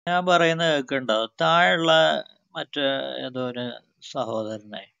ഞാൻ പറയുന്നത് കേൾക്കണ്ടോ? താഴെയുള്ള മറ്റേ ഏതോ ഒരു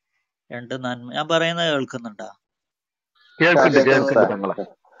സഹോദരനെ രണ്ട് നന്മ ഞാൻ പറയുന്നത് കേൾക്കുന്നുണ്ടോ? കേൾക്കുന്നുണ്ട് കേൾക്കുന്നുണ്ട്. കേൾക്കുന്നുണ്ട് തങ്ങളെ.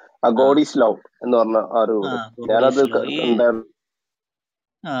 ആ ആ GodisLove എന്ന് പറഞ്ഞ ആ ഒരു ആ ഞാനത് ഗോഡീസ്ലോ ഈ ഉണ്ടായിരുന്നു.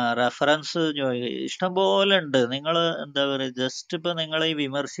 റെഫറൻസ് ഇഷ്ടം പോലെ ഉണ്ട്. നിങ്ങൾ എന്താ പറയുക, ജസ്റ്റ് ഇപ്പൊ നിങ്ങൾ ഈ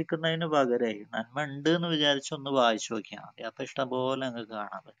വിമർശിക്കുന്നതിന് പകരേ നന്മ ഉണ്ട് എന്ന് വിചാരിച്ചൊന്ന് വായിച്ചു നോക്കിയാൽ മതി. അപ്പൊ ഇഷ്ടം പോലെ നിങ്ങൾക്ക്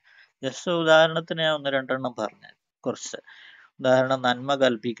കാണാം. ജസ്റ്റ് ഉദാഹരണത്തിന് ഞാൻ ഒന്ന് രണ്ടെണ്ണം പറഞ്ഞു കുറച്ച്. ഉദാഹരണം, നന്മ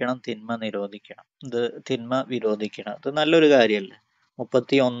കൽപ്പിക്കണം, തിന്മ നിരോധിക്കണം. ഇത് തിന്മ വിരോധിക്കണം. ഇത് നല്ലൊരു കാര്യമല്ലേ?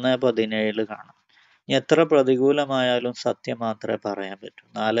 31:17 കാണാം. ഇനി എത്ര പ്രതികൂലമായാലും സത്യം മാത്രമേ പറയാൻ പറ്റൂ.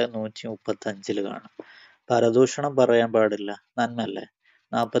 4:135 കാണാം. പരദൂഷണം പറയാൻ പാടില്ല, നന്മല്ലേ?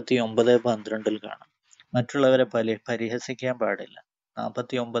 49:12 കാണാം. മറ്റുള്ളവരെ പരിഹസിക്കാൻ പാടില്ല.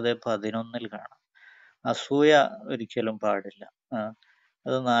 49:11 കാണാം. അസൂയ ഒരിക്കലും പാടില്ല.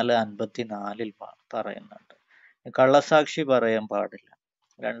 അത് 4:54 പറയുന്നുണ്ട്. കള്ളസാക്ഷി പറയാൻ പാടില്ല.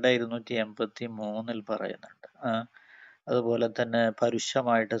 2:283 പറയുന്നുണ്ട്. അതുപോലെ തന്നെ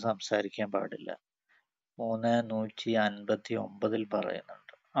പരുഷമായിട്ട് സംസാരിക്കാൻ പാടില്ല. 3:159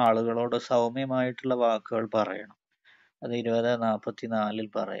 പറയുന്നുണ്ട്. ആളുകളോട് സൗമ്യമായിട്ടുള്ള വാക്കുകൾ പറയണം. അത് 20:44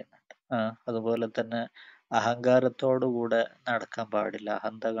 പറയുന്നുണ്ട്. അതുപോലെ തന്നെ അഹങ്കാരത്തോടുകൂടെ നടക്കാൻ പാടില്ല,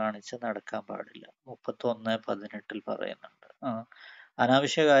 അഹന്ത കാണിച്ച് നടക്കാൻ പാടില്ല. 31:18 പറയുന്നുണ്ട്.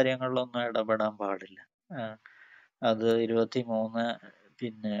 അനാവശ്യ കാര്യങ്ങളിലൊന്നും ഇടപെടാൻ പാടില്ല. അത്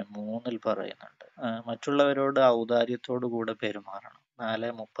 23:3 പറയുന്നുണ്ട്. മറ്റുള്ളവരോട് ഔദാര്യത്തോടു കൂടെ പെരുമാറണം.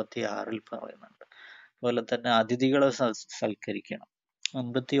 4:36 പറയുന്നുണ്ട്. അതുപോലെ തന്നെ അതിഥികളെ സൽക്കരിക്കണം.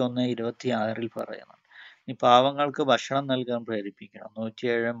 51:26 പറയുന്നുണ്ട്. ഈ പാവങ്ങൾക്ക് ഭക്ഷണം നൽകാൻ പ്രേരിപ്പിക്കണം.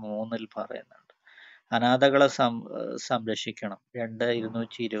 107:3 പറയുന്നുണ്ട്. അനാഥകളെ സംരക്ഷിക്കണം.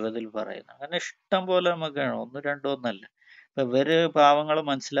 2:220 പറയുന്നു. അങ്ങനെ ഇഷ്ടം പോലെ നമുക്ക് ഒന്ന് രണ്ടോ ഒന്നല്ല. ഇപ്പൊ ഇവര് പാവങ്ങൾ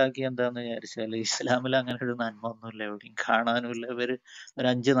മനസ്സിലാക്കി എന്താന്ന് വിചാരിച്ചാല് ഇസ്ലാമിൽ അങ്ങനെ ഒരു നന്മ ഒന്നുമില്ല, എവിടെയും കാണാനുമില്ല. ഇവര് ഒരു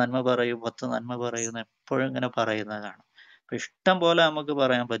 5 നന്മ പറയും, 10 നന്മ പറയുന്ന എപ്പോഴും ഇങ്ങനെ പറയുന്നത് കാണാം. അപ്പൊ ഇഷ്ടം പോലെ നമുക്ക്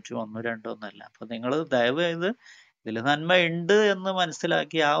പറയാൻ പറ്റും, ഒന്നോ രണ്ടോ ഒന്നല്ല. അപ്പൊ നിങ്ങൾ ദയവ് ചെയ്ത് ഇതിൽ നന്മ ഉണ്ട് എന്ന്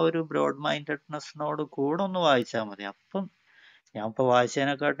മനസ്സിലാക്കി ആ ഒരു ബ്രോഡ് മൈൻഡഡ്നെസ്സിനോട് കൂടെ ഒന്ന് വായിച്ചാൽ മതി. അപ്പം ഞാൻ ഇപ്പൊ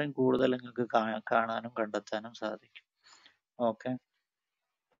വായിച്ചതിനെക്കാട്ടും കൂടുതൽ നിങ്ങൾക്ക് കാണാനും കണ്ടെത്താനും സാധിക്കും. ഓക്കെ.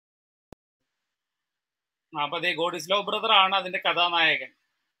 അപ്പൊ അതേ ഗോഡിസ്ലവ് ബ്രദർ ആണ് അതിന്റെ കഥാനായകൻ.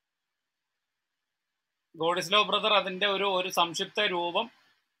 ഗോഡിസ്ലവ് ബ്രദർ അതിന്റെ ഒരു സംക്ഷിപ്ത രൂപം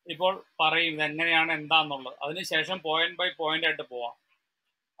ഇപ്പോൾ പറയും എങ്ങനെയാണ് എന്താന്നുള്ളത്. അതിനുശേഷം പോയിന്റ് ബൈ പോയിന്റ് ആയിട്ട് പോവാം.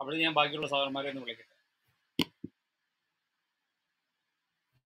 അവിടെ ഞാൻ ബാക്കിയുള്ള സഹോദരന്മാരെ ഒന്ന് വിളിക്കട്ടെ.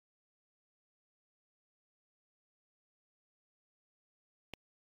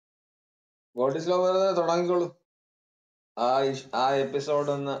 GodisLove തുടങ്ങിക്കോളൂ. ആ എപ്പിസോഡ്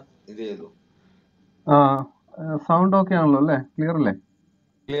ഒന്ന് ഇത് ചെയ്തു. സൗണ്ട് ഓക്കെ ആണല്ലോ അല്ലേ? ക്ലിയർ അല്ലേ?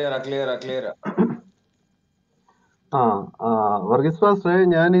 ക്ലിയറാ. വർഗീസ് പാസ്റ്ററെ,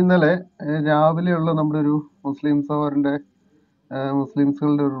 ഞാൻ ഇന്നലെ രാവിലെയുള്ള നമ്മുടെ ഒരു മുസ്ലിംസുകളുടെ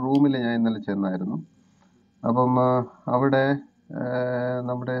ഒരു റൂമിൽ ഞാൻ ഇന്നലെ ചെന്നായിരുന്നു. അപ്പം അവിടെ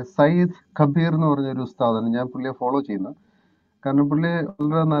നമ്മുടെ സയ്യിദ് കബീർ എന്ന് പറഞ്ഞൊരു ഉസ്താദാണ്. ഞാൻ പുള്ളിയെ ഫോളോ ചെയ്യുന്ന. കാരണം പുള്ളി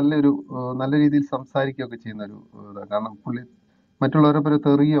വളരെ നല്ല രീതിയിൽ സംസാരിക്കുകയൊക്കെ ചെയ്യുന്ന ഒരു ഇതാണ്. കാരണം പുള്ളി മറ്റുള്ളവരെ പോലെ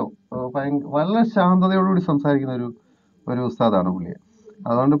തെറിയോ വളരെ ശാന്തതയോടുകൂടി സംസാരിക്കുന്ന ഒരു ഉസ്താദാണ് പുള്ളി.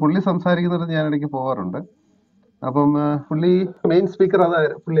 അതുകൊണ്ട് പുള്ളി സംസാരിക്കുന്നിടത്ത് ഞാൻ ഇടയ്ക്ക് പോകാറുണ്ട്. അപ്പം പുള്ളി മെയിൻ സ്പീക്കർ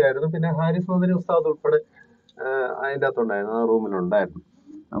പുള്ളിയായിരുന്നു. പിന്നെ ഹാരിസ് മദനി ഉസ്താദ് ഉൾപ്പെടെ അതിൻ്റെ അകത്തുണ്ടായിരുന്നു, ആ റൂമിലുണ്ടായിരുന്നു.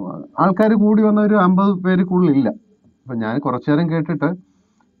 ആൾക്കാർ കൂടി വന്ന ഒരു 50 പേര് കൂടുതലില്ല. അപ്പം ഞാൻ കുറച്ചു നേരം കേട്ടിട്ട്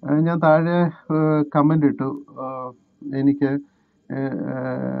ഞാൻ താഴെ കമൻ്റ് ഇട്ടു. എനിക്ക്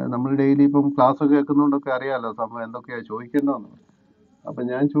നമ്മൾ ഡെയിലി ഇപ്പം ക്ലാസ് ഒക്കെ കേൾക്കുന്നതുകൊണ്ടൊക്കെ അറിയാമല്ലോ സംഭവം എന്തൊക്കെയാണ് ചോദിക്കേണ്ടതെന്ന്. അപ്പം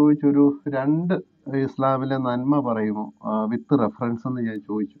ഞാൻ ചോദിച്ചൊരു 2 ഇസ്ലാമിലെ നന്മ പറയുമോ വിത്ത് റെഫറൻസ് എന്ന് ഞാൻ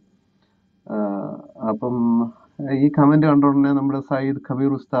ചോദിച്ചു. അപ്പം ഈ കമന്റ് കണ്ടോടനെ നമ്മുടെ സയ്യിദ്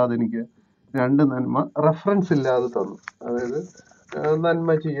കബീർ ഉസ്താദ് എനിക്ക് 2 നന്മ റെഫറൻസ് ഇല്ലാതെ തന്നു. അതായത് നന്മ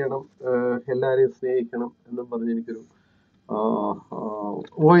ചെയ്യണം, എല്ലാവരെയും സ്നേഹിക്കണം എന്നും പറഞ്ഞ് എനിക്കൊരു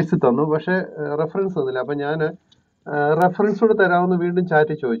വോയിസ് തന്നു. പക്ഷെ റെഫറൻസ് തന്നില്ല. അപ്പം ഞാൻ റെഫറൻസ് കൂടെ തരാമെന്ന് വീണ്ടും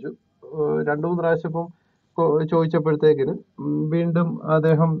ചാറ്റ് ചോദിച്ചു. 2-3 പ്രാവശ്യം ഇപ്പം ചോദിച്ചപ്പോഴത്തേക്കിന് വീണ്ടും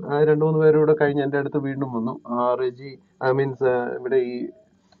അദ്ദേഹം 2-3 പേരൂടെ കഴിഞ്ഞ് എൻ്റെ അടുത്ത് വീണ്ടും വന്നു. റെജി ഇവിടെ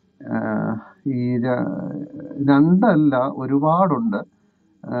ഈ 2 ഒരുപാടുണ്ട്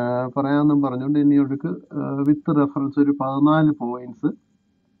പറയാമെന്നും പറഞ്ഞുകൊണ്ട് എന്നോടക്ക് വിത്ത് റെഫറൻസ് ഒരു 14 പോയിന്റ്സ്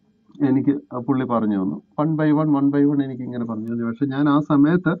എനിക്ക് പുള്ളി പറഞ്ഞു തന്നു. 1 by 1 എനിക്ക് ഇങ്ങനെ പറഞ്ഞു തന്നു. പക്ഷെ ഞാൻ ആ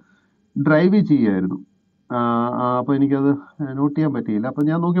സമയത്ത് ഡ്രൈവ് ചെയ്യായിരുന്നു. അപ്പോൾ എനിക്കത് നോട്ട് ചെയ്യാൻ പറ്റിയില്ല. അപ്പം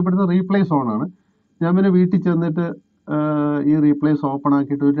ഞാൻ നോക്കിയപ്പോഴത്തെ റീപ്ലേസ് ഓണാണ്. ഞാൻ പിന്നെ വീട്ടിൽ ചെന്നിട്ട് ഈ റീപ്ലേസ് ഓപ്പൺ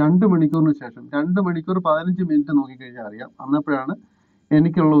ആക്കിയിട്ട് ഒരു 2 മണിക്കൂറിന് ശേഷം 2 മണിക്കൂർ 15 മിനിറ്റ് നോക്കിക്കഴിഞ്ഞാൽ അറിയാം. അന്നപ്പോഴാണ്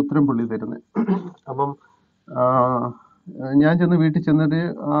എനിക്കുള്ള ഉത്തരം പുള്ളി തരുന്നത്. അപ്പം ഞാൻ ചെന്ന് വീട്ടിൽ ചെന്നിട്ട്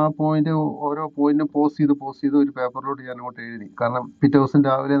ആ പോയിന്റ് ഓരോ പോയിന്റും പോസ്റ്റ് ചെയ്ത് ഒരു പേപ്പറിലോട്ട് ഞാൻ അങ്ങോട്ട് എഴുതി. കാരണം പിറ്റേ ദിവസം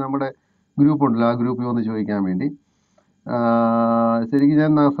രാവിലെ നമ്മുടെ ഗ്രൂപ്പ് ഉണ്ടല്ലോ, ആ ഗ്രൂപ്പിൽ വന്ന് ചോദിക്കാൻ വേണ്ടി. ശരിക്കും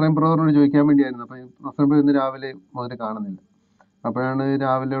ഞാൻ നസ്രൈൻ ബ്രദറിനോട് ചോദിക്കാൻ വേണ്ടിയായിരുന്നു. അപ്പം നസ്രൈൻ ബ്രദർ ഇന്ന് രാവിലെ മുതൽ കാണുന്നില്ല. അപ്പോഴാണ്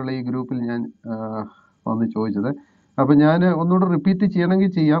രാവിലെയുള്ള ഈ ഗ്രൂപ്പിൽ ഞാൻ വന്ന് ചോദിച്ചത്. അപ്പം ഞാൻ ഒന്നുകൂടെ റിപ്പീറ്റ്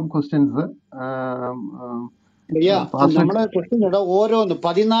ചെയ്യണമെങ്കിൽ ചെയ്യാം ക്വസ്റ്റ്യൻസ്. അയ്യാ, നമ്മള് ക്വസ്റ്റ്യൻ ഓരോന്ന്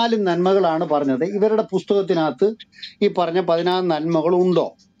 14 നന്മകളാണ് പറഞ്ഞത്. ഇവരുടെ പുസ്തകത്തിനകത്ത് ഈ പറഞ്ഞ 14 നന്മകൾ ഉണ്ടോ?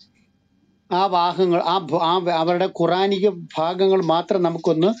 ആ ഭാഗങ്ങൾ അവരുടെ ഖുറാനിക ഭാഗങ്ങൾ മാത്രം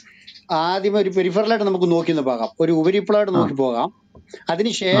നമുക്കൊന്ന് ആദ്യം ഒരു പെരിഫറലായിട്ട് നമുക്ക് നോക്കി പോകാം, ഒരു ഉപരിപ്ലവായിട്ട് നോക്കി പോകാം.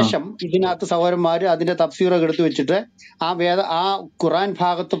 അതിനുശേഷം ഇതിനകത്ത് സഹോദരന്മാര് അതിന്റെ തഫ്സീറൊക്കെ എടുത്തു വെച്ചിട്ട് ആ ഖുറാൻ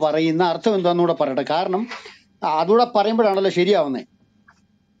ഭാഗത്ത് പറയുന്ന അർത്ഥം എന്താണെന്നൂടെ പറയട്ടെ. കാരണം അതുകൂടെ പറയുമ്പോഴാണല്ലോ ശരിയാവുന്നേ.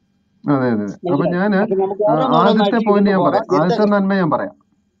 അതെ അതെ. അപ്പൊ ഞാൻ അപ്പൊ നമുക്ക് ആദ്യത്തെ ഓരോന്നോരോന്നായിട്ട് പോയിന്റ് ഇരുന്ന് ഞാൻ പോകാം. പറയാം. ആദ്യത്തെ നന്മ ഞാൻ പറയാം.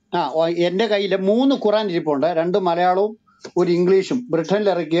 എന്റെ കയ്യിൽ 3 ഖുറാൻ ഇരിപ്പുണ്ട്. 2 മലയാളവും ഒരു ഇംഗ്ലീഷും. ബ്രിട്ടനിൽ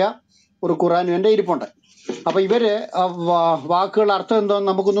ഇറക്കിയ ഒരു ഖുറാനും എന്റെ ഇരിപ്പുണ്ട്. അപ്പൊ ഇവര് വാക്കുകളുടെ അർത്ഥം എന്തോന്ന്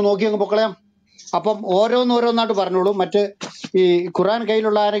നമുക്കൊന്ന് നോക്കി അങ്ങ് പൊക്കളയാം. അപ്പം ഓരോന്നോരോന്നായിട്ട് പറഞ്ഞോളൂ. മറ്റ് ഈ ഖുറാൻ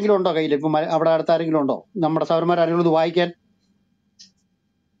കയ്യിലുള്ള ആരെങ്കിലും ഉണ്ടോ? കയ്യിൽ ഇപ്പൊ അവിടെ അടുത്ത് ആരെങ്കിലും ഉണ്ടോ? നമ്മുടെ സൗരന്മാർ ആരെങ്കിലും ഇത് വായിക്കാൻ?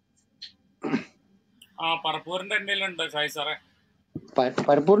 പറപ്പൂരിന്റെ എന്തെങ്കിലും ഷായി സാറേ?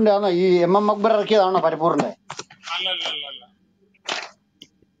 പരിപ്പൂറിന്റെ ആണോ? ഈ MM അക്ബർ ഇറക്കിയതാണോ പരിപ്പൂറിന്റെ? അല്ല.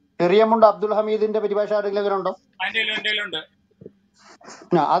 ചെറിയമുണ്ട് അബ്ദുൽ ഹമീദിന്റെ പരിഭാഷ ആരെങ്കിലും ഉണ്ടോ? ഉണ്ട്.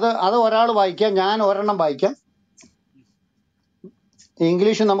 അത് ഒരാൾ വായിക്കാം, ഞാൻ ഒരെണ്ണം വായിക്കാം.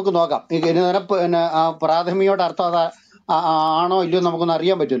 ഇംഗ്ലീഷ് നമുക്ക് നോക്കാം. പിന്നെ പ്രാഥമികമായിട്ട് അർത്ഥം അതാ ആണോ ഇല്ലയോ നമുക്കൊന്ന്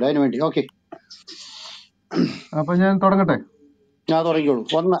അറിയാൻ പറ്റുമല്ലോ, അതിനു വേണ്ടി. ഓക്കെ, അപ്പൊ ഞാൻ തുടങ്ങട്ടെ. ഞാൻ തുടങ്ങിക്കോളൂ.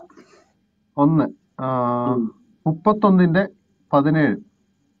 1 31:17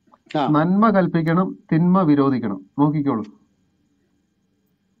 നന്മ കൽപ്പിക്കണം, തിന്മ വിരോധിക്കണം. നോക്കിക്കോളൂ.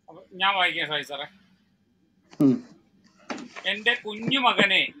 ഞാൻ വായിക്കാം ഷായി സാറേ. എന്റെ കുഞ്ഞു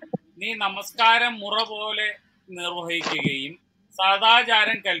മകനെ, നീ നമസ്കാരം മുറ പോലെ നിർവഹിക്കുകയും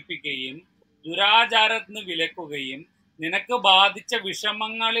സദാചാരം കൽപ്പിക്കുകയും ദുരാചാരത്തിന് വിലക്കുകയും നിനക്ക് ബാധിച്ച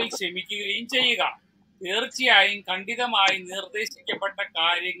വിഷമങ്ങളിൽ ക്ഷമിക്കുകയും ചെയ്യുക. തീർച്ചയായും ഖണ്ഡിതമായി നിർദ്ദേശിക്കപ്പെട്ട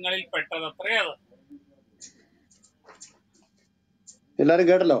കാര്യങ്ങളിൽ പെട്ടതത്രേ അത്. എല്ലാരും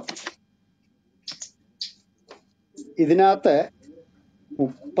കേട്ടല്ലോ. ഇതിനകത്ത്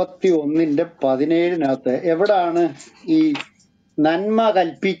 31:17 എവിടാണ് ഈ നന്മ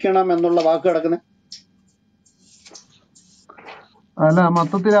കൽപ്പിക്കണം എന്നുള്ള വാക്ക് കിടക്കുന്നത്? അല്ല,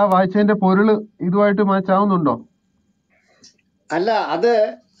 മൊത്തത്തിൽ ആ വായിച്ചതിന്റെ പൊരുള് ഇതുമായിട്ട് മാച്ച് ആവുന്നുണ്ടോ? അല്ല, അത്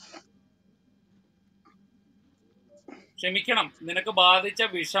ക്ഷമിക്കണം, നിനക്ക് ബാധിച്ച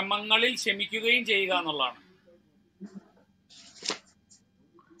വിഷമങ്ങളിൽ ക്ഷമിക്കുകയും ചെയ്യുക എന്നുള്ളതാണ്.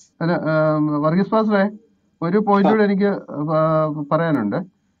 അല്ല, വർഗീസ് പാസ്റ്ററെ, ഒരു പോയിന്റ് കൂടെ എനിക്ക് പറയാനുണ്ട്.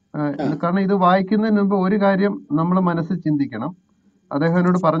 കാരണം ഇത് വായിക്കുന്നതിന് മുമ്പ് ഒരു കാര്യം നമ്മൾ മനസ്സിൽ ചിന്തിക്കണം. അദ്ദേഹം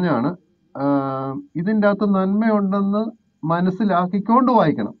എന്നോട് പറഞ്ഞാണ്, ഇതിൻ്റെ അകത്ത് നന്മയുണ്ടെന്ന് മനസ്സിലാക്കിക്കൊണ്ട്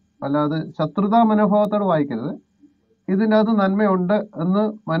വായിക്കണം, അല്ലാതെ ശത്രുതാ മനോഭാവത്തോടെ വായിക്കരുത്. ഇതിൻ്റെ അകത്ത് നന്മയുണ്ട് എന്ന്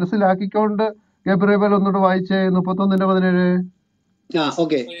മനസ്സിലാക്കിക്കൊണ്ട് ഗബ്രിയേൽ ഒന്നുകൂടെ വായിച്ചേ, 31:17.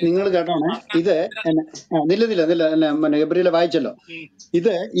 ഓക്കെ, നിങ്ങൾ കേട്ടോണേ. ഇത് നില്ല ഗബ്രിയേൽ വായിച്ചല്ലോ.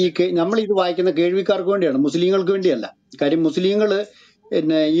 ഇത് നമ്മൾ ഇത് വായിക്കുന്ന കേൾവിക്കാർക്ക് വേണ്ടിയാണ്, മുസ്ലിങ്ങൾക്ക് വേണ്ടിയല്ല. കാര്യം മുസ്ലിങ്ങൾ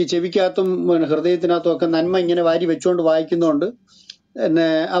ഈ ചെവിക്കകത്തും ഹൃദയത്തിനകത്തും ഒക്കെ നന്മ ഇങ്ങനെ വാരി വെച്ചുകൊണ്ട് വായിക്കുന്നതുകൊണ്ട്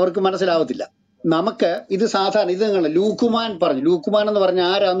അവർക്ക് മനസ്സിലാവത്തില്ല. നമുക്ക് ഇത് സാധാരണ ഇത് നിങ്ങൾ ലൂക്കുമാൻ പറഞ്ഞു. ലൂക്കുമാൻ എന്ന് പറഞ്ഞ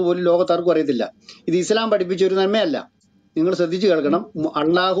ആരാന്ന് പോലും ലോകത്താർക്കും അറിയത്തില്ല. ഇത് ഇസ്ലാം പഠിപ്പിച്ച ഒരു നന്മയല്ല. നിങ്ങൾ ശ്രദ്ധിച്ചു കേൾക്കണം.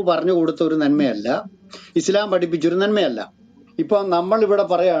 അള്ളാഹു പറഞ്ഞു കൊടുത്ത ഒരു നന്മയല്ല, ഇസ്ലാം പഠിപ്പിച്ചൊരു നന്മയല്ല. ഇപ്പൊ നമ്മൾ ഇവിടെ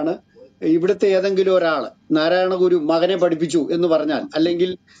പറയാണ്, ഇവിടുത്തെ ഏതെങ്കിലും ഒരാൾ നാരായണ ഗുരു മകനെ പഠിപ്പിച്ചു എന്ന് പറഞ്ഞാൽ, അല്ലെങ്കിൽ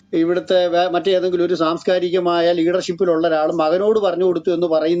ഇവിടുത്തെ മറ്റേതെങ്കിലും ഒരു സാംസ്കാരികമായ ലീഡർഷിപ്പിലുള്ള ഒരാൾ മകനോട് പറഞ്ഞു കൊടുത്തു എന്ന്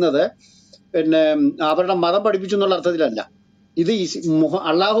പറയുന്നത് അവരുടെ മതം പഠിപ്പിച്ചു എന്നുള്ള അർത്ഥത്തിലല്ല. ഇത്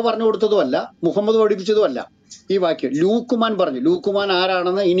അള്ളാഹു പറഞ്ഞു കൊടുത്തതുമല്ല, മുഹമ്മദ് പഠിപ്പിച്ചതുമല്ല. ഈ വാക്യം ലൂക്കുമാൻ പറഞ്ഞു. ലൂക്കുമാൻ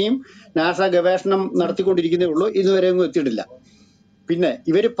ആരാണെന്ന് ഇനിയും നാസ ഗവേഷണം നടത്തിക്കൊണ്ടിരിക്കുന്നേ ഉള്ളൂ, ഇതുവരെ ഒന്നും എത്തിയിട്ടില്ല. പിന്നെ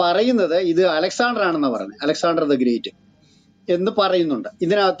ഇവര് പറയുന്നത് ഇത് അലക്സാണ്ടർ ആണെന്നാണ് പറഞ്ഞത്, അലക്സാണ്ടർ ദ ഗ്രേറ്റ് എന്ന് പറയുന്നുണ്ട്.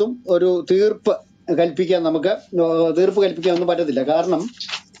 ഇതിനകത്തും ഒരു തീർപ്പ് കൽപ്പിക്കാൻ ഒന്നും പറ്റത്തില്ല. കാരണം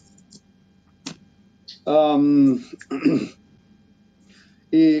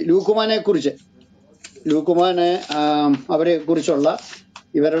ഈ ലൂക്കുമാനെ അവരെ കുറിച്ചുള്ള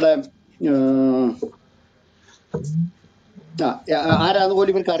ഇവരുടെ ആരാന്ന്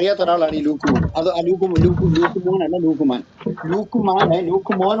പോലും ഇവർക്ക് അറിയാത്ത ഒരാളാണ് ഈ ലൂക്കുമോൻ. അത് ലൂക്കുമോൻ അല്ല,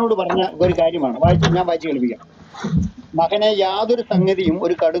 ലൂക്കുമോനോട് പറഞ്ഞ ഒരു കാര്യമാണ്. ഞാൻ വായിച്ചു കേൾപ്പിക്കാം. മകനെ, യാതൊരു സംഗതിയും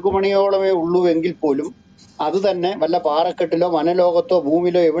ഒരു കടുകുമണിയോളമേ ഉള്ളൂ എങ്കിൽ പോലും അത് തന്നെ വല്ല പാറക്കെട്ടിലോ വനലോകത്തോ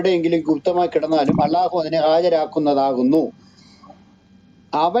ഭൂമിയിലോ എവിടെയെങ്കിലും ഗുപ്തമായി കിടന്നാലും അള്ളാഹു അതിനെ ഹാജരാക്കുന്നതാകുന്നു.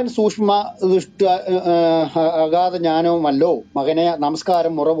 അവൻ സൂക്ഷ്മ ദുഷ്ട അഗാധ ജ്ഞാനവുമല്ലോ. മകനെ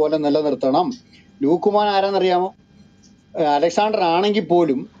നമസ്കാരം മുറ പോലെ നിലനിർത്തണം. ലൂക്കുമാൻ ആരാന്നറിയാമോ? അലക്സാണ്ടർ ആണെങ്കിൽ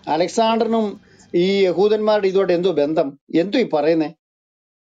പോലും അലക്സാണ്ടറിനും ഈ യഹൂദന്മാരുടെ ഇതോടെ എന്തോ ബന്ധം? എന്തോ ഈ പറയുന്നേ?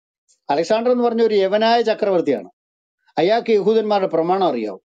 അലക്സാണ്ടർ എന്ന് പറഞ്ഞ ഒരു യവനായ ചക്രവർത്തിയാണ്. അയാൾക്ക് യഹൂദന്മാരുടെ പ്രമാണം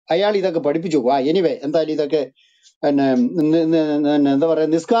അറിയാവും. അയാൾ ഇതൊക്കെ പഠിപ്പിച്ചു. എനിവേ, എന്തായാലും ഇതൊക്കെ പിന്നെ എന്താ പറയാ,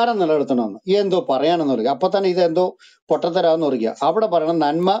 നിസ്കാരം നിലനിർത്തണമെന്ന് എന്തോ പറയാനെന്ന് പറയുക. അപ്പൊ തന്നെ ഇതെന്തോ പൊട്ടത്തരാന്ന് പറയുക. അവിടെ പറയണം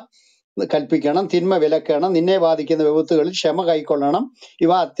നന്മ കൽപ്പിക്കണം, തിന്മ വിലക്കണം, നിന്നെ ബാധിക്കുന്ന വിപത്തുകളിൽ ക്ഷമ കൈക്കൊള്ളണം,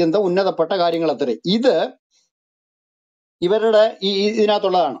 ഇവ അത്യന്തം ഉന്നതപ്പെട്ട കാര്യങ്ങൾ അത്രേ. ഇത് ഇവരുടെ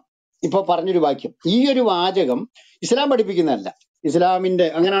ഇതിനകത്തുള്ളതാണ്. ഇപ്പൊ പറഞ്ഞൊരു വാക്യം, ഈ ഒരു വാചകം ഇസ്ലാം പഠിപ്പിക്കുന്നതല്ല. ഇസ്ലാമിന്റെ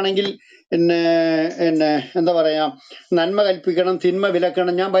അങ്ങനാണെങ്കിൽ പിന്നെ പിന്നെ എന്താ പറയാ, നന്മ കൽപ്പിക്കണം, തിന്മ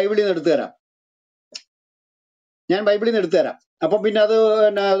വിലക്കണം, ഞാൻ ബൈബിളിൽ നിന്ന് എടുത്തു തരാം. അപ്പൊ പിന്നെ അത്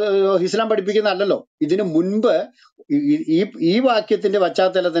ഇസ്ലാം പഠിപ്പിക്കുന്നതല്ലല്ലോ. ഇതിനു മുൻപ് ഈ വാക്യത്തിന്റെ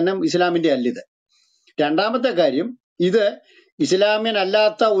പശ്ചാത്തലം തന്നെ ഇസ്ലാമിന്റെ അല്ല ഇത്. രണ്ടാമത്തെ കാര്യം, ഇത് ഇസ്ലാമ്യൻ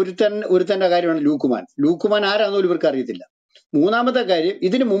അല്ലാത്ത ഒരുത്തന്റെ കാര്യമാണ് ലൂക്കുമാൻ. ലൂക്കുമാൻ ആരാന്നോലും ഇവർക്ക് അറിയത്തില്ല. മൂന്നാമത്തെ കാര്യം,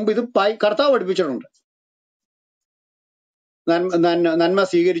 ഇതിനു മുമ്പ് ഇത് കർത്താവ് പഠിപ്പിച്ചിട്ടുണ്ട്. നന്മ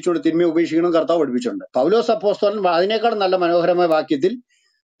സ്വീകരിച്ചുകൊണ്ട് തിന്മ ഉപേക്ഷിക്കണം കർത്താവ് പഠിപ്പിച്ചിട്ടുണ്ട്. പൗലോസ് അപ്പോസ്തലൻ അതിനേക്കാൾ നല്ല മനോഹരമായ വാക്യത്തിൽ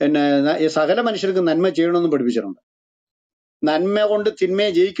പിന്നെ സകല മനുഷ്യർക്ക് നന്മ ചെയ്യണമെന്ന് പഠിപ്പിച്ചിട്ടുണ്ട്. നന്മ കൊണ്ട് തിന്മയെ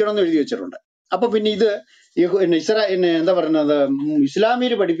ജയിക്കണമെന്ന് എഴുതി വെച്ചിട്ടുണ്ട്. അപ്പൊ പിന്നെ ഇത് എന്താ പറയുന്നത്,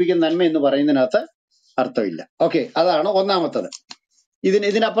 ഇസ്ലാമിയർ പഠിപ്പിക്കുന്ന നന്മ എന്ന് പറയുന്നതിനകത്ത് അർത്ഥമില്ല. ഓക്കെ, അതാണ് ഒന്നാമത്തത്.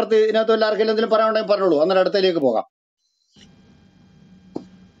 ഇതിനപ്പുറത്ത് ഇതിനകത്ത് എല്ലാവർക്കും എന്തെങ്കിലും പറയാനുണ്ടെങ്കിൽ പറഞ്ഞോളൂ, അന്നേരം അടുത്തതിലേക്ക് പോകാം.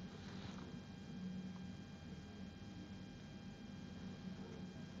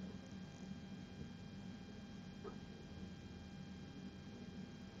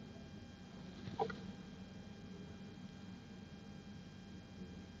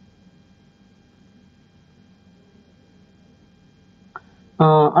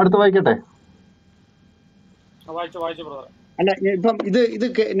 അടുത്ത് വായിക്കട്ടെ. വായിച്ചു ബ്രദർ. അല്ല, ഇപ്പം ഇത്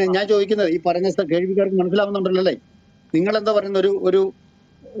ഞാൻ ചോദിക്കുന്നത്, ഈ പറഞ്ഞ കേൾവിക്കാർക്ക് മനസ്സിലാവുന്നുണ്ടല്ലോ അല്ലേ? നിങ്ങൾ എന്താ പറയുന്ന ഒരു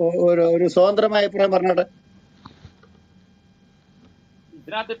സ്വതന്ത്രമായ അഭിപ്രായം പറഞ്ഞോട്ടെ.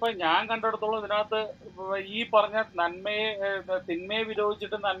 ഇതിനകത്ത് ഇപ്പൊ ഞാൻ കണ്ടെടുത്തോളം ഇതിനകത്ത് ഈ പറഞ്ഞ തിന്മയെ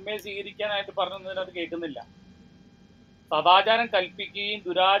വിരോധിച്ചിട്ട് നന്മയെ സ്വീകരിക്കാനായിട്ട് പറഞ്ഞതിനകത്ത് കേൾക്കുന്നില്ല. സദാചാരം കൽപ്പിക്കുകയും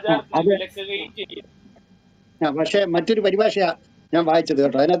ദുരാചാരത്തിന് വിലക്കുകയും ചെയ്യും. പക്ഷെ മറ്റൊരു പരിഭാഷയാ ഞാൻ വായിച്ചത്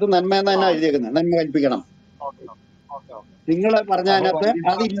കേട്ടോ. അതിനകത്ത് നന്മ എന്ന് തന്നെ എഴുതിയേക്കുന്നത്, നന്മ കൽപ്പിക്കണം. നിങ്ങൾ പറഞ്ഞതിനകത്ത്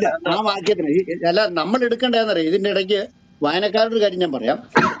അതില്ല ആ വാക്യത്തിന്. അല്ല, നമ്മൾ എടുക്കേണ്ടതെന്നറിയാം. ഇതിന്റെ ഇടയ്ക്ക് വായനക്കാരുടെ ഒരു കാര്യം ഞാൻ പറയാം.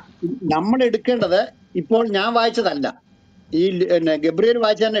 നമ്മൾ എടുക്കേണ്ടത് ഇപ്പോൾ ഞാൻ വായിച്ചതല്ല, ഈ ഗബ്രിയേൽ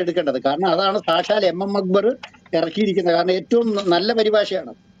വായിച്ച തന്നെ എടുക്കേണ്ടത്. കാരണം അതാണ് സാക്ഷാൽ MM അക്ബർ ഇറക്കിയിരിക്കുന്നത്. കാരണം ഏറ്റവും നല്ല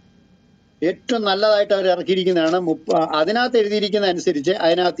പരിഭാഷയാണ്, ഏറ്റവും നല്ലതായിട്ട് അവർ ഇറക്കിയിരിക്കുന്നതാണ്. അതിനകത്ത് എഴുതിയിരിക്കുന്ന അനുസരിച്ച്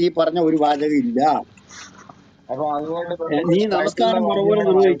അതിനകത്ത് ഈ പറഞ്ഞ ഒരു വാചകം ഇല്ല. നീ നമസ്കാരം മറുപോലെ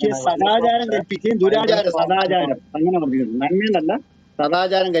നിർവഹിക്കുക, സദാചാരം കൽപ്പിക്കുകയും സദാചാരം അങ്ങനെ പറഞ്ഞിരിക്കുന്നത്. നന്മയെന്നല്ല,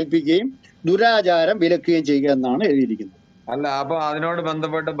 സദാചാരം കൽപ്പിക്കുകയും ദുരാചാരം വിലക്കുകയും ചെയ്യുക എന്നാണ് എഴുതിയിരിക്കുന്നത്. അല്ല, അപ്പൊ അതിനോട്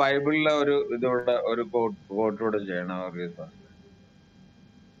ബന്ധപ്പെട്ട് ബൈബിളിലെ ഒരു കോട്ടൂടെ ചെയ്യണം.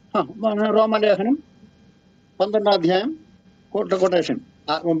 റോമലേഖനം 12-ാം അധ്യായം കൊട്ടേഷൻ.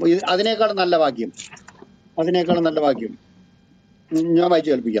 അതിനേക്കാളും നല്ല വാക്യം ഞാൻ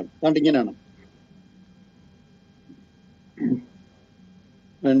വായിച്ചു കേൾപ്പിക്കാം. അതുകൊണ്ട് ഇങ്ങനെയാണ്.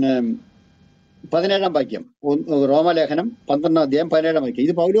 പിന്നെ 17-ാം വാക്യം, റോമലേഖനം 12-ാം അധ്യായം 17-ാം വാക്യം.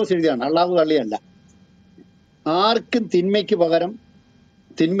 ഇത് പൗലോസ് എഴുതിയാണ്, അള്ളാഹു തള്ളിയല്ല. ആർക്കും തിന്മയ്ക്ക് പകരം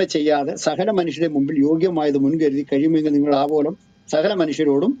തിന്മ ചെയ്യാതെ സകല മനുഷ്യരുടെ മുമ്പിൽ യോഗ്യമായത് മുൻകരുതി കഴിയുമെങ്കിൽ നിങ്ങൾ ആവോളം സകല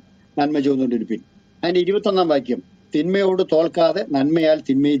മനുഷ്യരോടും നന്മ ചെയ്തുകൊണ്ടിരിപ്പിൻ. അതിന്റെ 21-ാം വാക്യം, തിന്മയോട് തോൽക്കാതെ നന്മയാൽ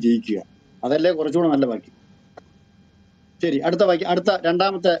തിന്മയെ ജയിക്കുക. അതല്ലേ കുറച്ചുകൂടെ നല്ല വാക്യം. ശരി, അടുത്ത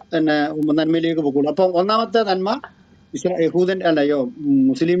രണ്ടാമത്തെ നന്മയിലേക്ക് പോകുള്ളൂ. അപ്പൊ ഒന്നാമത്തെ നന്മ യഹൂദന്റെ അല്ലയോ,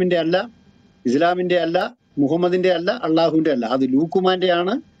 മുസ്ലിമിന്റെ അല്ല, ഇസ്ലാമിന്റെ അല്ല, മുഹമ്മദിന്റെ അല്ല, അള്ളാഹുവിന്റെ അല്ല. അത് ലൂക്കുമാന്റെ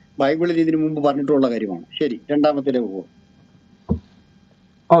ആണ്. ബൈബിളിൽ ഇതിനു മുമ്പ് പറഞ്ഞിട്ടുള്ള കാര്യമാണ്. ശരി, രണ്ടാമത്തിലേക്ക് പോകും.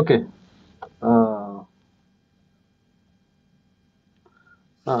 ഓക്കെ,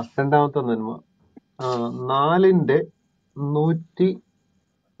 രണ്ടാമത്തെ നന്മ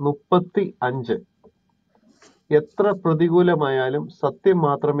 4:135. എത്ര പ്രതികൂലമായാലും സത്യം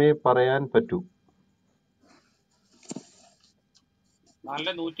മാത്രമേ പറയാൻ പറ്റൂ.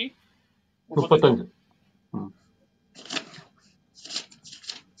 4:135.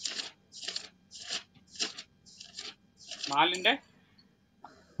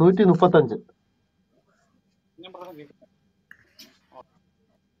 135.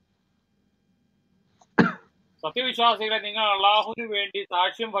 സത്യവിശ്വാസികളെ, നിങ്ങൾ അള്ളാഹുവിന് വേണ്ടി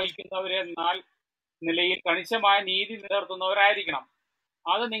സാക്ഷ്യം വഹിക്കുന്നവരെ നിലയിൽ കണിശമായ നീതി നിലനിർത്തുന്നവരായിരിക്കണം.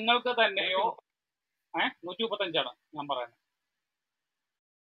 അത് നിങ്ങൾക്ക് തന്നെയോ 135 ഞാൻ പറയുന്നത്.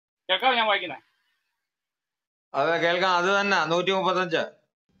 കേൾക്കാം ഞാൻ വായിക്കുന്നേ? അതെ കേൾക്കാം. അത് തന്നെ 135.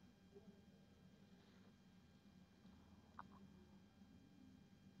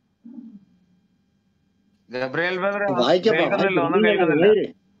 ഗബ്രിയേൽ ബ്രദർ വായിക്കപ്പാ, കേൾക്കുന്നില്ല, വായിക്കും. ഒന്നും ഒന്നും കേൾക്കണ്ട, കേൾക്കുന്നില്ല. വായിരേ.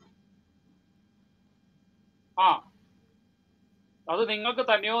 ആ, അത് നിങ്ങൾക്ക്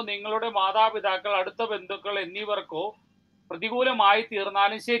തന്നെയോ നിങ്ങളുടെ മാതാപിതാക്കൾ, അടുത്ത ബന്ധുക്കൾ എന്നിവർക്കോ പ്രതികൂലമായി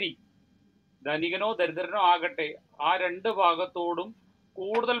തീർന്നാലും ശരി, ധനികനോ ദരിദ്രനോ ആകട്ടെ, ആ രണ്ട് ഭാഗത്തോടും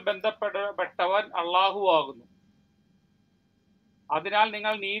കൂടുതൽ ബന്ധപ്പെട്ടവൻ അള്ളാഹു ആകുന്നു. അതിനാൽ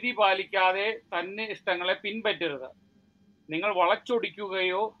നിങ്ങൾ നീതി പാലിക്കാതെ തന്നെ ഇഷ്ടങ്ങളെ പിൻപറ്റരുത്. നിങ്ങൾ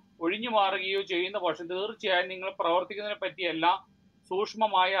വളച്ചൊടിക്കുകയോ ഒഴിഞ്ഞു മാറുകയോ ചെയ്യുന്ന പക്ഷം തീർച്ചയായും നിങ്ങൾ പ്രവർത്തിക്കുന്നതിനെ പറ്റി എല്ലാം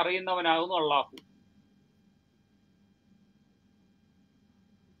സൂക്ഷ്മമായി അറിയുന്നവനാകുന്നു അള്ളാഹു.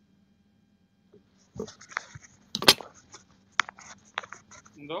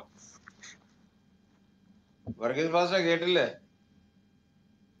 എന്തോ വർഗീസ് പാസ്റ്റർ കേട്ടില്ലേ?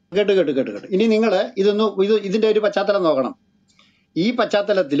 കേട്ട് കേട്ട് കേട്ട് കേട്ട്. ഇനി നിങ്ങൾ ഇതിന്റെ ഒരു പശ്ചാത്തലം നോക്കണം. ഈ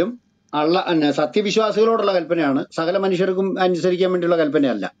പശ്ചാത്തലത്തിലും സത്യവിശ്വാസികളോടുള്ള കൽപ്പനയാണ്, സകല മനുഷ്യർക്കും അനുസരിക്കാൻ വേണ്ടിയുള്ള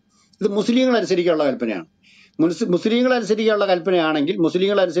കൽപ്പനയല്ല. ഇത് മുസ്ലിങ്ങൾ അനുസരിക്കാനുള്ള കൽപ്പനയാണ്. മുസ്ലിങ്ങൾ അനുസരിക്കാനുള്ള കൽപ്പനയാണെങ്കിൽ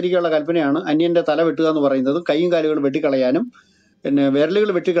മുസ്ലിങ്ങൾ അനുസരിക്കാനുള്ള കൽപ്പനയാണ് അന്യന്റെ തല വെട്ടുക എന്ന് പറയുന്നത്, കൈയും കാലുകളും വെട്ടിക്കളയാനും പിന്നെ വിരലുകൾ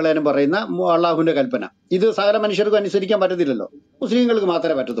വെട്ടിക്കളയാനും പറയുന്ന അള്ളാഹുവിന്റെ കൽപ്പന. ഇത് സകല മനുഷ്യർക്കും അനുസരിക്കാൻ പറ്റത്തില്ലല്ലോ, മുസ്ലിങ്ങൾക്ക്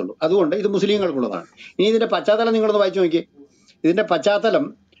മാത്രമേ പറ്റത്തുള്ളൂ. അതുകൊണ്ട് ഇത് മുസ്ലിങ്ങൾക്കുള്ളതാണ്. ഇനി ഇതിന്റെ പശ്ചാത്തലം നിങ്ങളൊന്ന് വായിച്ചു നോക്കിയേ. ഇതിന്റെ പശ്ചാത്തലം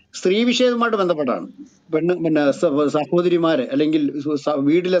സ്ത്രീ വിഷയവുമായിട്ട് ബന്ധപ്പെട്ടാണ്. പിന്നെ സഹോദരിമാര് അല്ലെങ്കിൽ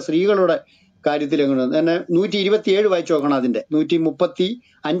വീട്ടിലെ സ്ത്രീകളുടെ കാര്യത്തിൽ എങ്ങനെ തന്നെ 127 വായിച്ചു നോക്കണം. അതിന്റെ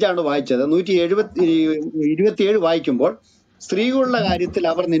 135 വായിച്ചത്. 127 വായിക്കുമ്പോൾ സ്ത്രീകളുടെ കാര്യത്തിൽ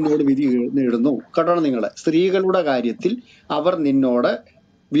അവർ നിന്നോട് വിധി നേടുന്നു. കേട്ടോ, നിങ്ങളെ സ്ത്രീകളുടെ കാര്യത്തിൽ അവർ നിന്നോട്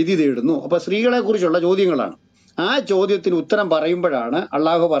വിധി തേടുന്നു. അപ്പൊ സ്ത്രീകളെ കുറിച്ചുള്ള ചോദ്യങ്ങളാണ്. ആ ചോദ്യത്തിന് ഉത്തരം പറയുമ്പോഴാണ്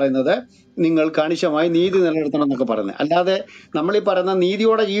അള്ളാഹു പറയുന്നത് നിങ്ങൾ കണിശമായി നീതി നിലനിർത്തണം എന്നൊക്കെ പറയുന്നത്. അല്ലാതെ നമ്മൾ ഈ പറയുന്ന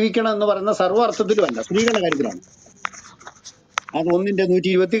നീതിയോടെ ജീവിക്കണം എന്ന് പറയുന്ന സർവ്വ അർത്ഥത്തിലുമല്ല, സ്ത്രീകളുടെ കാര്യത്തിലാണ്. അത്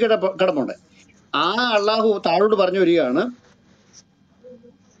 120 കിടപ്പുണ്ട്. ആ അള്ളാഹു താഴോട്ട് പറഞ്ഞു വരികയാണ്,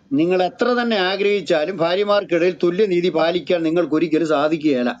 നിങ്ങൾ എത്ര തന്നെ ആഗ്രഹിച്ചാലും ഭാര്യമാർക്കിടയിൽ തുല്യനീതി പാലിക്കാൻ നിങ്ങൾക്ക് ഒരിക്കലും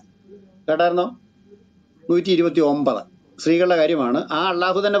സാധിക്കുകയില്ല. കേട്ടായിരുന്നോ? 129 സ്ത്രീകളുടെ കാര്യമാണ്. ആ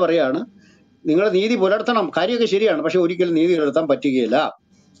അള്ളാഹു തന്നെ പറയാണ്, നിങ്ങൾ നീതി പുലർത്തണം, കാര്യമൊക്കെ ശരിയാണ്, പക്ഷെ ഒരിക്കലും നീതി പുലർത്താൻ പറ്റുകയില്ല.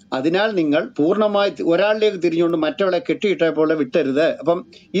 അതിനാൽ നിങ്ങൾ പൂർണ്ണമായി ഒരാളിലേക്ക് തിരിഞ്ഞുകൊണ്ട് മറ്റവളെ കെട്ടിയിട്ട വിട്ടരുത്. അപ്പം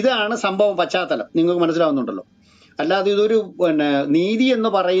ഇതാണ് സംഭവം, പശ്ചാത്തലം. നിങ്ങൾക്ക് മനസ്സിലാവുന്നുണ്ടല്ലോ. അല്ലാതെ ഇതൊരു നീതി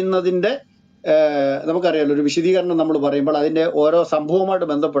എന്ന് പറയുന്നതിന്റെ നമുക്കറിയാലോ, ഒരു വിശദീകരണം നമ്മൾ പറയുമ്പോൾ അതിന്റെ ഓരോ സംഭവവുമായിട്ട്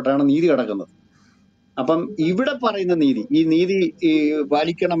ബന്ധപ്പെട്ടാണ് നീതി കിടക്കുന്നത്. അപ്പം ഇവിടെ പറയുന്ന നീതി, ഈ നീതി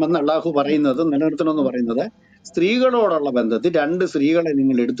പാലിക്കണമെന്ന് അള്ളാഹു പറയുന്നത്, നിലനിർത്തണമെന്ന് പറയുന്നത് സ്ത്രീകളോടുള്ള ബന്ധത്തിൽ 2 സ്ത്രീകളെ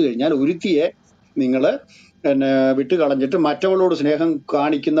നിങ്ങൾ എടുത്തു കഴിഞ്ഞാൽ ഒരുത്തിയെ നിങ്ങൾ വിട്ടുകളഞ്ഞിട്ട് മറ്റവളോട് സ്നേഹം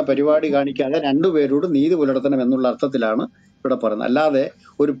കാണിക്കുന്ന പരിപാടി കാണിക്കാതെ 2 പേരോട് നീതി പുലർത്തണം എന്നുള്ള അർത്ഥത്തിലാണ് ഇവിടെ പറയുന്നത്. അല്ലാതെ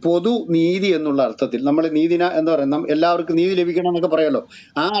ഒരു പൊതു നീതി എന്നുള്ള അർത്ഥത്തിൽ നമ്മൾ നീതി എന്താ പറയുക, എല്ലാവർക്കും നീതി ലഭിക്കണം എന്നൊക്കെ പറയാലോ,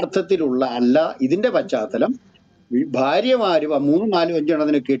 ആ അർത്ഥത്തിലുള്ള അല്ല ഇതിന്റെ പശ്ചാത്തലം. ഭാര്യമാര് 3, 4, 5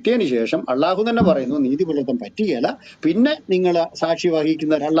 എണ്ണത്തിനെ കെട്ടിയതിന് ശേഷം അള്ളാഹു തന്നെ പറയുന്നു നീതി പുലർത്താൻ പറ്റുകയില്ല. പിന്നെ നിങ്ങൾ സാക്ഷി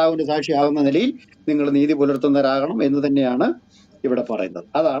വഹിക്കുന്ന അള്ളാഹുവിന്റെ സാക്ഷിയാകുന്ന നിലയിൽ നിങ്ങൾ നീതി പുലർത്തുന്നവരാകണം എന്ന് തന്നെയാണ് ഇവിടെ പറയുന്നത്.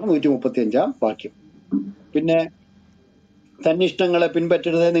 അതാണ് 135 വാക്യം. പിന്നെ തന്നിഷ്ടങ്ങളെ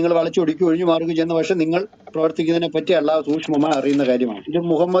പിൻപറ്റരുത്, നിങ്ങൾ വളച്ചൊടിക്കുക ഒഴിഞ്ഞു മാറുകയും ചെയ്യുന്ന പക്ഷെ നിങ്ങൾ പ്രവർത്തിക്കുന്നതിനെ പറ്റി അള്ളാഹു സൂക്ഷ്മമായി അറിയുന്ന കാര്യമാണ്. ഇത്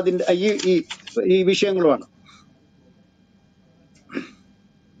മുഹമ്മദിന്റെ ഈ വിഷയങ്ങളുമാണ്.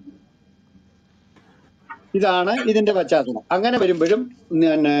 ഇതാണ് ഇതിന്റെ പശ്ചാത്തലം. അങ്ങനെ വരുമ്പോഴും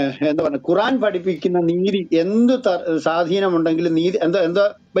എന്താ പറയുക, ഖുറാൻ പഠിപ്പിക്കുന്ന നീതി എന്ത് സ്വാധീനമുണ്ടെങ്കിലും നീതി എന്താ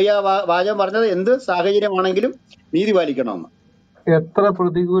വാചകം പറഞ്ഞത്, എന്ത് സാഹചര്യമാണെങ്കിലും നീതി പാലിക്കണമെന്ന്. എത്ര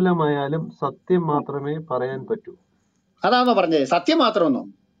പ്രതികൂലമായാലും സത്യം മാത്രമേ പറയാൻ പറ്റൂ. അതാണോ പറഞ്ഞത്? സത്യം മാത്രമെന്നോ?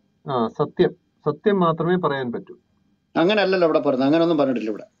 സത്യം മാത്രമേ പറയാൻ പറ്റൂ. അങ്ങനെയല്ലല്ലോ ഇവിടെ പറഞ്ഞത്. അങ്ങനെയൊന്നും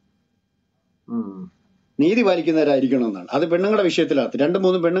പറഞ്ഞിട്ടില്ല ഇവിടെ. നീതി പാലിക്കുന്നവരായിരിക്കണം എന്നാണ്. അത് പെണ്ണുങ്ങളുടെ വിഷയത്തിലാണ്.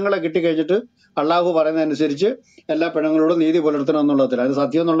 2-3 പെണ്ണുങ്ങളെ കിട്ടിക്കഴിഞ്ഞിട്ട് അള്ളാഹു പറയുന്നതനുസരിച്ച് എല്ലാ പെണ്ണുങ്ങളോടും നീതി പുലർത്തണം എന്നുള്ളതില്ല. അത്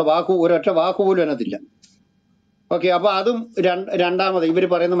സത്യം എന്നുള്ള ഒരൊറ്റ വാക്ക് പോലും അതിനകത്തില്ല. ഓക്കെ, അപ്പൊ അതും രണ്ടാമത് ഇവർ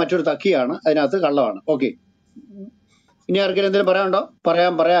പറയുന്ന മറ്റൊരു തക്കിയാണ്, അതിനകത്ത് കള്ളമാണ്. ഓക്കെ, ഇനി ആർക്കെങ്കിലും എന്തെങ്കിലും പറയാനുണ്ടോ?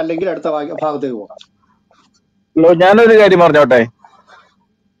 പറയാം, അല്ലെങ്കിൽ അടുത്ത ഭാഗത്തേക്ക് പോകാം. ഞാനൊരു കാര്യം പറഞ്ഞോട്ടെ.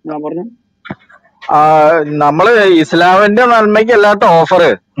 ഞാൻ പറഞ്ഞു, നമ്മള് ഇസ്ലാമിന്റെ നന്മയ്ക്ക് അല്ലാത്ത ഓഫർ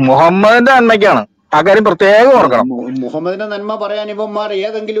മുഹമ്മദിന്റെ നന്മയ്ക്കാണ്. ആ കാര്യം പ്രത്യേകം ഓർക്കണം. മുഹമ്മദിന്റെ നന്മ പറയാൻ ഇവന്മാർ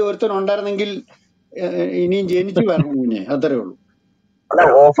ഏതെങ്കിലും ഒരുത്തൻ ഉണ്ടായിരുന്നെങ്കിൽ ഇനിയും ജനിച്ചു വരണം കുഞ്ഞെ, അത്രേ ഉള്ളൂ. അല്ല,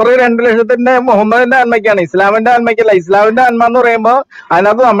 ഓഫർ 2 ലക്ഷത്തിന്റെ മുഹമ്മദിന്റെ നന്മയ്ക്കാണ്, ഇസ്ലാമിന്റെ നന്മയ്ക്കല്ല. ഇസ്ലാമിന്റെ നന്മ എന്ന് പറയുമ്പോ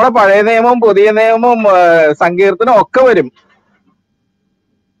അതിനകത്ത് നമ്മുടെ പഴയ നിയമവും പുതിയ നിയമവും സങ്കീർത്തനം ഒക്കെ വരും.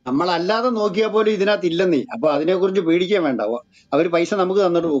 നമ്മളല്ലാതെ നോക്കിയാൽ പോലും ഇതിനകത്ത് ഇല്ലെന്നേ. അപ്പൊ അതിനെ കുറിച്ച് പേടിക്കാൻ വേണ്ട. അവര് പൈസ നമുക്ക്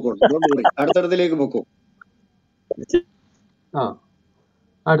തന്നിട്ട് പോക്കോളൂ. അടുത്തടത്തിലേക്ക് പോക്കോ.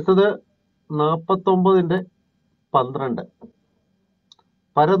 അടുത്തത് 49:12.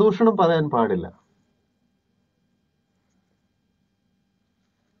 പരദൂഷണം പറയാൻ പാടില്ല.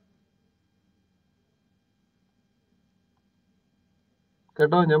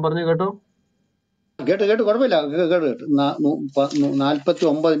 കേട്ടോ? ഞാൻ പറഞ്ഞു കേട്ടോ? കേട്ട് കേട്ട് കുഴപ്പമില്ല. കേട്ട് കേട്ട്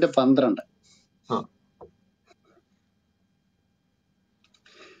 49:12. ആ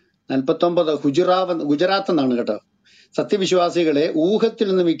 49 ഗുജറാത്ത് എന്നാണ് കേട്ടോ. സത്യവിശ്വാസികളെ, ഊഹത്തിൽ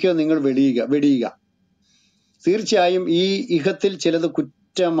നിന്ന് മിക്ക നിങ്ങൾ വെടിയുക. തീർച്ചയായും ഈ ഇഹത്തിൽ ചിലത്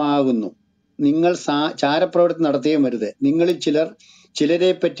കുറ്റമാകുന്നു. നിങ്ങൾ ചാരപ്രവൃത്തി നടത്തുകയും വരുത്. നിങ്ങളിൽ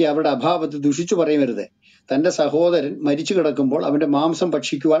ചിലരെ പറ്റി അവരുടെ അഭാവത്തിൽ ദുഷിച്ചു പറയും വരുത്. തന്റെ സഹോദരൻ മരിച്ചു കിടക്കുമ്പോൾ അവന്റെ മാംസം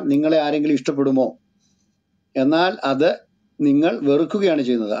ഭക്ഷിക്കുവാൻ നിങ്ങളെ ആരെങ്കിലും ഇഷ്ടപ്പെടുമോ? എന്നാൽ അത് നിങ്ങൾ വെറുക്കുകയാണ്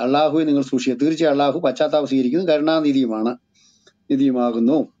ചെയ്യുന്നത്. അള്ളാഹുവെ നിങ്ങൾ സൂക്ഷിക്കുക. തീർച്ചയായും അള്ളാഹു പശ്ചാത്താപം സ്വീകരിക്കുന്നു,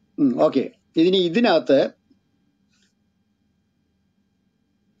 നിധിയുമാകുന്നു. ഓക്കെ. ഇതിനകത്ത്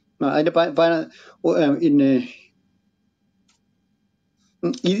അതിന്റെ പിന്നെ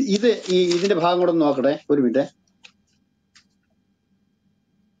ഇതിന്റെ ഭാഗം കൂടെ ഒന്ന് നോക്കട്ടെ, ഒരു മിനിറ്റ്.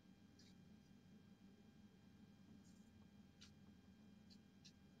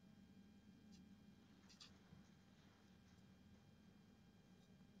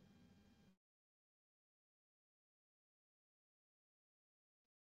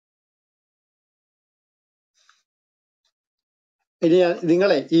 ഇനി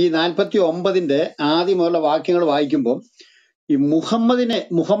നിങ്ങളെ ഈ 49 ആദ്യം മുതലുള്ള വാക്യങ്ങൾ വായിക്കുമ്പോൾ ഈ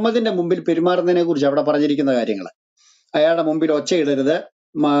മുഹമ്മദിന്റെ മുമ്പിൽ പെരുമാറുന്നതിനെ കുറിച്ച് അവിടെ പറഞ്ഞിരിക്കുന്ന കാര്യങ്ങൾ, അയാളുടെ മുമ്പിൽ ഒച്ചയിടരുത്,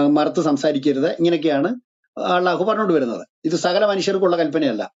 മറുത്ത് സംസാരിക്കരുത്, ഇങ്ങനെയൊക്കെയാണ് അള്ളാഹു പറഞ്ഞുകൊണ്ട് വരുന്നത്. ഇത് സകല മനുഷ്യർക്കുള്ള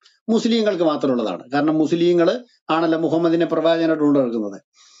കൽപ്പനയല്ല, മുസ്ലിങ്ങൾക്ക് മാത്രമുള്ളതാണ്. കാരണം മുസ്ലിങ്ങൾ ആണല്ലോ മുഹമ്മദിനെ പ്രവാചകനായിട്ട് കൊണ്ടു നടക്കുന്നത്.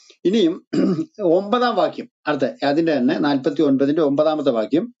 ഇനിയും 9-ാം വാക്യം, അതിന്റെ തന്നെ 49-ന്റെ 9-ാമത്തെ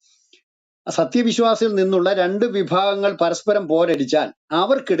വാക്യം, സത്യവിശ്വാസിയിൽ നിന്നുള്ള 2 വിഭാഗങ്ങൾ പരസ്പരം പോരടിച്ചാൽ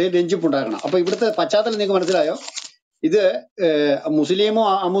അവർക്കിടയിൽ രഞ്ജിപ്പുണ്ടാകണം. അപ്പൊ ഇവിടുത്തെ പശ്ചാത്തലം നിങ്ങൾക്ക് മനസ്സിലായോ? ഇത് മുസ്ലിമും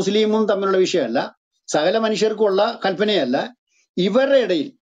അമുസ്ലിമും തമ്മിലുള്ള വിഷയമല്ല, സകല മനുഷ്യർക്കുമുള്ള കൽപ്പനയല്ല. ഇവരുടെ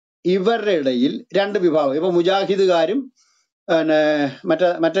ഇടയിൽ 2 വിഭാഗം. ഇപ്പൊ മുജാഹിദുകാരും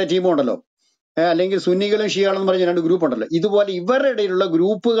മറ്റേ ടീമും ഉണ്ടല്ലോ, അല്ലെങ്കിൽ സുന്നികളും ഷിയാളും എന്ന് പറഞ്ഞ 2 ഗ്രൂപ്പ് ഉണ്ടല്ലോ. ഇതുപോലെ ഇവരുടെ ഇടയിലുള്ള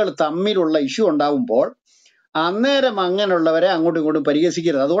ഗ്രൂപ്പുകൾ തമ്മിലുള്ള ഇഷ്യൂ ഉണ്ടാവുമ്പോൾ അന്നേരം അങ്ങനെയുള്ളവരെ അങ്ങോട്ടും ഇങ്ങോട്ടും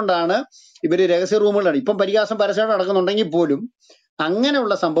പരിഹസിക്കരുത്. അതുകൊണ്ടാണ് ഇവര് രഹസ്യ റൂമുകളാണ്. ഇപ്പം പരിഹാസം പരസ്യമായിട്ട് നടക്കുന്നുണ്ടെങ്കിൽ പോലും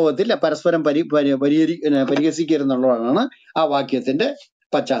അങ്ങനെയുള്ള സംഭവത്തിൽ പരസ്പരം പരിഹസിക്കരുതെന്നുള്ളതാണ് ആ വാക്യത്തിന്റെ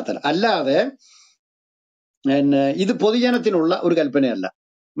പശ്ചാത്തലം. അല്ലാതെ ഇത് പൊതുജനത്തിനുള്ള ഒരു കൽപ്പനയല്ല.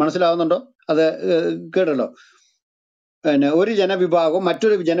 മനസ്സിലാവുന്നുണ്ടോ? അത് കേട്ടല്ലോ. ഒരു ജനവിഭാഗം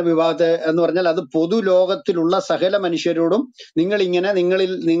മറ്റൊരു ജനവിഭാഗത്തെ എന്ന് പറഞ്ഞാൽ അത് പൊതുലോകത്തിലുള്ള സകല മനുഷ്യരോടും നിങ്ങൾ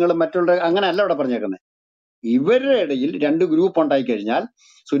മറ്റുള്ള അങ്ങനെ അല്ല ഇവിടെ പറഞ്ഞേക്കുന്നത്. ഇവരുടെ ഇടയിൽ 2 ഗ്രൂപ്പ് ഉണ്ടായി കഴിഞ്ഞാൽ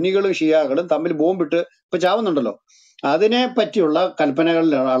സുന്നികളും ഷിയാകളും തമ്മിൽ ബോംബിട്ട് ഇപ്പൊ ചാവുന്നുണ്ടല്ലോ, അതിനെ പറ്റിയുള്ള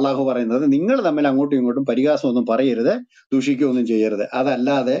കൽപ്പനകളിലാണ് അള്ളാഹു പറയുന്നത്. നിങ്ങൾ തമ്മിൽ അങ്ങോട്ടും ഇങ്ങോട്ടും പരിഹാസമൊന്നും പറയരുത്, ദൂഷിക്കുകയൊന്നും ചെയ്യരുത്.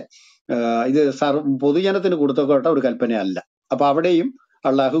 അതല്ലാതെ ഇത് പൊതുജനത്തിന് കൊടുത്തപ്പെട്ട ഒരു കൽപ്പനയല്ല. അപ്പൊ അവിടെയും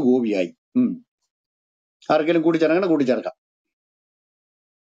അള്ളാഹു ഗോപിയായി. ആർക്കെങ്കിലും കൂട്ടിച്ചേർക്കാം.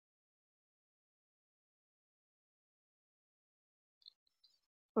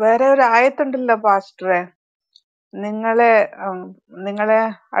 വേറെ ഒരു ആയത്തുണ്ടല്ലോ പാസ്റ്ററെ, നിങ്ങളെ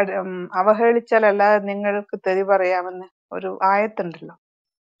അവഹേളിച്ചാലല്ലാതെ നിങ്ങൾക്ക് തെറി പറയാമെന്ന് ഒരു ആയത്തുണ്ടല്ലോ,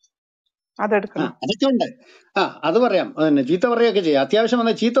 അതെടുക്കണം. അതൊക്കെ ഉണ്ട്. അത് പറയാം. ചീത്ത പറയുകയൊക്കെ ചെയ്യാം. അത്യാവശ്യം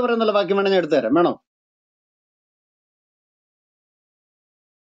വന്നാൽ ചീത്ത പറയുന്നുള്ള വാക്യം വേണമെങ്കിൽ ഞാൻ എടുത്തുതരാം. വേണോ?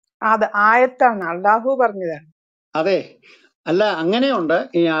 ആയത്താണ്, അള്ളാഹു പറഞ്ഞതാണ്. അതെ, അല്ല അങ്ങനെയുണ്ട്.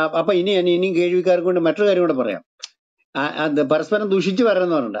 അപ്പൊ ഇനിയും കേൾവിക്കാർക്ക് കൊണ്ട് മറ്റൊരു കാര്യം കൂടെ പറയാം. പരസ്പരം ദുഷിച്ചു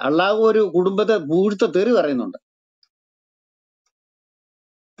പറയുന്നവരുണ്ട്. അള്ളാഹു ഒരു കുടുംബത്തെ പൂഴ്ത്ത തെറി പറയുന്നുണ്ട്.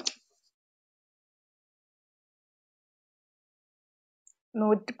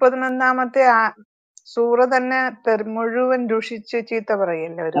 നൂറ്റി 11-ാമത്തെ സൂറ തന്നെ മുഴുവൻ ദുഷിച്ച് ചീത്ത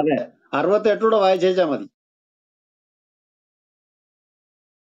പറയല്ലേ ഒരു. അതെ, 68 വായിച്ചാൽ മതി.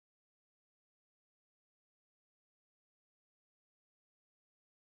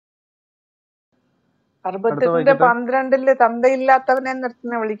 അടുത്ത 68-ന്റെ വായിക്കട്ടെ. 12 തന്തയില്ലാത്തവനെ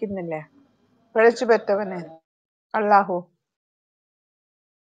നിർത്തുന്ന വിളിക്കുന്നില്ലേ, പിഴച്ചു പെറ്റവനെ അള്ളാഹു.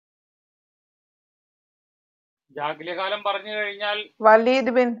 ജാഗ്യകാലം പറഞ്ഞു കഴിഞ്ഞാൽ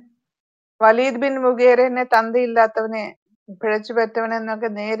വലീദ് ബിൻ മുഗേരനെ തന്തയില്ലാത്തവനെ, പിഴച്ചു പെറ്റവനെന്നൊക്കെ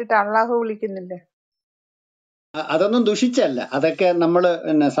നേരിട്ട് അള്ളാഹു വിളിക്കുന്നില്ലേ. അതൊന്നും ദുഷിച്ചല്ല, അതൊക്കെ നമ്മള്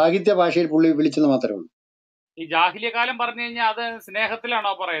സാഹിത്യ ഭാഷയിൽ പുള്ളി വിളിച്ചെന്ന് മാത്രമേ ഉള്ളൂ. ഈ ജാഹിലിയകാലം പറഞ്ഞു കഴിഞ്ഞാൽ അത്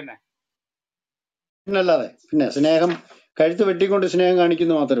സ്നേഹത്തിലാണോ പറയുന്നത്? പിന്നല്ലാതെ പിന്നെ സ്നേഹം കഴുത്ത് വെട്ടിക്കൊണ്ട് സ്നേഹം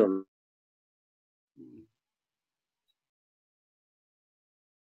കാണിക്കുന്നു മാത്രമേ ഉള്ളൂ.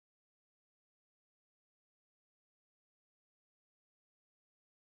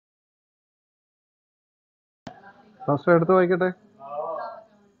 ഫാസ്റ്റർ എടുത്ത് വായിക്കട്ടെ.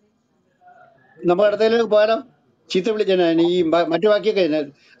 നമുക്ക് അടുത്തതിലേക്ക് പോയാലോ? ചീത്ത വിളിച്ച ഈ മറ്റു വാക്യൊക്കെ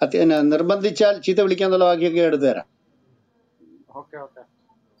നിർബന്ധിച്ചാൽ ചീത്ത വിളിക്കാന്നുള്ള വാക്യൊക്കെ എടുത്തു തരാം. Okay okay.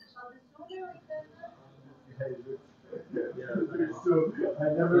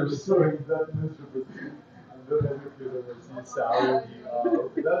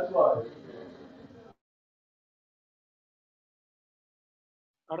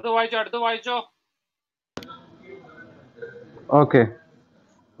 അടുത്ത് വായിച്ചോ. ഓക്കെ,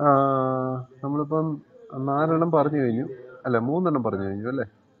 നമ്മളിപ്പം 4 പറഞ്ഞു കഴിഞ്ഞു, അല്ല 3 പറഞ്ഞു കഴിഞ്ഞു അല്ലേ?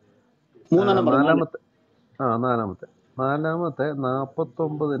 3 നാലാമത്തെ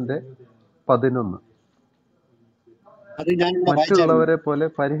 49:11 അത് ഞാനിവിടെ മറ്റുള്ളവരെ വായിച്ചായിരുന്നു. പോലെ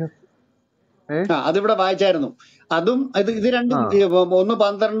അതിവിടെ വായിച്ചായിരുന്നു. അതും ഇത് രണ്ടും 1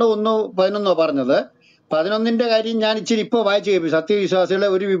 12 1 11 പറഞ്ഞത്. 11ന്റെ കാര്യം ഞാൻ ഇച്ചിരി ഇപ്പൊ വായിച്ചു കേൾപ്പി. സത്യവിശ്വാസികളെ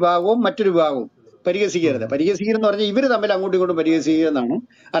ഒരു വിഭാഗവും മറ്റൊരു വിഭാഗവും പരിഹസിക്കരുത്. പരിഹസിക്കരുതെന്ന് പറഞ്ഞാൽ ഇവര് തമ്മിൽ അങ്ങോട്ടും ഇങ്ങോട്ടും പരിഹസിക്കുന്നതാണ്,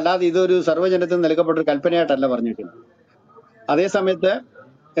 അല്ലാതെ ഇതൊരു സർവ്വജനത്തിൽ നൽകപ്പെട്ട ഒരു കൽപ്പനയായിട്ടല്ല പറഞ്ഞിരിക്കുന്നത്. അതേ സമയത്ത്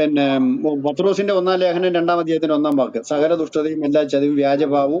പത്രോസിന്റെ 1-ാം ലേഖനം 2-ാം അധ്യായത്തിന്റെ 1-ാം വാക്ക്, സകല ദുഷ്ടതയും എല്ലാ ചതിവും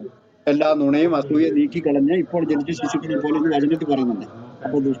വ്യാജഭാവവും എല്ലാ നുണയും അസൂയ നീക്കിക്കളഞ്ഞ് ഇപ്പോൾ ജനിച്ച ശിശുക്കളെ പോലെ എന്ന് വചനത്തിൽ പറയുന്നുണ്ട്.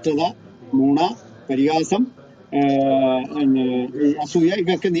 അപ്പൊ ദുഷ്ടത, നുണ, പരിഹാസം, അസൂയ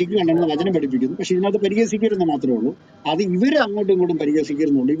ഇവയൊക്കെ നീക്കിക്കളയണമെന്ന് വചനം പഠിപ്പിക്കുന്നു. പക്ഷെ ഇതിനകത്ത് പരിഹസിക്കരുതെന്ന് മാത്രമേ ഉള്ളൂ. അത് ഇവര് അങ്ങോട്ടും ഇങ്ങോട്ടും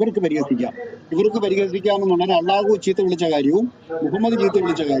പരിഹസിക്കരുന്നുള്ളൂ. ഇവർക്ക് പരിഹസിക്കാമെന്ന് പറഞ്ഞാൽ അള്ളാഹു ചീത്ത വിളിച്ച കാര്യവും മുഹമ്മദ് ചീത്ത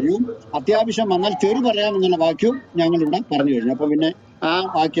വിളിച്ച കാര്യവും അത്യാവശ്യം വന്നാൽ തെറി പറയാമെന്നുള്ള വാക്യവും ഞങ്ങൾ ഇവിടെ പറഞ്ഞു കഴിഞ്ഞു. അപ്പൊ പിന്നെ ആ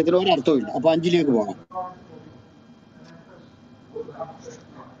വാക്യത്തിന് ഒരർത്ഥവും ഇല്ല. അപ്പൊ 5ലേക്ക് പോകാം.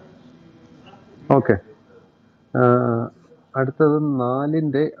 ഓക്കെ, അടുത്തത്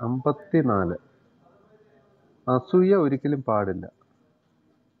 4:54. അസൂയ ഒരിക്കലും പാടില്ല.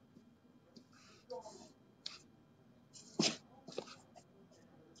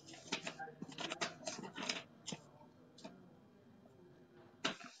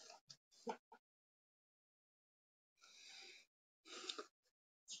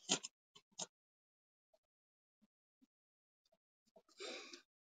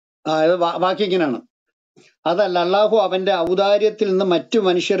 ഇത് വാക്യം ഇങ്ങനെയാണ്: അതല്ല, അള്ളാഹു അവന്റെ ഔദാര്യത്തിൽ നിന്ന് മറ്റു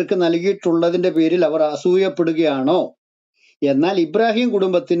മനുഷ്യർക്ക് നൽകിയിട്ടുള്ളതിന്റെ പേരിൽ അവർ അസൂയപ്പെടുകയാണോ? എന്നാൽ ഇബ്രാഹിം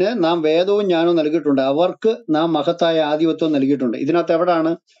കുടുംബത്തിന് നാം വേദവും ജ്ഞാനവും നൽകിയിട്ടുണ്ട്, അവർക്ക് നാം മഹത്തായ ആധിപത്യവും നൽകിയിട്ടുണ്ട്. ഇതിനകത്ത്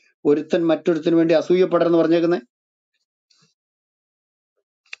എവിടാണ് ഒരുത്തൻ മറ്റൊരുത്തിന് വേണ്ടി അസൂയപ്പെടരെന്ന് പറഞ്ഞേക്കുന്നത്?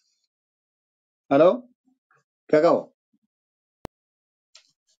 ഹലോ, കേക്കാവോ?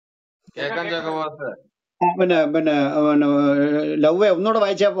 പിന്നെ ലവ്വേ ഒന്നുകൂടെ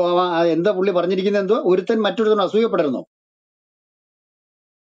വായിച്ചാ എന്താ പുള്ളി പറഞ്ഞിരിക്കുന്നത്? എന്തോ ഒരുത്തൻ മറ്റൊരുത്തൻ അസൂയപ്പെടരുന്നോ?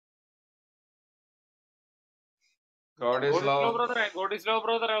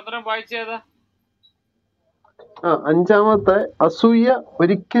 വായിച്ചേതാ? 5-ാമത്തെ അസൂയ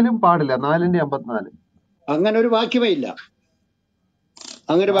ഒരിക്കലും പാടില്ല, 4:54. അങ്ങനെ ഒരു വാക്യമേ ഇല്ല.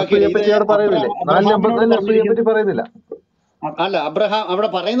 അങ്ങനെ ഒരു അസൂയെ വാക്യമല്ല. പറ്റി അവിടെ പറയുന്നില്ലേ? 4:54 അസൂയെ പറ്റി പറയുന്നില്ല. അല്ല, അബ്രഹാം അവിടെ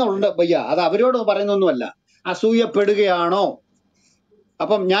പറയുന്നുണ്ട് പയ്യ, അത് അവരോട് പറയുന്നൊന്നുമല്ല. അസൂയപ്പെടുകയാണോ?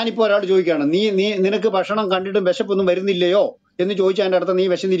 അപ്പം ഞാനിപ്പോ ഒരാൾ ചോദിക്കുകയാണ്, നിനക്ക് ഭക്ഷണം കണ്ടിട്ടും വിശപ്പൊന്നും വരുന്നില്ലയോ എന്ന് ചോദിച്ചാൽ അതിന്റെ അർത്ഥം നീ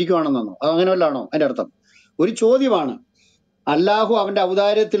വിശന്നിരിക്കുവാണെന്നോ? അത് അങ്ങനെ വല്ലാണോ അതിന്റെ അർത്ഥം? ഒരു ചോദ്യമാണ്. അല്ലാഹു അവന്റെ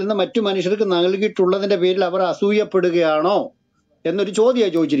ഔദാര്യത്തിൽ നിന്ന് മറ്റു മനുഷ്യർക്ക് നൽകിയിട്ടുള്ളതിന്റെ പേരിൽ അവർ അസൂയപ്പെടുകയാണോ എന്നൊരു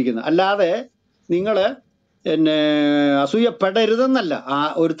ചോദ്യമാണ് ചോദിച്ചിരിക്കുന്നത്. അല്ലാതെ നിങ്ങള് അസൂയപ്പെടരുതെന്നല്ല.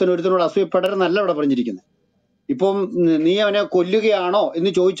 ഒരുത്തനോട് അസൂയപ്പെടരുതെന്നല്ല ഇവിടെ പറഞ്ഞിരിക്കുന്നത്. ഇപ്പം നീ അവനെ കൊല്ലുകയാണോ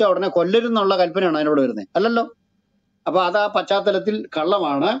എന്ന് ചോദിച്ചാൽ ഉടനെ കൊല്ലരുന്നുള്ള കൽപ്പനയാണ് അതിനോട് വരുന്നത്, അല്ലല്ലോ. അപ്പൊ അത് ആ പശ്ചാത്തലത്തിൽ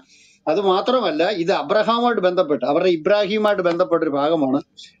കള്ളമാണ്. അത് മാത്രമല്ല, ഇത് അബ്രഹാമുമായിട്ട് ബന്ധപ്പെട്ട് അവരുടെ ഇബ്രാഹിമുമായിട്ട് ബന്ധപ്പെട്ട ഒരു ഭാഗമാണ്.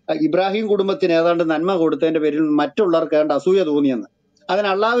 ഇബ്രാഹിം കുടുംബത്തിന് ഏതാണ്ട് നന്മ കൊടുത്തതിന്റെ പേരിൽ മറ്റുള്ളവർക്ക് ഏതാണ്ട് അസൂയ തോന്നിയെന്ന്. അതിന്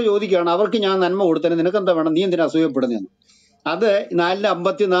അള്ളാഹു ചോദിക്കുകയാണ്, അവർക്ക് ഞാൻ നന്മ കൊടുത്തതിന് നിനക്കെന്താ വേണം, നീ എന്തിനാ അസൂയപ്പെടുന്നതെന്ന്. അത്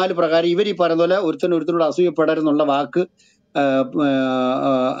 4:54 പ്രകാരം ഇവർ ഈ പറയുന്ന പോലെ ഒരുത്തനോട് അസൂയപ്പെടരുന്നുള്ള വാക്ക്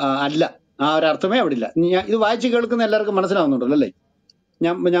അല്ല. ആ ഒരു അർത്ഥമേ അവിടെ ഇല്ല. ഇത് വായിച്ച് കേൾക്കുന്ന എല്ലാവർക്കും മനസ്സിലാവുന്നുണ്ടല്ലോ അല്ലേ?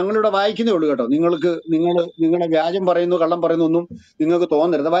 ഞങ്ങളിവിടെ വായിക്കുന്നേ ഉള്ളൂ കേട്ടോ. നിങ്ങളെ വ്യാജം പറയുന്നു, കള്ളം പറയുന്നു ഒന്നും നിങ്ങൾക്ക്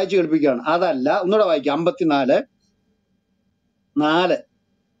തോന്നരുത്. വായിച്ചു കേൾപ്പിക്കുകയാണ്. അതല്ല, ഒന്നുകൂടെ വായിക്കാം. 54:4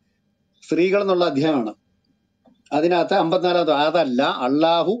 സ്ത്രീകൾ എന്നുള്ള അധ്യായമാണ്. അതിനകത്ത് 54 അതല്ല,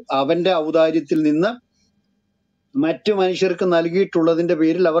 അള്ളാഹു അവന്റെ ഔദാര്യത്തിൽ നിന്ന് മറ്റു മനുഷ്യർക്ക് നൽകിയിട്ടുള്ളതിന്റെ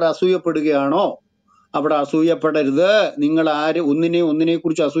പേരിൽ അവർ അസൂയപ്പെടുകയാണോ? അവിടെ അസൂയപ്പെടരുത്. നിങ്ങൾ ഒന്നിനെ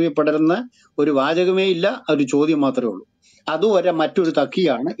കുറിച്ച് അസൂയപ്പെടരുന്ന ഒരു വാചകമേ ഇല്ല, ഒരു ചോദ്യം മാത്രമേ ഉള്ളൂ. അതുവരെ മറ്റൊരു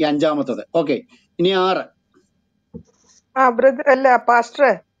തക്കിയാണ് ഈ 5-ാമത്തത്. ഓക്കെ, ഇനി 6. ബ്രദർ അല്ല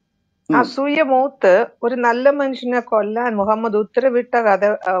പാസ്റ്ററെ, അസൂയ മൂത്ത് ഒരു നല്ല മനുഷ്യനെ കൊല്ലാൻ മുഹമ്മദ് ഉത്തരവിട്ട കഥ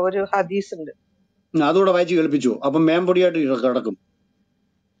ഒരു ഹദീസ് ഉണ്ട്. അതുകൂടെ വായിച്ച് കേൾപ്പിച്ചു. അപ്പം മേമ്പൊടിയായിട്ട് കിടക്കും.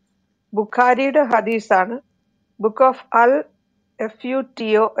 ബുഖാരിയുടെ ഹദീസാണ്. ബുക്ക് ഓഫ് അൽ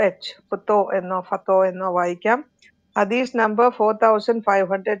FUTOH ഫത്തോ എന്നോ വായിക്കാം. ഹദീസ് നമ്പർ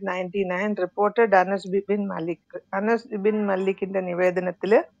 4599 റിപ്പോർട്ടഡ് അനസ് ബിൻ മലിക്കിന്റെ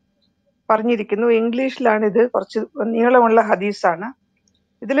നിവേദനത്തിൽ പറഞ്ഞിരിക്കുന്നു. ഇംഗ്ലീഷിലാണ്, ഇത് കുറച്ച് നീളമുള്ള ഹദീസാണ്.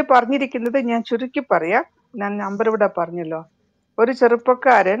 ഇതിൽ പറഞ്ഞിരിക്കുന്നത് ഞാൻ ചുരുക്കി പറയാം. ഞാൻ നമ്പർ ഇവിടെ പറഞ്ഞല്ലോ. ഒരു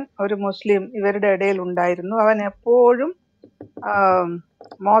ചെറുപ്പക്കാരൻ, ഒരു മുസ്ലിം ഇവരുടെ ഇടയിൽ ഉണ്ടായിരുന്നു. അവൻ എപ്പോഴും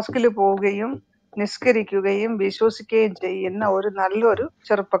മോസ്കിൽ പോവുകയും നിസ്കരിക്കുകയും വിശ്വസിക്കുകയും ചെയ്യുന്ന ഒരു നല്ലൊരു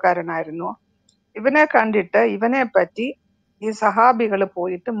ചെറുപ്പക്കാരനായിരുന്നു. ഇവനെ കണ്ടിട്ട് ഇവനെ പറ്റി ഈ സഹാബികൾ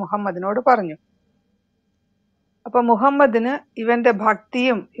പോയിട്ട് മുഹമ്മദിനോട് പറഞ്ഞു. അപ്പൊ മുഹമ്മദിന് ഇവന്റെ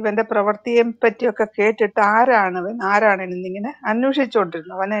ഭക്തിയും ഇവന്റെ പ്രവൃത്തിയെ പറ്റിയൊക്കെ കേട്ടിട്ട് ആരാണെന്നിങ്ങനെ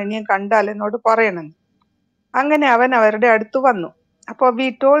അന്വേഷിച്ചുകൊണ്ടിരുന്നു. അവനെ ഇനിയും കണ്ടാൽ എന്നോട് പറയണമെന്ന്. അങ്ങനെ അവൻ അവരുടെ അടുത്ത് വന്നു. അപ്പൊ V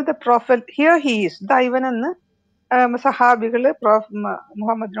told the prophet here he is, ദാ ഇവനെന്ന് സഹാബികള്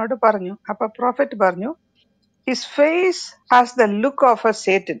മുഹമ്മദിനോട് പറഞ്ഞു. അപ്പൊ പ്രോഫറ്റ് പറഞ്ഞു, his face has the look of A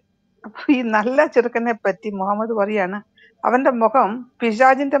Satan. അപ്പൊ ഈ നല്ല ചെറുക്കനെ പറ്റി മുഹമ്മദ് പറയാണ്, അവന്റെ മുഖം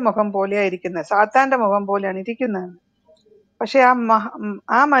പിശാചിന്റെ മുഖം പോലെയാ ഇരിക്കുന്നത്, സാത്താന്റെ മുഖം പോലെയാണ് ഇരിക്കുന്നത്. പക്ഷെ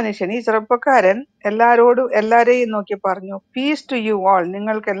ആ മനുഷ്യൻ, ഈ ചെറുപ്പക്കാരൻ എല്ലാരെയും നോക്കി പറഞ്ഞു, പീസ് ടു യു ഓൾ,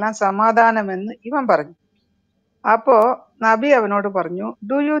 നിങ്ങൾക്കെല്ലാം സമാധാനമെന്ന് ഇവൻ പറഞ്ഞു. അപ്പോ നബി അവനോട് പറഞ്ഞു,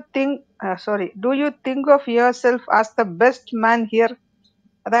 do you think of your self as the best man here?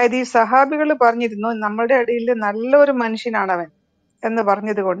 അതായത് ഈ സഹാബികൾ പറഞ്ഞിരുന്നു നമ്മുടെ ഇടയിൽ നല്ലൊരു മനുഷ്യനാണ് അവൻ എന്ന്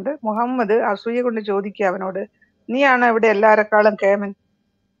പറഞ്ഞത് കൊണ്ട് മുഹമ്മദ് അസൂയ കൊണ്ട് ചോദിക്കുക അവനോട്, നീയാണോ ഇവിടെ എല്ലാരെക്കാളും കേമൻ?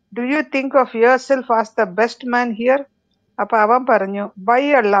 Do you think of your self as the best man here? അപ്പൊ അവൻ പറഞ്ഞു, by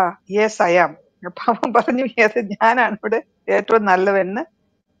Allah, yes I am. അപ്പൊ അവൻ പറഞ്ഞു, യെസ്, ഞാനാണ് ഇവിടെ ഏറ്റവും നല്ലവെന്ന്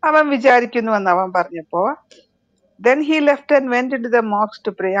അവൻ വിചാരിക്കുന്നുവെന്ന് അവൻ പറഞ്ഞപ്പോ, then he left and went into the mosque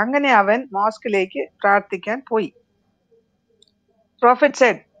to pray. അങ്ങനെ അവൻ മോസ്കിലേക്ക് പ്രാർത്ഥിക്കാൻ പോയി. Prophet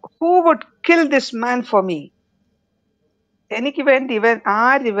said, who would kill this man for me? എനിക്ക് വേണ്ടി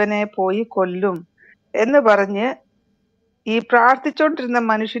ആരിവനെ പോയി കൊല്ലും എന്ന് പറഞ്ഞ് ഈ പ്രാർത്ഥിച്ചോണ്ടിരുന്ന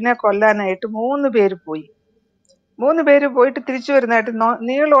മനുഷ്യനെ കൊല്ലാനായിട്ട് 3 പേര് പോയി. 3 പേര് പോയിട്ട് തിരിച്ചു വരുന്നതായിട്ട്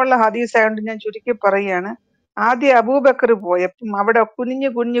നീളമുള്ള ഹദീസ് ആയതുകൊണ്ട് ഞാൻ ചുരുക്കി പറയുകയാണ്. ആദ്യം അബൂബക്കർ പോയപ്പം അവിടെ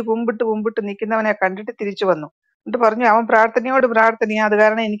കുനിഞ്ഞു കുമ്പിട്ട് നിൽക്കുന്നവനെ കണ്ടിട്ട് തിരിച്ചു വന്നു. എന്നിട്ട് പറഞ്ഞു, അവൻ പ്രാർത്ഥനയാ, അത്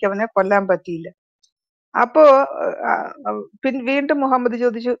കാരണം എനിക്ക് അവനെ കൊല്ലാൻ പറ്റിയില്ല. അപ്പോ വീണ്ടും മുഹമ്മദ്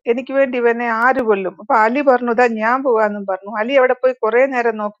ചോദിച്ചു, എനിക്ക് വേണ്ടി ഇവനെ ആര് കൊല്ലും? അപ്പൊ അലി പറഞ്ഞു, ഇതാ ഞാൻ പോവാന്നും പറഞ്ഞു. അലി അവിടെ പോയി കുറെ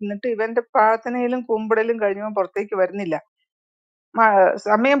നേരം നോക്കിന്നിട്ട് ഇവന്റെ പ്രാർത്ഥനയിലും കുമ്പിടലും കഴിഞ്ഞവൻ പുറത്തേക്ക് വരുന്നില്ല.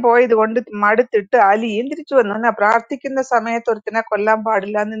 സമയം പോയത് കൊണ്ട് മടുത്തിട്ട് അലിയും തിരിച്ചു വന്നു. എന്നാ പ്രാർത്ഥിക്കുന്ന സമയത്ത് ഒരുത്തനെ കൊല്ലാൻ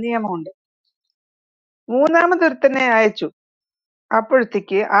പാടില്ല എന്ന് നിയമമുണ്ട്. 3ാമതൊരുത്തനെ അയച്ചു.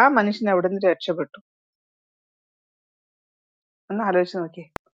 അപ്പോഴത്തേക്ക് ആ മനുഷ്യൻ അവിടെ നിന്ന് രക്ഷപ്പെട്ടു. ഒന്ന് ആലോചിച്ച് നോക്കിയേ,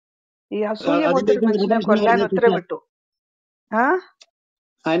 ഈ അസൂയ അതിന്റെ മൂത്തൊരു മനുഷ്യനെ കൊല്ലാൻ ഉത്തരവിട്ടു.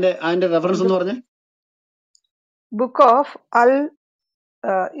 അതിന്റെ റെഫറൻസ് എന്ന് പറഞ്ഞ ബുക്ക് ഓഫ് അൽ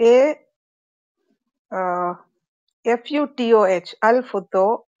FUTOH അൽ ഫുത്തോ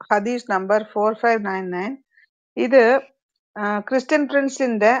ഹദീസ് നമ്പർ 4599. ഇത് ക്രിസ്ത്യൻ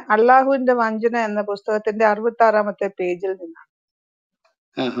പ്രിൻസിന്റെ അള്ളാഹുവിന്റെ വഞ്ചന എന്ന പുസ്തകത്തിന്റെ 66ാമത്തെ പേജിൽ നിന്നാണ്.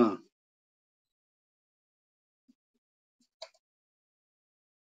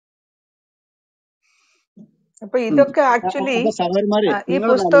 അപ്പൊ ഇതൊക്കെ ആക്ച്വലി ഈ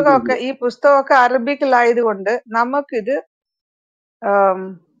പുസ്തകമൊക്കെ അറബിക്കിലായതുകൊണ്ട് നമുക്കിത്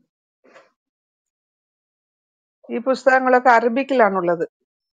ഈ പുസ്തകങ്ങളൊക്കെ അറബിക്കിലാണുള്ളത്.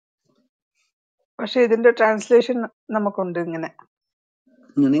 പക്ഷെ ഇതിന്റെ ട്രാൻസ്ലേഷൻ നമുക്കുണ്ട് ഇങ്ങനെ.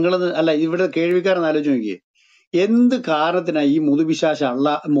 നിങ്ങളത് അല്ല, ഇവിടെ കേൾവിക്കാരൻ ആലോചിച്ച് നോക്കിയേ, എന്ത് കാരണത്തിനായി ഈ മുതുപിശാച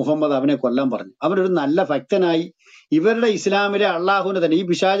മുഹമ്മദ് അവനെ കൊല്ലാൻ പറഞ്ഞു? അവനൊരു നല്ല ഭക്തനായി ഇവരുടെ ഇസ്ലാമിലെ അള്ളാഹുവിനെ തന്നെ, ഈ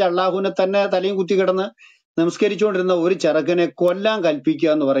പിശാച് അള്ളാഹുവിനെ തന്നെ തലയും കുത്തി കിടന്ന് നമസ്കരിച്ചുകൊണ്ടിരുന്ന ഒരു ചെറുക്കനെ കൊല്ലാൻ കൽപ്പിക്കുക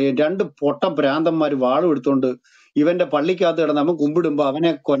എന്ന് പറയും. 2 പൊട്ട ഭ്രാന്തന്മാർ വാളും എടുത്തോണ്ട് ഇവന്റെ പള്ളിക്കകത്ത് കിടന്ന് അവൻ കുമ്പിടുമ്പോ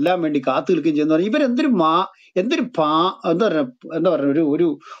അവനെ കൊല്ലാൻ വേണ്ടി കാത്തു നിൽക്കുകയും ചെയ്യുന്ന പറയും. ഇവരെന്തൊരു എന്താ പറയുക ഒരു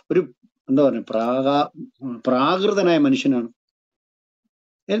എന്താ പറയുക പ്രാകൃതനായ മനുഷ്യനാണ്.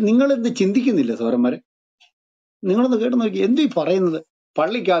 നിങ്ങളെന്ത് ചിന്തിക്കുന്നില്ല സൗരന്മാരെ? നിങ്ങളൊന്ന് കേട്ട് നോക്കി, എന്തു ഈ പറയുന്നത്?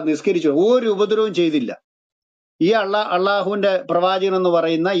 പള്ളിക്കകത്ത് നിസ്കരിച്ചു, ഒരു ഉപദ്രവവും ചെയ്തില്ല. ഈ അള്ളാഹുവിന്റെ പ്രവാചകൻ എന്ന്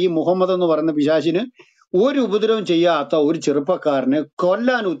പറയുന്ന ഈ മുഹമ്മദ് എന്ന് പറയുന്ന പിശാചിന് ഒരു ഉപദ്രവം ചെയ്യാത്ത ഒരു ചെറുപ്പക്കാരനെ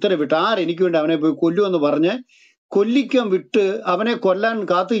കൊല്ലാൻ ഉത്തരവിട്ട്, ആരെനിക്ക് വേണ്ടി അവനെ പോയി കൊല്ലുമെന്ന് പറഞ്ഞ് കൊല്ലിക്കാൻ വിട്ട് അവനെ കൊല്ലാൻ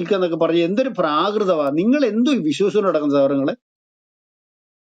കാത്തു നിൽക്കുക എന്നൊക്കെ പറഞ്ഞ് എന്തൊരു പ്രാകൃതമാ! നിങ്ങൾ എന്തോ വിശ്വസിച്ചു നടക്കുന്ന സൗരങ്ങളെ?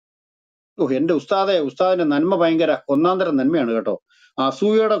 എന്റെ ഉസ്താദിന്റെ നന്മ ഭയങ്കര ഒന്നാന്തരം നന്മയാണ് കേട്ടോ.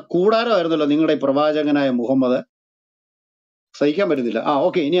 അസൂയയുടെ കൂടാരമായിരുന്നല്ലോ നിങ്ങളുടെ ഈ പ്രവാചകനായ മുഹമ്മദ്. സഹിക്കാൻ പറ്റുന്നില്ല.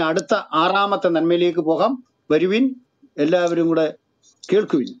 ഓക്കെ, ഇനി അടുത്ത 6ാമത്തെ നന്മയിലേക്ക് പോകാം. വരുവിൻ, എല്ലാവരും കൂടെ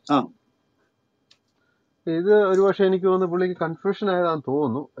കേൾക്കുവിൻ. ഇത് ഒരുപക്ഷെ എനിക്ക് തോന്നുന്നു പുള്ളിക്ക് കൺഫ്യൂഷൻ ആയതാന്ന്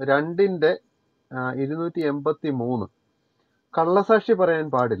തോന്നുന്നു. 283 കള്ളസാക്ഷി പറയാൻ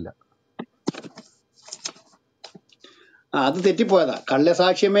പാടില്ല. അത് തെറ്റിപ്പോയതാ.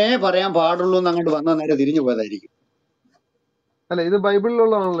 കള്ളസാക്ഷ്യമേ പറയാൻ പാടുള്ളൂ എന്ന് അങ്ങോട്ട് വന്ന നേരെ തിരിഞ്ഞു പോയതായിരിക്കും. അല്ല, ഇത്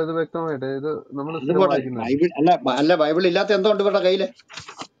ബൈബിളിലുള്ളതാണല്ലോ, ഇത് വ്യക്തമായിട്ട് ഇത് നമ്മൾ അത് സ്ഥിരം പോട്ടെ, വായിക്കുന്നതല്ലേ. ബൈബിൾ അല്ല ബൈബിൾ ഇല്ലാത്ത എന്തോ ഉണ്ട് ഇവരുടെ കയ്യില്.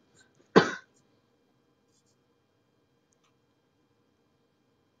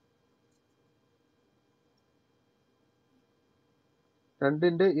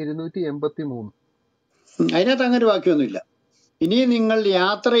 രണ്ടിന്റെ 283. അതിനകത്ത് അങ്ങനെ ഒരു വാക്യമൊന്നുമില്ല. ഇനി നിങ്ങൾ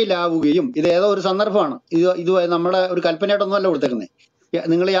യാത്രയിലാവുകയും, ഇത് ഏതോ ഒരു സന്ദർഭമാണ്, ഇത് നമ്മളെ ഒരു കൽപ്പനയായിട്ടൊന്നും അല്ല കൊടുത്തേക്കുന്നത്.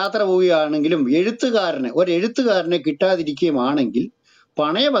 നിങ്ങൾ യാത്ര പോവുകയാണെങ്കിലും ഒരു എഴുത്തുകാരനെ കിട്ടാതിരിക്കുകയുമാണെങ്കിൽ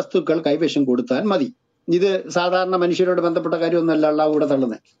പണയ വസ്തുക്കൾ കൈവശം കൊടുത്താൽ മതി. ഇത് സാധാരണ മനുഷ്യരോട് ബന്ധപ്പെട്ട കാര്യമൊന്നുമല്ല അള്ളാഹു ഇവിടെ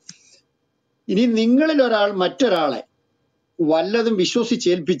തള്ളുന്നത്. ഇനി നിങ്ങളിൽ ഒരാൾ മറ്റൊരാളെ വല്ലതും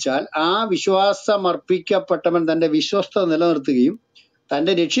വിശ്വസിച്ചേൽപ്പിച്ചാൽ ആ വിശ്വാസമർപ്പിക്കപ്പെട്ടവൻ തന്റെ വിശ്വസ്തത നിലനിർത്തുകയും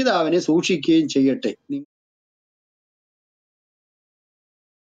തന്റെ രക്ഷിതാവിനെ സൂക്ഷിക്കുകയും ചെയ്യട്ടെ.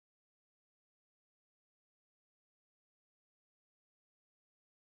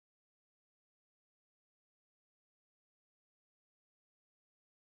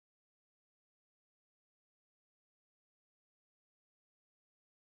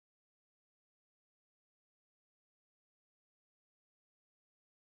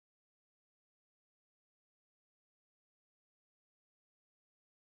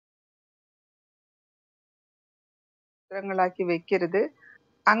 ചിത്രങ്ങളാക്കി വെക്കരുത്.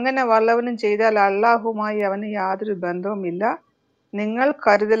 അങ്ങനെ വല്ലവനും ചെയ്താൽ അള്ളാഹുമായി അവന് യാതൊരു ബന്ധവുമില്ല. നിങ്ങൾ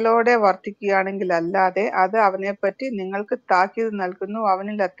കരുതലോടെ വർത്തിക്കുകയാണെങ്കിൽ അല്ലാതെ അത് അവനെപ്പറ്റി നിങ്ങൾക്ക് താക്കീത് നൽകുന്നു.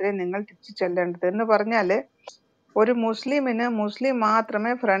 അവനിൽ അത്രേ നിങ്ങൾ തിരിച്ചു ചെല്ലേണ്ടത്. എന്ന് പറഞ്ഞാല് ഒരു മുസ്ലിമിന് മുസ്ലിം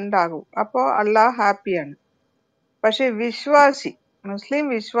മാത്രമേ ഫ്രണ്ട് ആകൂ. അപ്പോ അള്ളാഹ് ഹാപ്പിയാണ്. പക്ഷെ മുസ്ലിം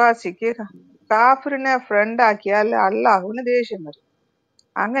വിശ്വാസിക്ക് കാഫിറിനെ ഫ്രണ്ട് ആക്കിയാൽ അള്ളാഹുവിന് ദേഷ്യം വരും.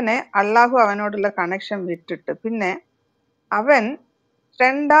 അങ്ങനെ അള്ളാഹു അവനോടുള്ള കണക്ഷൻ വിട്ടിട്ട് പിന്നെ അവൻ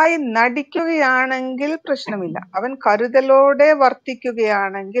ഫ്രണ്ടായി നടിക്കുകയാണെങ്കിൽ പ്രശ്നമില്ല. അവൻ കരുതലോടെ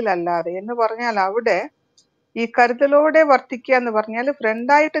വർത്തിക്കുകയാണെങ്കിൽ അല്ലാതെ. എന്ന് പറഞ്ഞാൽ അവിടെ ഈ കരുതലോടെ വർത്തിക്കുക എന്ന് പറഞ്ഞാൽ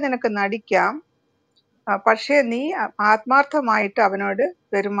ഫ്രണ്ടായിട്ട് നിനക്ക് നടിക്കാം, പക്ഷെ നീ ആത്മാർത്ഥമായിട്ട് അവനോട്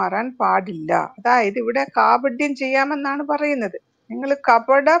പെരുമാറാൻ പാടില്ല. അതായത് ഇവിടെ കാപട്യം ചെയ്യാമെന്നാണ് പറയുന്നത്. നിങ്ങൾ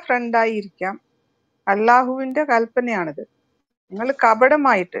കപട ഫ്രണ്ടായി ഇരിക്കാം. അള്ളാഹുവിന്റെ കൽപ്പനയാണിത്. നിങ്ങൾ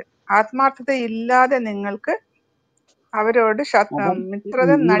കപടമായിട്ട് ആത്മാർത്ഥത ഇല്ലാതെ നിങ്ങൾക്ക് അവരോട് അപ്പം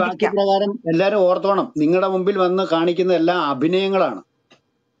മിത്രത ഈ നടിക്കാം. വാക്യപ്രകാരം എല്ലാരും ഓർത്തോണം, നിങ്ങളുടെ മുമ്പിൽ വന്ന് കാണിക്കുന്ന എല്ലാം അഭിനയങ്ങളാണ്,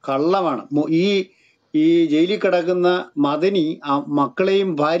 കള്ളമാണ്. ഈ ജയിലിൽ കിടക്കുന്ന മദനി ആ മക്കളെയും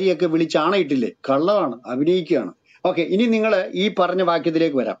ഭാര്യയൊക്കെ വിളിച്ച് ആണയിട്ടില്ലേ, കള്ളമാണ്, അഭിനയിക്കുകയാണ്. ഓക്കെ, ഇനി നിങ്ങൾ ഈ പറഞ്ഞ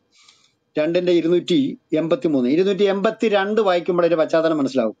വാക്യത്തിലേക്ക് വരാം. 283 282 വായിക്കുമ്പോൾ അതിന്റെ പശ്ചാത്തലം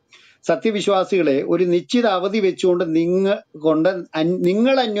മനസ്സിലാവും. സത്യവിശ്വാസികളെ, ഒരു നിശ്ചിത അവധി വെച്ചുകൊണ്ട്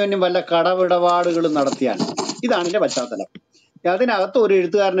നിങ്ങൾ അന്യോന്യം വല്ല കടമിടപാടുകളും നടത്തിയാൽ, ഇതാണ് ഇതിന്റെ പശ്ചാത്തലം. അതിനകത്ത് ഒരു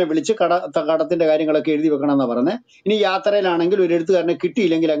എഴുത്തുകാരനെ വിളിച്ച് കടത്തിന്റെ കാര്യങ്ങളൊക്കെ എഴുതി വെക്കണം എന്നാ പറഞ്ഞത്. ഇനി യാത്രയിലാണെങ്കിൽ ഒരു എഴുത്തുകാരനെ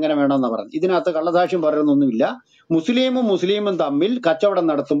കിട്ടിയില്ലെങ്കിൽ എങ്ങനെ വേണമെന്നാ പറഞ്ഞത്. ഇതിനകത്ത് കള്ളസാക്ഷ്യം പറയുന്നൊന്നുമില്ല. മുസ്ലിമും തമ്മിൽ കച്ചവടം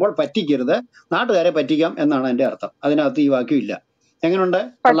നടത്തുമ്പോൾ പറ്റിക്കരുത്, നാട്ടുകാരെ പറ്റിക്കാം എന്നാണ് എന്റെ അർത്ഥം. അതിനകത്ത് ഈ വാക്യം ഇല്ല. എങ്ങനെയുണ്ട്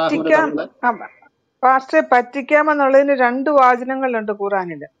അള്ളാഹുവിന്റെ തങ്ങളെ? പാസ്റ്ററെ, പറ്റിക്കാമെന്നുള്ളതിന് 2 വാചനങ്ങളുണ്ട്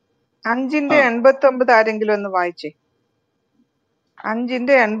ഖുറാനില്. 5:89 ആരെങ്കിലും ഒന്ന് വായിച്ചേ.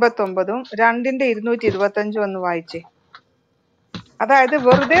 5:89 2:225 ഒന്ന് വായിച്ചേ. അതായത്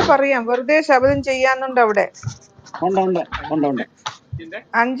വെറുതെ പറയാം, വെറുതെ ശപഥം ചെയ്യാന്നുണ്ട് അവിടെ.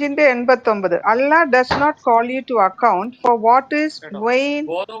 5:89 Allah does not call you to account for what is vain.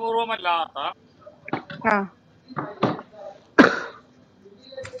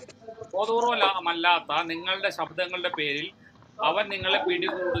 ബോധപൂർവമല്ലാത്ത നിങ്ങളുടെ ശബ്ദങ്ങളുടെ പേരിൽ അവൻ നിങ്ങളെ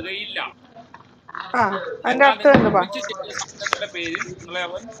പിടികൂടുകയില്ല. അതിന്റെ അർത്ഥം എന്തുവാ? ശബ്ദങ്ങളുടെ പേരിൽ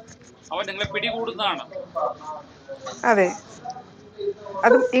അവൻ നിങ്ങളെ പിടികൂടുന്നതാണ്. അതെ,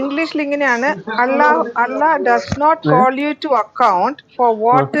 അത് ഇംഗ്ലീഷിൽ ഇങ്ങനെയാണ്. Allah does not call you to account for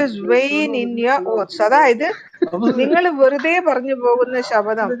what is vain in your oaths. അതായത് നിങ്ങൾ വെറുതെ പറഞ്ഞു പോകുന്ന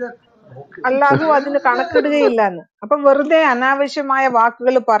ശപഥം അല്ലാഹു അതിന് കണക്കിടുകയില്ലെന്ന്. അപ്പൊ വെറുതെ അനാവശ്യമായ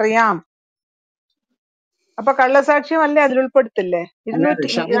വാക്കുകൾ പറയാം. അപ്പൊ കള്ളസാക്ഷ്യം അല്ലേ അതിൽ ഉൾപ്പെടുത്തില്ലേ?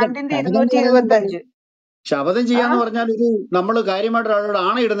 2:225. ശപഥം ചെയ്യാന്ന് പറഞ്ഞാൽ ഒരു നമ്മള് കാര്യമായിട്ട് ഒരാളോട്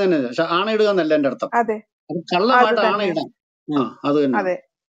ആണയിടുന്നതന്നെ. ആണയിടുക എന്നല്ല എന്റെ അർത്ഥം. അതെ, അത് കള്ളമായിട്ട് ആണയിടാം. അത് തന്നെ. അതെ,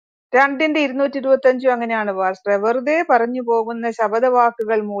 2:225 അങ്ങനെയാണ് പാസ്റ്ററെ. വെറുതെ പറഞ്ഞു പോകുന്ന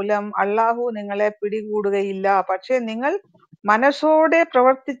ശപഥവാക്കുകൾ മൂലം അള്ളാഹു നിങ്ങളെ പിടികൂടുകയില്ല. പക്ഷെ നിങ്ങൾ മനസ്സോടെ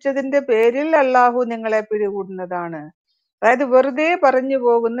പ്രവർത്തിച്ചതിന്റെ പേരിൽ അള്ളാഹു നിങ്ങളെ പിടികൂടുന്നതാണ്. അതായത് വെറുതെ പറഞ്ഞു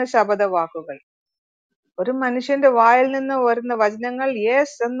പോകുന്ന ശപഥവാക്കുകൾ, ഒരു മനുഷ്യന്റെ വായിൽ നിന്ന് വരുന്ന വചനങ്ങൾ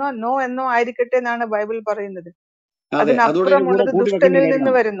യെസ് എന്നോ നോ എന്നോ ആയിരിക്കട്ടെ എന്നാണ് ബൈബിൾ പറയുന്നത്. അതിനപ്പുറമുള്ളത് ദുഷ്ടനിൽ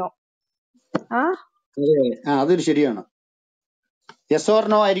നിന്ന് വരുന്നു. അതൊരു ശരിയാണ്. യെസ് ഓർ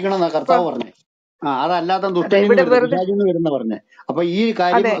നോ ആയിരിക്കണം എന്നാ കർത്താവ് പറഞ്ഞത്. അതല്ലാത്ത അതെ ദുഷ്ടനിൽ ഇവിടെ നിന്ന് വരുന്ന വെറുതെ പിശാചിൽ നിന്ന് വരുന്ന പറഞ്ഞേ. അപ്പൊ ഈ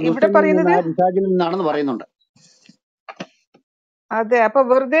കാര്യം അതെ ഇവിടെ ദുഷ്ടനിൽ പറയുന്നത് നിന്നാ പിശാചിൽ നിന്നാണെന്ന് പറയുന്നുണ്ട്. അതെ. അപ്പൊ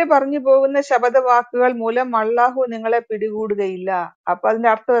വെറുതെ പറഞ്ഞു പോകുന്ന ശപഥവാക്കുകൾ മൂലം അള്ളാഹു നിങ്ങളെ പിടികൂടുകയില്ല. അപ്പൊ അതിന്റെ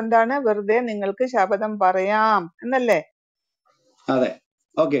അർത്ഥം എന്താണ്? വെറുതെ നിങ്ങൾക്ക് ശപഥം പറയാം എന്നല്ലേ? അതെ.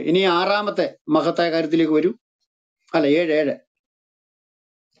 ഓക്കെ, ഇനി 6-ാമത്തെ മഹത്തായ കാര്യത്തിലേക്ക് വരൂ. അല്ല, 7.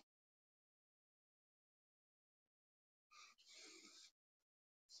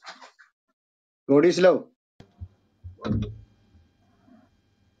 God is love.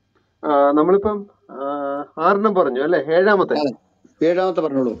 നമ്മളിപ്പം 6 പറഞ്ഞു അല്ലെ? 7-ാമത്തെ. അതെ, 7-ാമത്തെ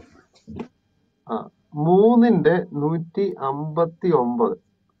പറഞ്ഞോളൂ. 3:159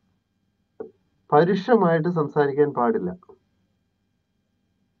 പരുഷമായിട്ട് സംസാരിക്കാൻ പാടില്ല.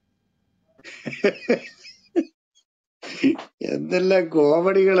 എന്തെല്ലാം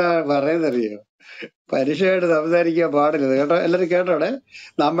കോമഡികളാ പറയുന്നറിയോ. പരുഷമായിട്ട് സംസാരിക്കാൻ പാടില്ല കേട്ടോ. എല്ലാരും കേട്ടോടെ.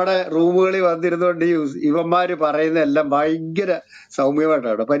 നമ്മുടെ റൂമുകളിൽ വന്നിരുന്നോണ്ട് ഇവന്മാര് പറയുന്ന എല്ലാം ഭയങ്കര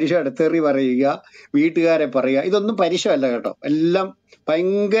സൗമ്യമായിട്ടാണ്. പരുഷമായിട്ട് തെറി പറയുക, വീട്ടുകാരെ പറയുക, ഇതൊന്നും പരുഷമല്ല കേട്ടോ. എല്ലാം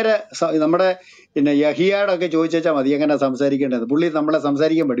ഭയങ്കര നമ്മുടെ പിന്നെ യഹിയാടൊക്കെ ചോദിച്ചാൽ മതി എങ്ങനെ സംസാരിക്കേണ്ടത്. പുള്ളി നമ്മളെ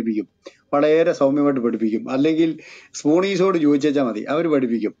സംസാരിക്കാൻ പഠിപ്പിക്കും, വളരെ സൗമ്യമായിട്ട് പഠിപ്പിക്കും. അല്ലെങ്കിൽ സ്പൂണീസോട് ചോദിച്ചാൽ മതി, അവർ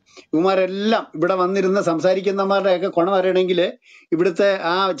പഠിപ്പിക്കും. ഇവന്മാരെല്ലാം ഇവിടെ വന്നിരുന്ന് സംസാരിക്കുന്നവരുടെ ഒക്കെ ഗുണം അറിയണമെങ്കിൽ ഇവിടുത്തെ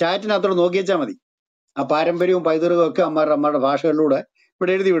ആ ചാറ്റിനകത്തോട് നോക്കിയേച്ചാൽ മതി. ആ പാരമ്പര്യവും പൈതൃകവും ഒക്കെ അമ്മമാരുടെ ഭാഷകളിലൂടെ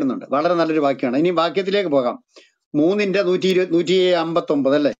ഇവിടെ എഴുതി വിടുന്നുണ്ട്. വളരെ നല്ലൊരു വാക്യമാണ്. ഇനി വാക്യത്തിലേക്ക് പോകാം.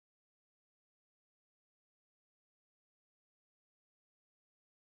 3:159 അല്ലേ?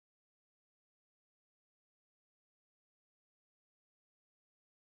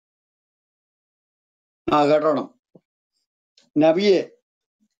 കേട്ടോണം. നബിയെ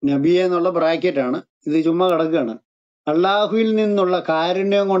എന്നുള്ള ബ്രാക്കറ്റാണ് ഇത്, ചുമ്മാ കിടക്കുകയാണ്. അള്ളാഹുവിൽ നിന്നുള്ള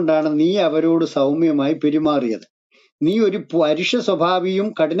കാരുണ്യം കൊണ്ടാണ് നീ അവരോട് സൗമ്യമായി പെരുമാറിയത്. നീ ഒരു പരുഷ സ്വഭാവിയും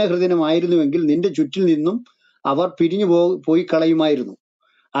കഠിനഹൃദയനുമായിരുന്നുവെങ്കിൽ നിന്റെ ചുറ്റിൽ നിന്നും അവർ പിരിഞ്ഞു പോയി കളയുമായിരുന്നു.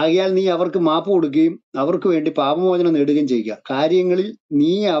 ആകയാൽ നീ അവർക്ക് മാപ്പ് കൊടുക്കുകയും അവർക്ക് വേണ്ടി പാപമോചനം നേടുകയും ചെയ്യുക. കാര്യങ്ങളിൽ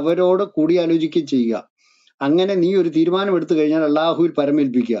നീ അവരോട് കൂടിയാലോചിക്കുകയും ചെയ്യുക. അങ്ങനെ നീ ഒരു തീരുമാനം എടുത്തു കഴിഞ്ഞാൽ അള്ളാഹുവിൽ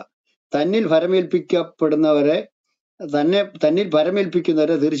പരമേൽപ്പിക്കുക. തന്നിൽ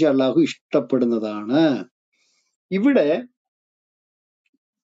പരമേൽപ്പിക്കുന്നവരെ തീർച്ചയായും അള്ളാഹു ഇഷ്ടപ്പെടുന്നതാണ്. ഇവിടെ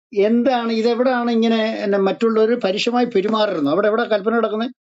എന്താണ് ഇതെവിടാണ് ഇങ്ങനെ മറ്റുള്ളവർ പരുഷമായി പെരുമാറുന്നു? അവിടെ എവിടെ കൽപ്പന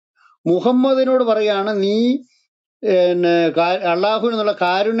കിടക്കുന്നത്? മുഹമ്മദിനോട് പറയാണ്, നീ അള്ളാഹുവിൽ നിന്നുള്ള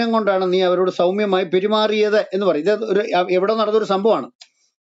കാരുണ്യം കൊണ്ടാണ് നീ അവരോട് സൗമ്യമായി പെരുമാറിയത് എന്ന് പറയും. ഇത് എവിടെ നടന്നൊരു സംഭവമാണ്.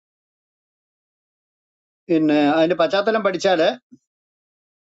 അതിന്റെ പശ്ചാത്തലം പഠിച്ചാല്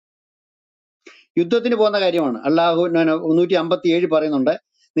യുദ്ധത്തിന് പോകുന്ന കാര്യമാണ്. അള്ളാഹു 157 പറയുന്നുണ്ട്,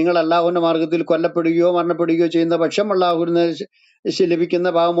 നിങ്ങൾ അള്ളാഹുവിന്റെ മാർഗത്തിൽ കൊല്ലപ്പെടുകയോ മരണപ്പെടുകയോ ചെയ്യുന്ന പക്ഷം അള്ളാഹുവിന് ലഭിക്കുന്ന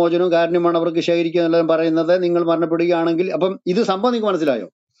പാപമോചനവും കാരുണ്യമാണ് അവർക്ക് ശേഖരിക്കുക എന്നുള്ളത് പറയുന്നത്. നിങ്ങൾ മരണപ്പെടുകയാണെങ്കിൽ, അപ്പം ഇത് സംഭവം നിങ്ങൾക്ക് മനസ്സിലായോ?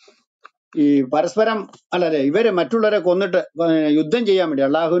 ഈ പരസ്പരം അല്ലേ, ഇവര് മറ്റുള്ളവരെ കൊന്നിട്ട് യുദ്ധം ചെയ്യാൻ വേണ്ടി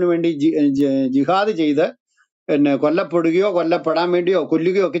അള്ളാഹുവിന് വേണ്ടി ജിഹാദ് ചെയ്ത് കൊല്ലപ്പെടുകയോ കൊല്ലപ്പെടാൻ വേണ്ടിയോ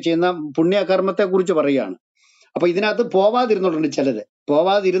കൊല്ലുകയോ ഒക്കെ ചെയ്യുന്ന പുണ്യകർമ്മത്തെ കുറിച്ച് പറയുകയാണ്. അപ്പൊ ഇതിനകത്ത് പോവാതിരുന്നുണ്ട് ചിലര്.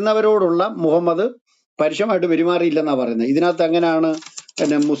 പോവാതിരുന്നവരോടുള്ള മുഹമ്മദ് പരുഷമായിട്ട് പെരുമാറിയില്ലെന്നാ പറയുന്നത്. ഇതിനകത്ത് എങ്ങനെയാണ്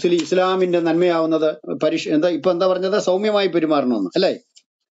ഇസ്ലാമിന്റെ നന്മയാവുന്നത്? എന്താ പറഞ്ഞത്? സൗമ്യമായി പെരുമാറണമെന്ന് അല്ലേ?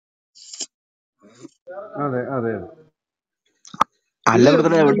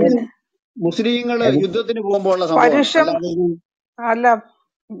 ഇത് മുസ്ലിങ്ങള് യുദ്ധത്തിന് പോകുമ്പോൾ ഉള്ള പരുഷം സംഭവമാണ്. അല്ല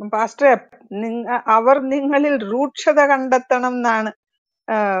പാസ്റ്ററെ, അവർ നിങ്ങളിൽ രൂക്ഷത കണ്ടെത്തണം എന്നാണ്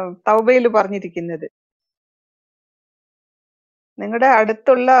തൗബയിൽ പറഞ്ഞിരിക്കുന്നത്. നിങ്ങളുടെ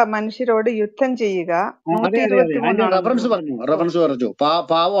അടുത്തുള്ള മനുഷ്യരോട് യുദ്ധം ചെയ്യുക. 123 റഫറൻസ് പറഞ്ഞു.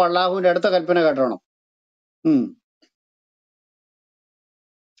 പാവം അള്ളാഹുവിന്റെ അടുത്ത കൽപ്പന കേട്ടോണം.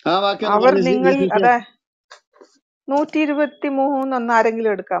 ആ വാക്യം അവർ നിങ്ങൾ അതെ 123 ഒന്ന്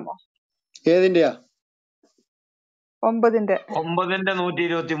ആരെങ്കിലും എടുക്കാമോ? ഏതിന്റെയാ? 9-ന്റെ.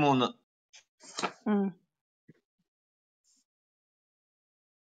 9:123.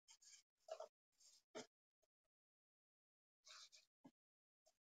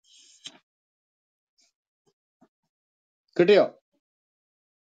 കിട്ടിയോ?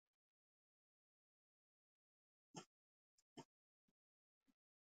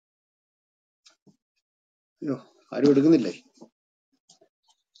 അയ്യോ, ആരും എടുക്കുന്നില്ലേ?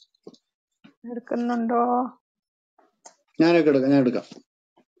 എടുക്കുന്നുണ്ടോ? ഞാൻ എടുക്കാം.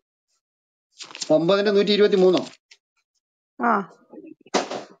 9:123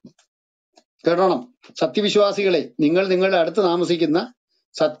 കേട്ടോണം. സത്യവിശ്വാസികളെ, നിങ്ങൾ നിങ്ങളുടെ അടുത്ത് താമസിക്കുന്ന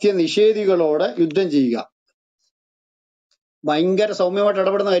സത്യനിഷേധികളോട് യുദ്ധം ചെയ്യുക. ഭയങ്കര സൗമ്യമായിട്ട്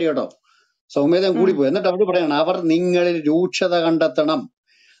ഇടപെടുന്ന കാര്യം കേട്ടോ. സൗമ്യത കൂടിപ്പോയി. എന്നിട്ട് അവിടെ പറയണം, അവർ നിങ്ങളിൽ രൂക്ഷത കണ്ടെത്തണം.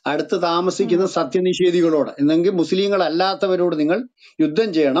 അടുത്ത് താമസിക്കുന്ന സത്യനിഷേധികളോട്, എന്നെങ്കിൽ മുസ്ലിങ്ങൾ അല്ലാത്തവരോട് നിങ്ങൾ യുദ്ധം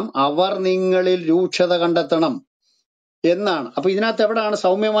ചെയ്യണം, അവർ നിങ്ങളിൽ രൂക്ഷത കണ്ടെത്തണം എന്നാണ്. അപ്പൊ ഇതിനകത്ത് എവിടാണ്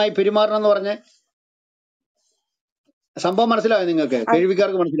സൗമ്യമായി പെരുമാറണം എന്ന് പറഞ്ഞ് സംഭവം മനസ്സിലായോ നിങ്ങൾക്ക്?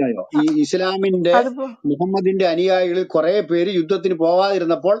 കേൾവിക്കാർക്ക് മനസ്സിലായോ? ഈ ഇസ്ലാമിന്റെ അതിപ്പോ മുഹമ്മദിന്റെ അനുയായികളിൽ കുറെ പേര് യുദ്ധത്തിന്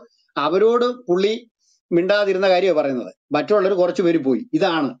പോവാതിരുന്നപ്പോൾ അവരോട് പുള്ളി മിണ്ടാതിരുന്ന കാര്യമാണ് പറയുന്നത്. മറ്റുള്ളവർ കുറച്ചു പേര് പോയി.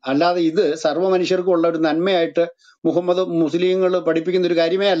 ഇതാണ്, അല്ലാതെ ഇത് സർവ്വ മനുഷ്യർക്കും ഉള്ള ഒരു നന്മയായിട്ട് മുഹമ്മദ് മുസ്ലിങ്ങൾ പഠിപ്പിക്കുന്ന ഒരു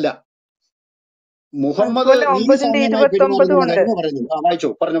കാര്യമേ അല്ല. മുഹമ്മദ് അതുപോലെ നീ 9:29 സൗമ്യമായി പെരുമാറുന്ന ഉണ്ട്. കാര്യമേ പറയുന്നത്. വായിച്ചോ,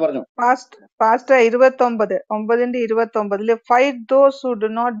 പറഞ്ഞു. Pastor 9:29 fight those who do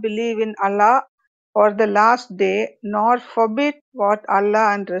not believe in Allah or the last day nor forbid what Allah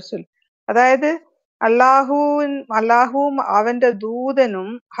and റസൂൽ. അതായത് അല്ലാഹുവും അവന്റെ ദൂതനും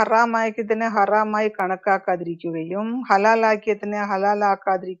ഹറാമാക്കിയതിനെ ഹറാമായി കണക്കാക്കാതിരിക്കുകയും ഹലാലാക്കിയതിനെ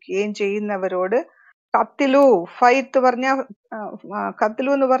ഹലാലാക്കാതിരിക്കുകയും ചെയ്യുന്നവരോട് കത്തിലു, ഫൈറ്റ് പറഞ്ഞ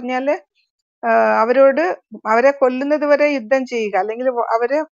കത്തിലു എന്ന് പറഞ്ഞാല് അവരെ കൊല്ലുന്നത് വരെ യുദ്ധം ചെയ്യുക, അല്ലെങ്കിൽ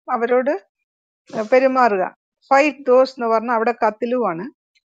അവരോട് പെരുമാറുക. ഫൈറ്റ് ദോസ് എന്ന് പറഞ്ഞാൽ അവിടെ കത്തിലുവാണ്.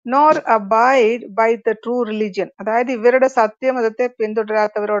 Nor abide by the true religion, അതായത് ഇവരുടെ സത്യമതത്തെ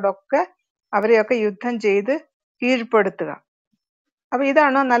പിന്തുടരാത്തവരോടൊക്കെ അവരെയൊക്കെ യുദ്ധം ചെയ്ത് കീഴ്പ്പെടുത്തുക. അപ്പൊ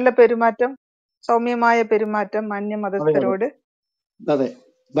ഇതാണോ നല്ല പെരുമാറ്റം? സൗമ്യമായ പെരുമാറ്റം അന്യമതസ്ഥരോട് അതെ,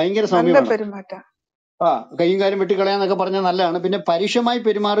 ഭയങ്കര നല്ല സൗമ്യമാണ്. പെരുമാറ്റം. കൈയും കാര്യം വെട്ടിക്കളയാന്നൊക്കെ പറഞ്ഞാൽ നല്ലതാണ്. പിന്നെ പരുഷമായി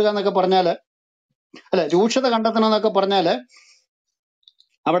പെരുമാറുക എന്നൊക്കെ പറഞ്ഞാല്, അല്ല, രൂക്ഷത കണ്ടെത്തണം എന്നൊക്കെ പറഞ്ഞാല്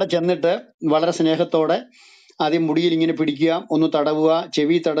അവിടെ ചെന്നിട്ട് വളരെ സ്നേഹത്തോടെ ആദ്യം മുടിയിൽ ഇങ്ങനെ പിടിക്കുക, ഒന്ന് തടവുക,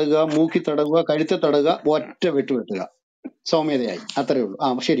 ചെവി തടവുക, മൂക്കി തടവുക, കഴുത്ത് തടവുക, ഒറ്റ വെട്ടുക, സൗമ്യതയായി. അത്രേ ഉള്ളൂ.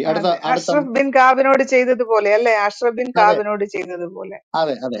 ശരി, അടുത്ത അഷ്റഫ് ബിൻ കാബിനോട് ചെയ്തതുപോലെ അല്ലേ? അഷ്റഫ് ബിൻ കാബിനോട് ചെയ്തതുപോലെ.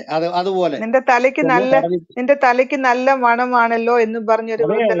 അതെ, അതുപോലെ നിന്റെ തലയ്ക്ക് നല്ല മണമാണല്ലോ എന്ന് പറഞ്ഞൊരു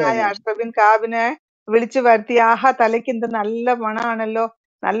വൃദ്ധനായ അഷ്റഫ് ബിൻ കാബിനെ വിളിച്ചു വരുത്തി, ആഹാ തലയ്ക്ക് എന്ത് നല്ല മണമാണല്ലോ,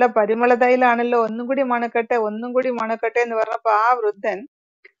 നല്ല പരിമള തൈലാണല്ലോ, ഒന്നും കൂടി മണക്കട്ടെ എന്ന് പറഞ്ഞപ്പോ ആ വൃദ്ധൻ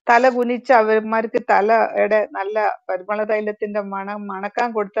തല കുനിച്ച് അവന്മാർക്ക് തലയുടെ നല്ല പരിമള തൈലത്തിന്റെ മണക്കാൻ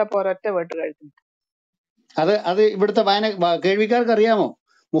കൊടുത്തപ്പോ ഒരൊറ്റ വെട്ട് കഴിച്ചു. അത് ഇവിടുത്തെ കേൾവിക്കാർക്ക് അറിയാമോ?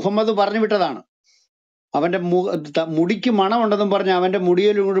 മുഹമ്മദ് പറഞ്ഞു വിട്ടതാണ്. അവന്റെ മുടിക്ക് മണമുണ്ടെന്നും പറഞ്ഞ് അവന്റെ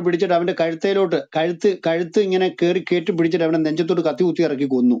മുടിയിലും കൂടി പിടിച്ചിട്ട് അവന്റെ കഴുത്ത് ഇങ്ങനെ കയറ്റി പിടിച്ചിട്ട് അവന്റെ നെഞ്ചത്തോട്ട് കത്തി കുത്തി ഇറക്കി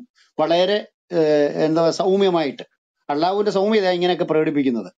കൊന്നു. വളരെ സൗമ്യമായിട്ട്. അള്ളാഹുവിന്റെ സൗമ്യത ഇങ്ങനെയൊക്കെ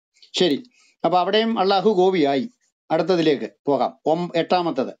പ്രകടിപ്പിക്കുന്നത്. ശരി, അപ്പൊ അവിടെയും അള്ളാഹു ഗോപിയായി. അടുത്തതിലേക്ക് പോകാം.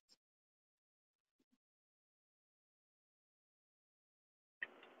 8-ാമത്തത്.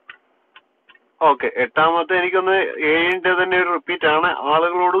 ഓക്കെ, 8-ാമത്തെ എനിക്കൊന്ന് 7-ന്റെ തന്നെ ഒരു റിപ്പീറ്റ് ആണ്.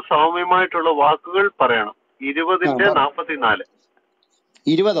 ആളുകളോട് സൗമ്യമായിട്ടുള്ള വാക്കുകൾ പറയണം. 20-44.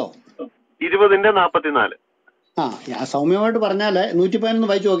 20-44. സൗമ്യമായിട്ട് പറഞ്ഞാല് 111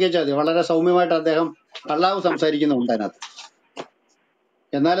 വായിച്ചു നോക്കിയാൽ മതി. വളരെ സൗമ്യമായിട്ട് അദ്ദേഹം അള്ളാഹു സംസാരിക്കുന്നുണ്ട് അതിനകത്ത്.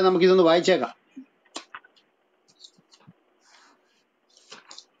 എന്നാലും നമുക്കിതൊന്ന് വായിച്ചേക്കാം.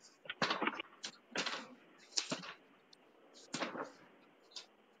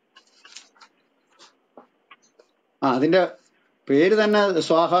 അതിന്റെ പേര് തന്നെ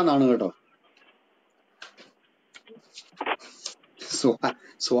സ്വാഹ എന്നാണ് കേട്ടോ.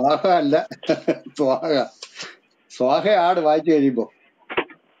 സ്വാഹ അല്ല, സ്വാഹയാണ് വായിച്ചു കഴിയുമ്പോ.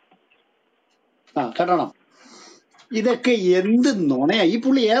 കേട്ടണം. ഇതൊക്കെ എന്ത് നുണയാ! ഈ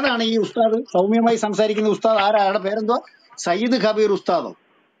പുള്ളി ഏതാണ് ഈ ഉസ്താദ്? സൗമ്യമായി സംസാരിക്കുന്ന ഉസ്താദ് ആരാ? അയാളുടെ പേരെന്തോ? സയ്യിദ് കബീർ ഉസ്താദോ?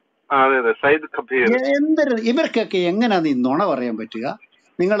 എന്തൊരു ഇവർക്കൊക്കെ എങ്ങനെയാ ഈ നുണ പറയാൻ പറ്റുക?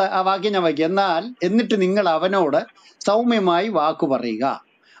 നിങ്ങൾ ആ വാക്യം ഞാൻ വായിക്കാം. എന്നിട്ട് നിങ്ങൾ അവനോട് സൗമ്യമായി വാക്കു പറയുക.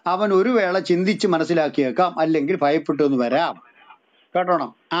 അവൻ ഒരു വേള ചിന്തിച്ച് മനസ്സിലാക്കിയേക്കാം, അല്ലെങ്കിൽ ഭയപ്പെട്ടു എന്ന് വരാം.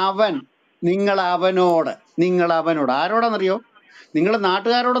 കേട്ടോണം. നിങ്ങൾ അവനോട് ആരോടാന്നറിയോ? നിങ്ങളുടെ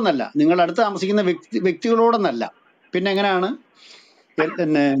നാട്ടുകാരോടൊന്നല്ല, നിങ്ങൾ അടുത്ത് താമസിക്കുന്ന വ്യക്തികളോടൊന്നല്ല. പിന്നെ എങ്ങനെയാണ്?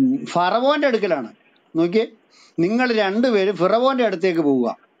 ഫറവോന്റെ അടുക്കലാണ്. നോക്കിയേ, നിങ്ങൾ രണ്ടുപേരും ഫിറവോന്റെ അടുത്തേക്ക് പോവുക.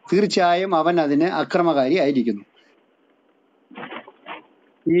 തീർച്ചയായും അവൻ അതിന് അക്രമകാരി ആയിരിക്കുന്നു.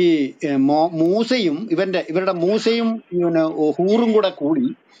 ഈ ഇവരുടെ മൂസയും ഹൂറും കൂടെ കൂടി,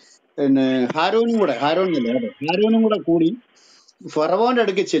 ഹാരോനും കൂടെ കൂടി ഫറവോന്റെ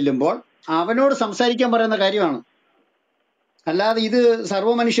അടുക്ക് ചെല്ലുമ്പോൾ അവനോട് സംസാരിക്കാൻ പറയുന്ന കാര്യമാണ്. അല്ലാതെ ഇത്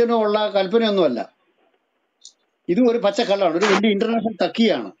സർവ്വ മനുഷ്യനും ഉള്ള കൽപ്പനയൊന്നുമല്ല. ഇത് ഒരു പച്ചക്കള്ളാണ്, ഒരു വലിയ ഇന്റർനാഷണൽ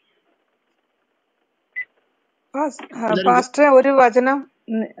തക്കിയാണ്. പാസ്റ്ററെ, ഒരു വചനം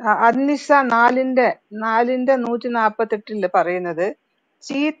അന്നിസ 4:148 പറയുന്നത്,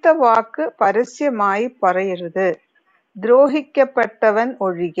 ചീത്ത വാക്ക് പരസ്യമായി പറയരുത്, ദ്രോഹിക്കപ്പെട്ടവൻ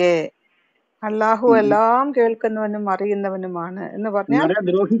ഒഴികെ. അല്ലാഹു എല്ലാം കേൾക്കുന്നവനും അറിയുന്നവനുമാണ് എന്ന് പറഞ്ഞാൽ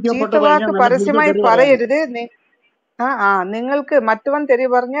ചീത്ത വാക്ക് പരസ്യമായി പറയരുത്. നിങ്ങൾക്ക് മറ്റവൻ തെറി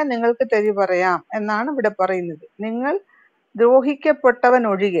പറഞ്ഞാൽ നിങ്ങൾക്ക് തെറി പറയാം എന്നാണ് ഇവിടെ പറയുന്നത്. നിങ്ങൾ ദ്രോഹിക്കപ്പെട്ടവൻ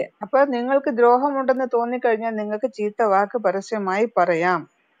ഒഴികെ. അപ്പൊ നിങ്ങൾക്ക് ദ്രോഹമുണ്ടെന്ന് തോന്നിക്കഴിഞ്ഞാൽ നിങ്ങൾക്ക് ചീത്ത വാക്ക് പരസ്യമായി പറയാം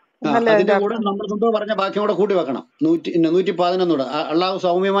എന്നല്ലേ അതിന്റെ അതിന്റെ കൂടെ അർത്ഥം? നമ്മൾ മുമ്പ് പറഞ്ഞ ബാക്കിയും കൂടെ കൂട്ടി വെക്കണം. 111 അള്ളാഹു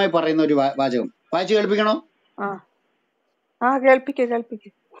സൗമ്യമായി പറയുന്ന ഒരു വാചകം വായിച്ചു കേൾപ്പിക്കണോ? ആ ആ കേൾപ്പിക്ക.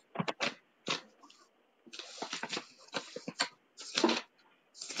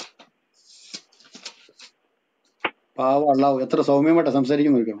 പാവ അള്ളാഹു എത്ര സൗമ്യമായിട്ട്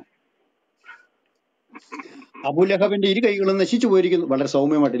സംസാരിക്കുന്നു നോക്കണം. അബൂലഹബിന്റെ ഇരു കൈകളും നശിച്ചു പോയിരിക്കുന്നു. വളരെ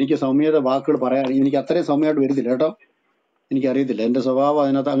സൗമ്യമായിട്ട്. എനിക്ക് സൗമ്യത വാക്കുകൾ പറയാൻ എനിക്ക് അത്രയും സൗമ്യമായിട്ട് വരുന്നില്ല കേട്ടോ. എനിക്കറിയത്തില്ല, എന്റെ സ്വഭാവം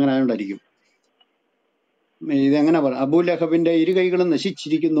അതിനകത്ത് അങ്ങനെ ആയതുകൊണ്ടായിരിക്കും. ഇതെങ്ങനെ പറയാം? അബൂലഹബിന്റെ ഇരു കൈകളും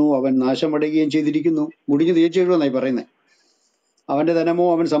നശിച്ചിരിക്കുന്നു, അവൻ നാശമടയുകയും ചെയ്തിരിക്കുന്നു. മുടിഞ്ഞു തീർച്ചയായിട്ടുമെന്നായി പറയുന്നത്. അവന്റെ ധനമോ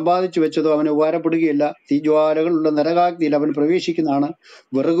അവൻ സമ്പാദിച്ചു വെച്ചതോ അവന് ഉപകാരപ്പെടുകയില്ല. തീജ്വാലകളുള്ള നരകാഗ്നിയിൽ അവൻ പ്രവേശിക്കുന്നതാണ്.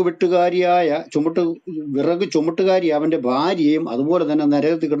 വിറക് ചുമട്ടുകാരി അവന്റെ ഭാര്യയും അതുപോലെ തന്നെ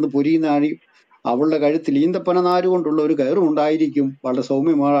നരകത്തിൽ കിടന്ന് പൊരിയുന്ന അവളുടെ കഴുത്തിൽ ഈന്തപ്പന നാരുകൊണ്ടുള്ള ഒരു കയറും ഉണ്ടായിരിക്കും. വളരെ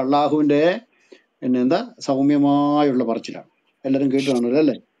സൗമ്യമായ അള്ളാഹുവിന്റെ എന്താ സൗമ്യമായുള്ള പറച്ചിലാണ്. എല്ലാരും കേട്ടു കാണുമല്ലോ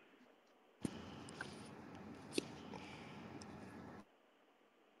അല്ലേ?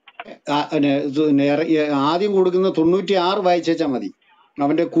 ആദ്യം കൊടുക്കുന്ന 96 വായിച്ചാൽ മതി.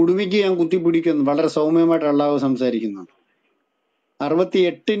 അവന്റെ കുടുമിക്ക് ഞാൻ കുത്തിപ്പിടിക്കുന്നു. വളരെ സൗമ്യമായിട്ട് അള്ളാഹു സംസാരിക്കുന്നുണ്ട്.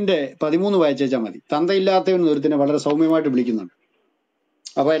 68 13 വായിച്ചാൽ മതി. തന്തയില്ലാത്തവൻ ഒരുത്തിനെ വളരെ സൗമ്യമായിട്ട് വിളിക്കുന്നുണ്ട്.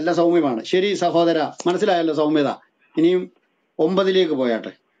 അപ്പൊ എല്ലാം സൗമ്യമാണ്. ശരി സഹോദര, മനസ്സിലായല്ലോ സൗമ്യത. ഇനിയും 9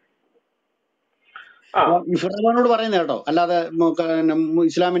 പോയാട്ടെ. ഫിറോനോട് പറയുന്ന കേട്ടോ, അല്ലാതെ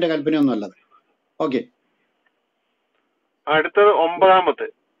ഇസ്ലാമിന്റെ കൽപ്പനയൊന്നും അല്ലാതെ. ഓക്കെ, അടുത്തത് 9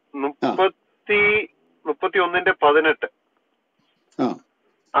 31:18.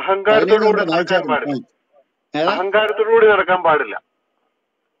 അഹങ്കാരത്തോടുകൂടി നടക്കാൻ പാടില്ല. അഹങ്കാരത്തോടുകൂടി നടക്കാൻ പാടില്ല.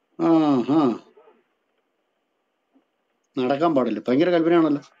 നടക്കാൻ പാടില്ല. ഭയങ്കര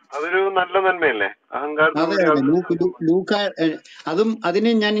കൽപ്പനയാണല്ലോ. അതൊരു നല്ല നന്മയല്ലേ? അതും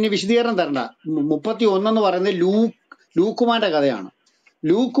അതിന് ഞാൻ ഇനി വിശദീകരണം തരണ്ട. 31 എന്ന് പറയുന്നത് ലൂക്കുമാന്റെ കഥയാണ്.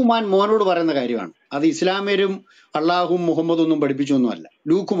 ലൂക്കുമാൻ മോനോട് പറയുന്ന കാര്യമാണ്. അത് ഇസ്ലാമിയരും അള്ളാഹും മുഹമ്മദും ഒന്നും പഠിപ്പിച്ചൊന്നുമല്ല.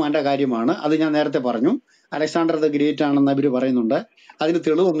 ലൂക്കുമാന്റെ കാര്യമാണ്. അത് ഞാൻ നേരത്തെ പറഞ്ഞു. അലക്സാണ്ടർ ദ ഗ്രേറ്റ് ആണെന്ന് അവര് പറയുന്നുണ്ട്. അതിന്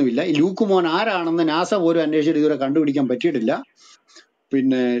തെളിവൊന്നുമില്ല. ഈ ലൂക്കുമോൻ ആരാണെന്ന് നാസ പോലും അന്വേഷിച്ചിട്ട് ഇതുവരെ കണ്ടുപിടിക്കാൻ പറ്റിയിട്ടില്ല.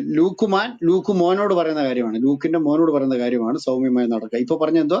 പിന്നെ ലൂക്ക് മോനോട് പറയുന്ന കാര്യമാണ്. ലൂക്കിന്റെ മോനോട് പറയുന്ന കാര്യമാണ് സൗമ്യമായി നടക്കുക. ഇപ്പൊ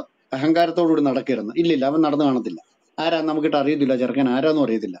പറഞ്ഞ എന്തോ അഹങ്കാരത്തോടുകൂടി നടക്കരുന്ന്. ഇല്ലില്ല, അവൻ നടന്നു കാണത്തില്ല. ആരാ നമുക്കിട്ട് അറിയത്തില്ല, ചെറുക്കൻ ആരാന്നും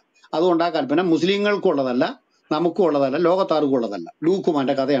അറിയത്തില്ല. അതുകൊണ്ട് ആ കൽപ്പന മുസ്ലിങ്ങൾക്കും ഉള്ളതല്ല, നമുക്കും ഉള്ളതല്ല, ലോകത്താർക്കും ഉള്ളതല്ല.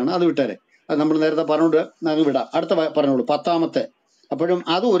 ലൂക്കുമാന്റെ കഥയാണ്. അത് വിട്ടേരെ. അത് നമ്മൾ നേരത്തെ പറഞ്ഞോണ്ട് നമുക്ക് വിടാം. അടുത്ത പറഞ്ഞോളൂ, 10. അപ്പോഴും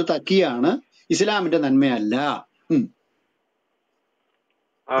അതും ഒരു തക്കിയാണ്, ഇസ്ലാമിന്റെ നന്മയല്ല.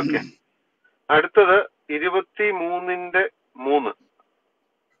 അടുത്തത് 23:3.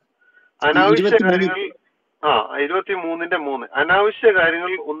 അനാവശ്യ കാര്യങ്ങൾ 23:3. അനാവശ്യ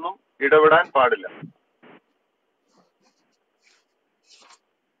കാര്യങ്ങളിൽ ഒന്നും ഇടപെടാൻ പാടില്ല.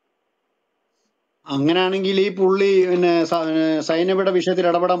 അങ്ങനെയാണെങ്കിൽ ഈ പുള്ളി പിന്നെ സൈനബയുടെ വിഷയത്തിൽ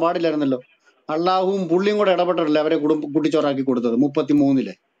ഇടപെടാൻ പാടില്ലായിരുന്നല്ലോ. അള്ളാഹുവും പുള്ളിയും കൂടെ ഇടപെട്ടിട്ടില്ല അവരെ കുട്ടിച്ചോറാക്കി കൊടുത്തത്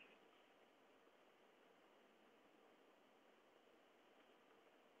 33.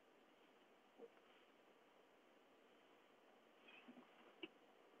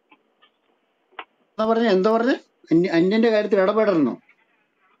 എന്താ പറഞ്ഞ അന്യന്റെ കാര്യത്തിൽ ഇടപെടണോ?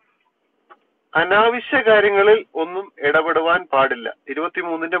 അനാവശ്യ കാര്യങ്ങളിൽ ഒന്നും ഇടപെടുവാൻ പാടില്ല.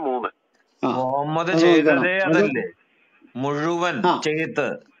 23:3. മുഹമ്മദ് ചെയ്തതേ അതല്ലേ മുഴുവൻ ചെയ്ത്.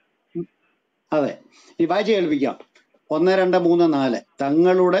 അതെ, ഈ വായിച്ച് കേൾപ്പിക്കാം. 1, 2, 3, 4.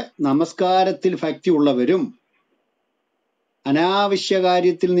 തങ്ങളുടെ നമസ്കാരത്തിൽ ഭക്തി ഉള്ളവരും അനാവശ്യ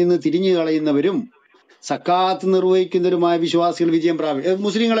കാര്യത്തിൽ നിന്ന് തിരിഞ്ഞു കളയുന്നവരും സക്കാത്ത് നിർവഹിക്കുന്നവരുമായ വിശ്വാസികൾ വിജയം പ്രാപിക്കും.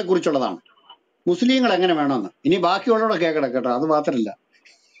 മുസ്ലിങ്ങളെ കുറിച്ചുള്ളതാണ്. മുസ്ലിങ്ങൾ എങ്ങനെ വേണമെന്ന് ഇനി ബാക്കിയുള്ളവരുടെ കേൾക്കണം കേട്ടോ. അത് മാത്രല്ല,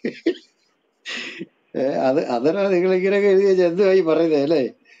 അതല്ല നിങ്ങളിങ്ങനെയൊക്കെ എഴുതി വെച്ചാൽ എന്തുവായി പറയുന്നത് അല്ലേ?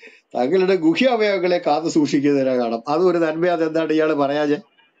 തങ്ങളുടെ ഗുഹ്യാവയവങ്ങളെ കാത്തു സൂക്ഷിക്കുന്നതിനെ കാണാം. അതും ഒരു നന്മയാത്. എന്താണ് ഇയാള് പറയാഞ്ഞെ?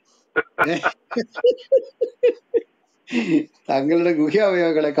 തങ്ങളുടെ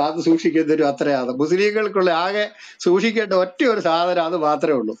ഗുഹ്യാവയവങ്ങളെ കാത്തു സൂക്ഷിക്കുന്നതിനും അത്രയാണ്. മുസ്ലിങ്ങൾക്കുള്ള ആകെ സൂക്ഷിക്കേണ്ട ഒറ്റ ഒരു സാധനം അത്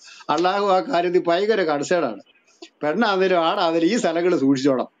മാത്രമേ ഉള്ളൂ. അള്ളാഹു ആ കാര്യത്തിൽ ഭയങ്കര കൺസേണാണ്. പെണ്ണാന്നേലും ആണാന്നേലും ഈ സ്ഥലങ്ങൾ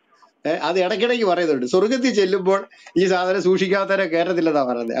സൂക്ഷിച്ചോണം. അത് ഇടയ്ക്കിടയ്ക്ക് പറയുന്നുണ്ട്. സ്വർഗത്തിൽ ചെല്ലുമ്പോൾ ഈ സാധനം സൂക്ഷിക്കാത്തവരെ കയറത്തില്ലെന്നാ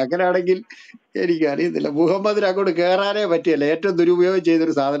പറയുന്നത്. അങ്ങനെയാണെങ്കിൽ എനിക്കറിയത്തില്ല, മുഹമ്മദിന് അങ്ങോട്ട് കയറാനേ പറ്റിയല്ല. ഏറ്റവും ദുരുപയോഗം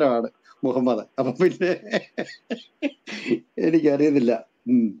ചെയ്തൊരു സാധനമാണ് മുഹമ്മദ്. അപ്പൊ പിന്നെ എനിക്കറിയത്തില്ല.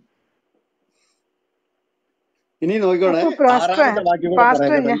 ഇനി നോക്കിക്കോണേ, 6-ാമത്തെ വാക്യം കൂടെ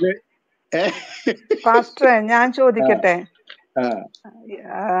പറയാം. പാസ്റ്ററെ ഞാൻ ചോദിക്കട്ടെ,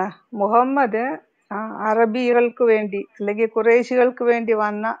 മുഹമ്മദ് അറബികൾക്ക് വേണ്ടി അല്ലെങ്കിൽ ഖുറൈശികൾക്ക് വേണ്ടി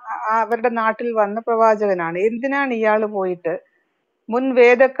വന്ന അവരുടെ നാട്ടിൽ വന്ന പ്രവാചകനാണ്. എന്തിനാണ് ഇയാൾ പോയിട്ട് മുൻ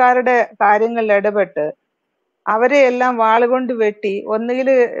വേദക്കാരുടെ കാര്യങ്ങളിൽ ഇടപെട്ട് അവരെ എല്ലാം വാളുകൊണ്ട് വെട്ടി ഒന്നുകിൽ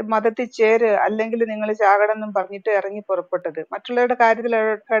മതത്തിൽ ചേര് അല്ലെങ്കിൽ നിങ്ങൾ ചാകണം എന്നും പറഞ്ഞിട്ട് ഇറങ്ങി പുറപ്പെട്ടത്. മറ്റുള്ളവരുടെ കാര്യത്തിൽ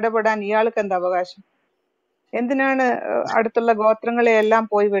ഇടപെടാൻ ഇയാൾക്ക് എന്താ അവകാശം? എന്തിനാണ് അടുത്തുള്ള ഗോത്രങ്ങളെ എല്ലാം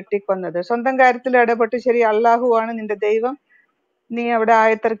പോയി വെട്ടിക്കൊന്നത്? സ്വന്തം കാര്യത്തിൽ ഇടപെട്ട് ശരി അള്ളാഹു ആണ് നിന്റെ ദൈവം, നീ അവിടെ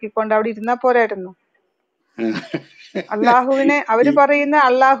ആയത്തിറക്കിക്കൊണ്ട് അവിടെ ഇരുന്നാ പോരായിരുന്നു. അള്ളാഹുവിനെ അവര് പറയുന്ന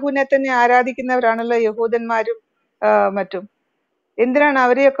അള്ളാഹുവിനെ തന്നെ ആരാധിക്കുന്നവരാണല്ലോ യഹൂദന്മാരും മറ്റും. എന്തിനാണ്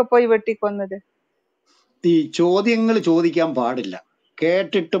അവരെയൊക്കെ പോയി വെട്ടിക്കൊന്നത്? ഈ ചോദ്യങ്ങൾ ചോദിക്കാൻ പാടില്ല,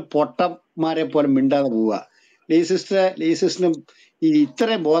 കേട്ടിട്ട് പൊട്ടന്മാരെ പോലെ മിണ്ടാതെ പോവുക. ലീസിസ്റ്റിനും ഈ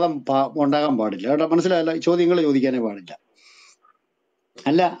ഇത്രയും ബോധം ഉണ്ടാകാൻ പാടില്ല കേട്ടോ, മനസ്സിലായല്ലോ? ചോദ്യങ്ങൾ ചോദിക്കാനേ പാടില്ല.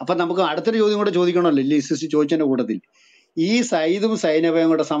 അല്ല, അപ്പൊ നമുക്ക് അടുത്തൊരു ചോദ്യം കൂടെ ചോദിക്കണമല്ലോ ലീസിസ്റ്റ് ചോദിച്ചതിന്റെ കൂട്ടത്തിൽ. ഈ സയ്യിദും സൈനബയും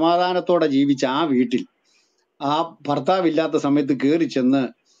കൂടെ സമാധാനത്തോടെ ജീവിച്ച ആ വീട്ടിൽ ആ ഭർത്താവില്ലാത്ത സമയത്ത് കയറി ചെന്ന്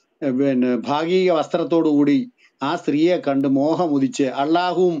ഭാഗിക വസ്ത്രത്തോടു കൂടി ആ സ്ത്രീയെ കണ്ട് മോഹമുദിച്ച്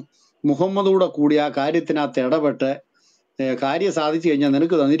അള്ളാഹുവും മുഹമ്മദൂടെ കൂടി ആ കാര്യത്തിനകത്ത് ഇടപെട്ട് കാര്യം സാധിച്ചു കഴിഞ്ഞാൽ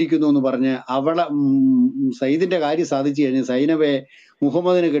നിനക്ക് തന്നിരിക്കുന്നു എന്ന് പറഞ്ഞ് അവളെ സയ്യിദിന്റെ കാര്യം സാധിച്ചു കഴിഞ്ഞ് സൈനബയെ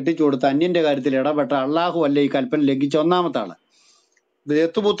മുഹമ്മദിന് കെട്ടിച്ചു കൊടുത്ത് അന്യന്റെ കാര്യത്തിൽ ഇടപെട്ട അള്ളാഹു അല്ലേ ഈ കൽപ്പന ലംഘിച്ച ഒന്നാമത്തെ ആള്.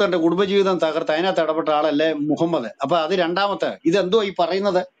 ദത്തുപുത്രന്റെ കുടുംബജീവിതം തകർത്ത് അതിനകത്ത് ഇടപെട്ട ആളല്ലേ മുഹമ്മദ്. അപ്പൊ അത് രണ്ടാമത്തെ. ഇതെന്തോ ഈ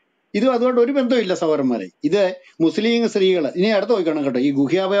പറയുന്നത്? ഇതും അതുകൊണ്ട് ഒരു ബന്ധമില്ല സഹോദരന്മാരെ. ഇത് മുസ്ലിം സ്ത്രീകൾ ഇനി അടുത്ത് നോക്കണം കേട്ടോ. ഈ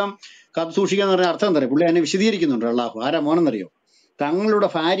ഗുഹ്യാഭയം കാത്തു സൂക്ഷിക്കുക എന്ന് പറഞ്ഞ അർത്ഥം എന്താ പറയുക? പുള്ളി അതിനെ വിശദീകരിക്കുന്നുണ്ട്. അള്ളാഹു ആരാ മോനെന്നറിയോ? തങ്ങളുടെ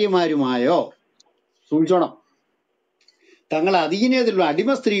ഭാര്യമാരുമായോ, സൂക്ഷിച്ചോണം, തങ്ങൾ അധീനതയിലുള്ള അടിമ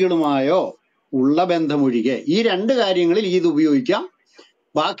സ്ത്രീകളുമായോ ഉള്ള ബന്ധമൊഴികെ ഈ രണ്ട് കാര്യങ്ങളിൽ ഇത് ഉപയോഗിക്കാം,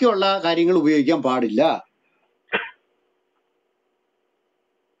 ബാക്കിയുള്ള കാര്യങ്ങൾ ഉപയോഗിക്കാൻ പാടില്ല.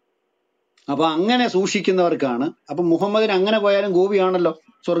 അപ്പൊ അങ്ങനെ സൂക്ഷിക്കുന്നവർക്കാണ്. അപ്പൊ മുഹമ്മദിന് അങ്ങനെ പോയാലും ഗോപിയാണല്ലോ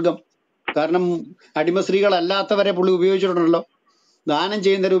സ്വർഗം. കാരണം അടിമ സ്ത്രീകളല്ലാത്തവരെ പുള്ളി ഉപയോഗിച്ചിട്ടുണ്ടല്ലോ, ദാനം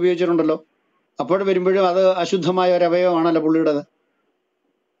ചെയ്യുന്നവരെ ഉപയോഗിച്ചിട്ടുണ്ടല്ലോ. അപ്പോൾ വരുമ്പോഴും അത് അശുദ്ധമായ ഒരു അവയവമാണല്ലോ പുള്ളിയുടേത്.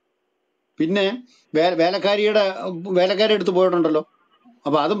 പിന്നെ വേലക്കാരി എടുത്ത് പോയിട്ടുണ്ടല്ലോ,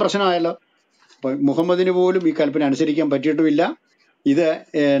 അപ്പൊ അതും പ്രശ്നമായല്ലോ. അപ്പൊ മുഹമ്മദിന് പോലും ഈ കൽപ്പന അനുസരിക്കാൻ പറ്റിയിട്ടുമില്ല. ഇത്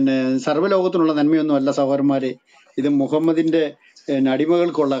സർവ്വലോകത്തിനുള്ള നന്മയൊന്നും അല്ല സഹോദരന്മാരെ, ഇത് മുഹമ്മദിന്റെ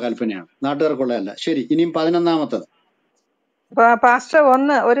അടിമകൾക്കുള്ള കൽപ്പനയാണ്, നാട്ടുകാർക്കുള്ളതല്ല. ശരി, ഇനിയും 11-ാമത്തത്. പാസ്റ്റർ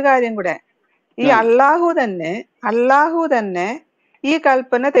ഒരു കാര്യം കൂടെ, ഈ അള്ളാഹു തന്നെ ഈ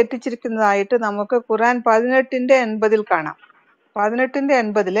കൽപ്പന തെറ്റിച്ചിരിക്കുന്നതായിട്ട് നമുക്ക് ഖുർആൻ 18:80 കാണാം.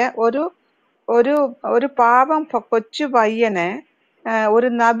 18:80 ഒരു ഒരു പാപം കൊച്ചു പയ്യനെ ഒരു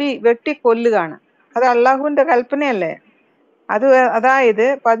നബി വെട്ടിക്കൊല്ലുകയാണ്. അത് അള്ളാഹുവിന്റെ കൽപ്പനയല്ലേ? അതായത്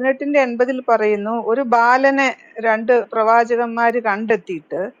 18:80 പറയുന്നു, ഒരു ബാലനെ 2 പ്രവാചകന്മാര്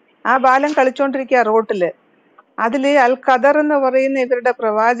കണ്ടെത്തിയിട്ട് ആ ബാലൻ കളിച്ചോണ്ടിരിക്കുക റോട്ടില്. അതില് അൽ ഖദർ എന്ന് പറയുന്ന ഇവരുടെ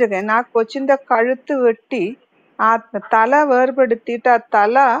പ്രവാചകൻ ആ കൊച്ചിന്റെ കഴുത്ത് വെട്ടി ആ തല വേർപെടുത്തിയിട്ട് ആ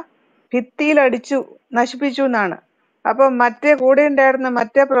തല ഭിത്തിയിലടിച്ചു നശിപ്പിച്ചു എന്നാണ്. അപ്പൊ കൂടെ ഉണ്ടായിരുന്ന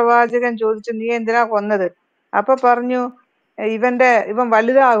മറ്റേ പ്രവാചകൻ ചോദിച്ചു, നീ എന്തിനാ കൊന്നത്? അപ്പൊ പറഞ്ഞു, ഇവൻ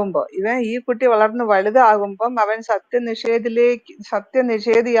വലുതാകുമ്പോ, ഈ കുട്ടി വളർന്ന് വലുതാകുമ്പം അവൻ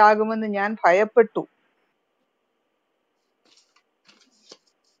സത്യനിഷേധിയാകുമെന്ന് ഞാൻ ഭയപ്പെട്ടു.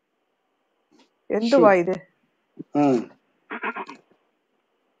 എന്തുവാ ഇത്?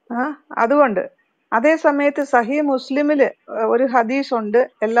 അതുകൊണ്ട് അതേ സമയത്ത് സഹീഹ് മുസ്ലിമില് ഒരു ഹദീസ് ഉണ്ട്,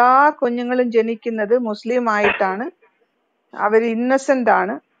 എല്ലാ കുഞ്ഞുങ്ങളും ജനിക്കുന്നത് മുസ്ലിം ആയിട്ടാണ്, അവര് ഇന്നസെന്റ്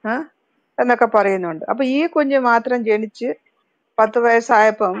ആണ് എന്നൊക്കെ പറയുന്നുണ്ട്. അപ്പൊ ഈ കുഞ്ഞ് മാത്രം ജനിച്ച് 10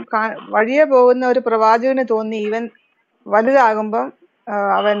 വയസ്സായപ്പം വഴിയെ പോകുന്ന ഒരു പ്രവാചകന് തോന്നി ഇവൻ വലുതാകുമ്പം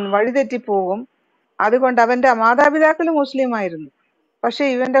അവൻ വഴിതെറ്റിപ്പോകും, അതുകൊണ്ട് അവന്റെ മാതാപിതാക്കൾ മുസ്ലിം ആയിരുന്നു, പക്ഷെ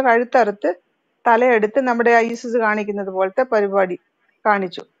ഇവന്റെ കഴുത്തറുത്ത് തലയെടുത്ത് നമ്മുടെ ഐസിസ് കാണിക്കുന്നത് പോലത്തെ പരിപാടി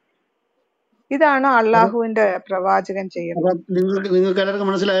കാണിച്ചു. ഇതാണ് അള്ളാഹുവിന്റെ പ്രവാചകൻ ചെയ്യുന്നത്. നിങ്ങൾക്ക് എല്ലാവർക്കും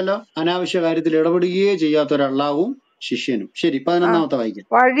മനസ്സിലായല്ലോ? അനാവശ്യ കാര്യത്തിൽ ഇടപെടുകയേ ചെയ്യാത്ത ഒരു അള്ളാഹുവും ശിഷ്യനും. ശരി, 11-ാമത്തെ വായിക്കാം.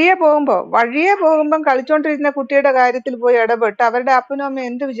 വഴിയെ പോകുമ്പം കളിച്ചോണ്ടിരുന്ന കുട്ടിയുടെ കാര്യത്തിൽ പോയി ഇടപെട്ട് അവരുടെ അപ്പനും അമ്മയും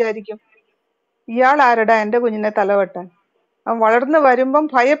എന്ത് വിചാരിക്കും? ഇയാൾ ആരടാ എന്റെ കുഞ്ഞിനെ തലവെട്ടാൻ? അവൻ വളർന്നു വരുമ്പം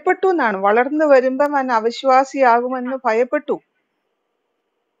ഭയപ്പെട്ടു എന്നാണ്. വളർന്നു വരുമ്പം അവൻ അവിശ്വാസിയാകുമെന്ന് ഭയപ്പെട്ടു.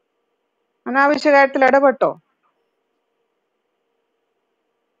 അനാവശ്യ കാര്യത്തിൽ ഇടപെട്ടോ?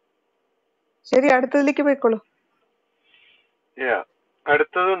 ശരി, അടുത്തതിലേക്ക് പോയിക്കോളൂ.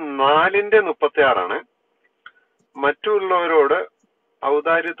 അടുത്തത് 4:36 മറ്റുള്ളവരോട്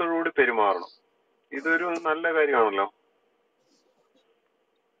ഔദാര്യത്തോടുകൂടി പെരുമാറണം. ഇതൊരു നല്ല കാര്യമാണല്ലോ.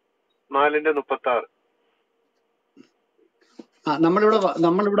 4:36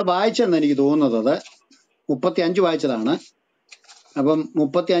 നമ്മളിവിടെ വായിച്ചെന്ന് എനിക്ക് തോന്നുന്നത്. അത് 35 വായിച്ചതാണ്. അപ്പം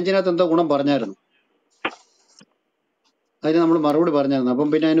 35-നകത്ത് എന്തോ ഗുണം പറഞ്ഞായിരുന്നു, അതിന് നമ്മൾ മറുപടി പറഞ്ഞായിരുന്നു. അപ്പം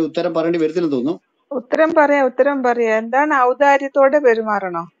പിന്നെ അതിന് ഉത്തരം പറയേണ്ടി വരത്തില്ലെന്ന് തോന്നുന്നു. ഉത്തരം പറയാ. എന്താണ് ഔദാര്യത്തോടെ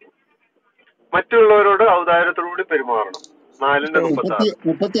പെരുമാറണോ? മറ്റുള്ളവരോട് ഔദാര്യത്തോടുകൂടി പെരുമാറണം. 4:36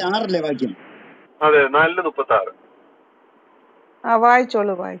 36 വാക്യം. അതെ 4:36.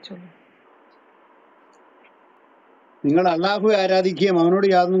 വായിച്ചോളൂ. നിങ്ങൾ അള്ളാഹുവെ ആരാധിക്കുകയും അവനോട്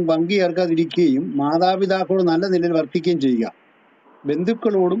യാതൊന്നും പങ്കു ചേർക്കാതിരിക്കുകയും മാതാപിതാക്കളോട് നല്ല നിലയിൽ വർത്തിക്കുകയും ചെയ്യുക.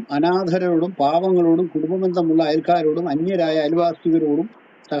 ബന്ധുക്കളോടും അനാഥരോടും പാവങ്ങളോടും കുടുംബബന്ധമുള്ള അയൽക്കാരോടും അന്യരായ അയൽവാസികളോടും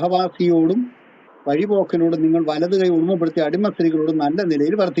സഹവാസിയോടും വഴിപോക്കനോടും നിങ്ങൾ വലത് കൈ ഉടമപ്പെടുത്തിയ അടിമ സ്ത്രീകളോടും നല്ല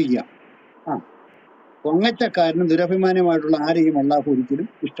നിലയിൽ വർത്തിക്കുക. ആ പൊങ്ങച്ചക്കാരനും ദുരഭിമാനമായിട്ടുള്ള ആരെയും അള്ളാഹു ഒരിക്കലും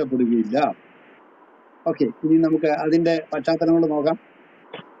ഇഷ്ടപ്പെടുകയില്ല. ഓക്കെ, ഇനി നമുക്ക് അതിന്റെ പശ്ചാത്തലങ്ങൾ നോക്കാം.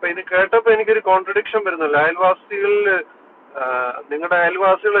 അപ്പൊ ഇത് കേട്ടപ്പോ എനിക്കൊരു കോൺട്രഡിക്ഷൻ വരുന്നല്ലോ. അയൽവാസികളില് നിങ്ങളുടെ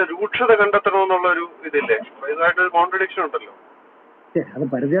അയൽവാസികളെ രൂക്ഷത കണ്ടെത്തണമെന്നുള്ള ഒരു ഇതില്ലേ? അപ്പൊ ഇതായിട്ടൊരു കോൺട്രഡിക്ഷൻ ഉണ്ടല്ലോ. അത്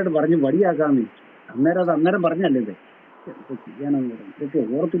പരിചയമായിട്ട് പറഞ്ഞ് വടിയാക്കാന്നേ. അന്നേരം പറഞ്ഞല്ലേ ഇത് എന്ത് ചെയ്യാനാന്ന് പറഞ്ഞു. ഇതൊക്കെ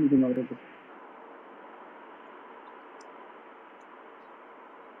ഓർത്തിരിക്കുന്നു അവരൊക്കെ.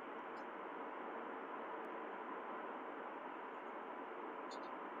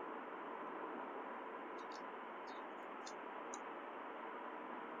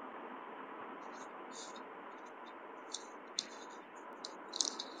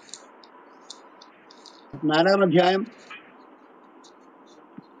 നാലാം അധ്യായം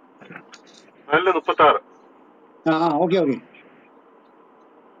 4:36. ഓക്കെ.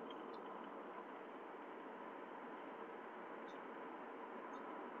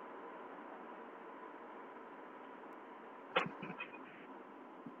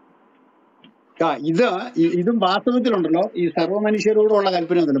 ഇതും വാസ്തവത്തിലുണ്ടല്ലോ, ഈ സർവ്വമനുഷ്യരോടുള്ള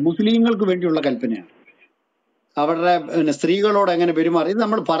കൽപ്പന ഒന്നുമല്ല, മുസ്ലിങ്ങൾക്ക് വേണ്ടിയുള്ള കൽപ്പനയാണ്. അവരുടെ സ്ത്രീകളോട് എങ്ങനെ പെരുമാറി ഇത്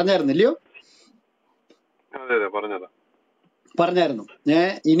നമ്മൾ പറഞ്ഞായിരുന്നില്ലയോ? പറഞ്ഞായിരുന്നു.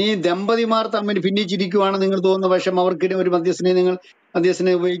 ഇനി ദമ്പതിമാർ തമ്മിൽ ഭിന്നിച്ചിരിക്കുവാണ് നിങ്ങൾ തോന്നുന്ന പക്ഷം അവർക്കിടെ ഒരു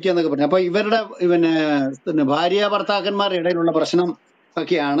മധ്യസ്ഥനെ ഉപയോഗിക്കുക എന്നൊക്കെ പറഞ്ഞു. അപ്പൊ ഇവരുടെ ഭാര്യ ഭർത്താക്കന്മാരുടെ ഇടയിലുള്ള പ്രശ്നം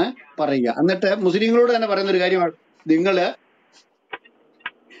ഒക്കെയാണ് പറയുക. എന്നിട്ട് മുസ്ലിങ്ങളോട് തന്നെ പറയുന്ന ഒരു കാര്യമാണ്, നിങ്ങള്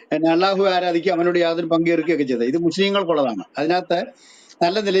അള്ളാഹു ആരാധിക്കുക അവനോട് യാതൊരു പങ്കേൽക്കുകയൊക്കെ ചെയ്തത്. ഇത് മുസ്ലിങ്ങൾക്കുള്ളതാണ്. അതിനകത്ത്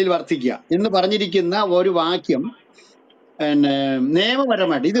നല്ല നിലയിൽ വർത്തിക്കുക എന്ന് പറഞ്ഞിരിക്കുന്ന ഒരു വാക്യം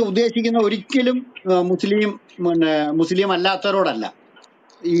നിയമപരമായിട്ട് ഇത് ഉദ്ദേശിക്കുന്ന ഒരിക്കലും മുസ്ലിം അല്ലാത്തവരോടല്ല.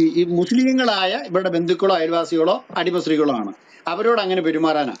 ഈ മുസ്ലിങ്ങളായ ഇവരുടെ ബന്ധുക്കളോ അയൽവാസികളോ അടിമ സ്ത്രീകളോ ആണ്. അവരോട് അങ്ങനെ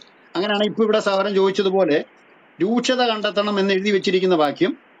പെരുമാറാനാ. അങ്ങനെയാണ് ഇപ്പൊ ഇവിടെ സഹോദരൻ ചോദിച്ചതുപോലെ രൂക്ഷത കണ്ടെത്തണം എന്ന് എഴുതി വെച്ചിരിക്കുന്ന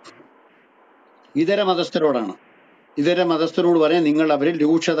വാക്യം ഇതര മതസ്ഥരോടാണ്. ഇതര മതസ്ഥരോട് പറയാൻ നിങ്ങൾ അവരിൽ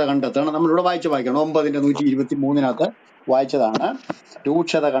രൂക്ഷത കണ്ടെത്തണം. നമ്മളിവിടെ വായിച്ച വായിക്കണം 9:123 വായിച്ചതാണ്.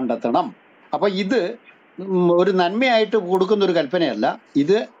 രൂക്ഷത കണ്ടെത്തണം. അപ്പൊ ഇത് ഒരു നന്മയായിട്ട് കൊടുക്കുന്ന ഒരു കൽപ്പനയല്ല.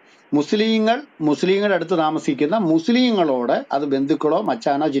 ഇത് മുസ്ലിങ്ങളുടെ അടുത്ത് താമസിക്കുന്ന മുസ്ലിങ്ങളോട്, അത് ബന്ധുക്കളോ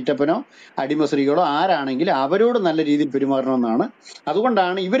മച്ചാനോ ചിറ്റപ്പനോ അടിമ സ്ത്രീകളോ ആരാണെങ്കിലും അവരോട് നല്ല രീതിയിൽ പെരുമാറണമെന്നാണ്.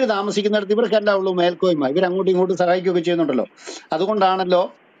 അതുകൊണ്ടാണ് ഇവര് താമസിക്കുന്നിടത്ത് ഇവർക്കല്ല ഉള്ളൂ മേൽക്കോയ്മ. ഇവർ അങ്ങോട്ടും ഇങ്ങോട്ടും സഹായിക്കുകയൊക്കെ ചെയ്യുന്നുണ്ടല്ലോ. അതുകൊണ്ടാണല്ലോ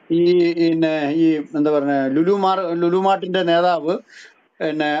ഈ എന്താ പറഞ്ഞ ലുലുമാർട്ടിന്റെ നേതാവ്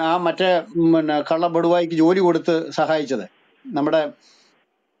ആ മറ്റേ കള്ളബടുവായിക്ക് ജോലി കൊടുത്ത് സഹായിച്ചത്. നമ്മുടെ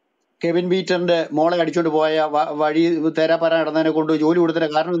കെവിൻ ബീറ്ററിന്റെ മോളെ അടിച്ചോണ്ട് പോയ വഴി തേരാപ്പാര നടന്നതിനെ കൊണ്ട് ജോലി കൊടുത്തതിന്റെ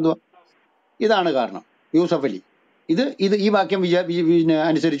കാരണം എന്തുവാ? ഇതാണ് കാരണം. യൂസഫ് അലി ഈ വാക്യം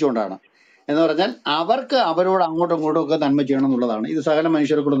അനുസരിച്ചുകൊണ്ടാണ്. എന്ന് പറഞ്ഞാൽ അവർക്ക് അവരോട് അങ്ങോട്ടും ഇങ്ങോട്ടും ഒക്കെ നന്മ ചെയ്യണം എന്നുള്ളതാണ്. ഇത് സകല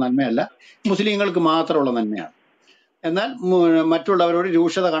മനുഷ്യർക്കുള്ള നന്മയല്ല, മുസ്ലിങ്ങൾക്ക് മാത്രമുള്ള നന്മയാണ്. എന്നാൽ മറ്റുള്ളവരോട്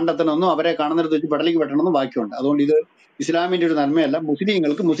രൂക്ഷത കണ്ടെത്തണമെന്നും അവരെ കാണുന്നിടത്ത് വെച്ച് പടലേക്ക് വെട്ടണമെന്നും വാക്യമുണ്ട്. അതുകൊണ്ട് ഇത് ഇസ്ലാമിന്റെ ഒരു നന്മയല്ല,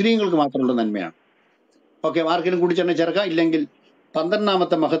 മുസ്ലിങ്ങൾക്ക് മാത്രമുള്ള നന്മയാണ്. ഓക്കെ, ആർക്കെങ്കിലും കൂടി ചേർക്കാം. ഇല്ലെങ്കിൽ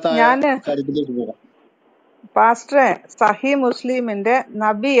 12ാമത്തെ മഹത്തായ കാര്യത്തിലേക്ക് പോകാം. പാസ്റ്ററെ, സഹി മുസ്ലിമിന്റെ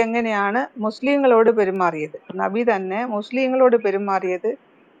നബി എങ്ങനെയാണ് മുസ്ലിങ്ങളോട് പെരുമാറിയത്, നബി തന്നെ മുസ്ലിങ്ങളോട് പെരുമാറിയത്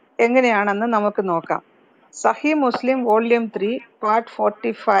എങ്ങനെയാണെന്ന് നമുക്ക് നോക്കാം. സഹി മുസ്ലിം വോള്യൂം 3 പാർട്ട്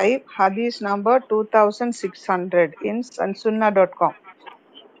 45 ഹദീസ് നമ്പർ 2600 ഇൻ sunsunna.com.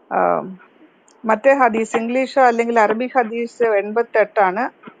 മറ്റേ ഹദീസ് ഇംഗ്ലീഷോ അല്ലെങ്കിൽ അറബിക് ഹദീസ് 88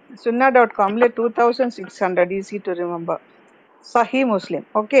 sunna.com 2600 ഈസി ടു റിമെമ്പർ. സഹി മുസ്ലിം.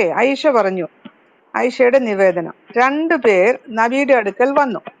 ഓക്കെ, ആയിഷ പറഞ്ഞു, ആയിഷയുടെ നിവേദനം, 2 പേർ നബിയുടെ അടുക്കൽ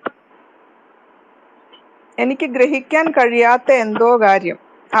വന്നു. എനിക്ക് ഗ്രഹിക്കാൻ കഴിയാത്ത എന്തോ കാര്യം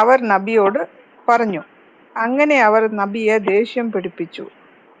അവർ നബിയോട് പറഞ്ഞു. അങ്ങനെ അവർ നബിയെ ദേഷ്യം പിടിപ്പിച്ചു.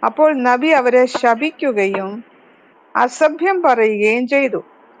 അപ്പോൾ നബി അവരെ ശപിക്കുകയും അസഭ്യം പറയുകയും ചെയ്തു.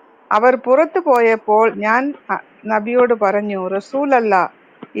 അവർ പുറത്തു പോയപ്പോൾ ഞാൻ നബിയോട് പറഞ്ഞു, റസൂലല്ല,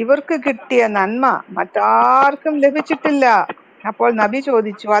 ഇവർക്ക് കിട്ടിയ നന്മ മറ്റാർക്കും ലഭിച്ചിട്ടില്ല. അപ്പോൾ നബി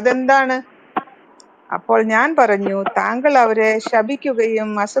ചോദിച്ചു, അതെന്താണ്? അപ്പോൾ ഞാൻ പറഞ്ഞു, താങ്കൾ അവരെ ശപിക്കുകയും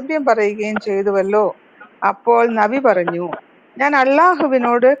അസഭ്യം പറയുകയും ചെയ്തുവല്ലോ. അപ്പോൾ നബി പറഞ്ഞു, ഞാൻ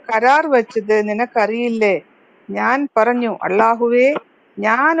അള്ളാഹുവിനോട് കരാർ വെച്ചത് നിനക്കറിയില്ലേ? ഞാൻ പറഞ്ഞു, അള്ളാഹുവേ,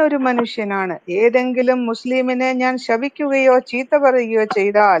 ഞാൻ ഒരു മനുഷ്യനാണ്. ഏതെങ്കിലും മുസ്ലിമിനെ ഞാൻ ശപിക്കുകയോ ചീത്ത പറയുകയോ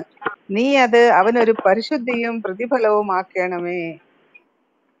ചെയ്താൽ നീ അത് അവനൊരു പരിശുദ്ധിയും പ്രതിഫലവും ആക്കണമേ.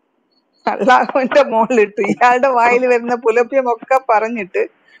 അള്ളാഹുവിന്റെ മുകളിലിട്ടു. ഇയാളുടെ വായിൽ വരുന്ന പുലഭ്യമൊക്കെ പറഞ്ഞിട്ട്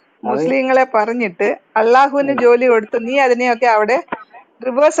അത് മുസ്ലിങ്ങളെ പറഞ്ഞിട്ട് അള്ളാഹുവിന് ജോലി കൊടുത്ത് നീ അതിനെയൊക്കെ അവിടെ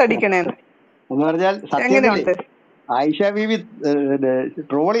റിവേഴ്സ് അടിക്കണേന്ന്. എന്ന് പറഞ്ഞാൽ സത്യത്തില് എങ്ങനെയുണ്ട്? ആയിഷ ബീവി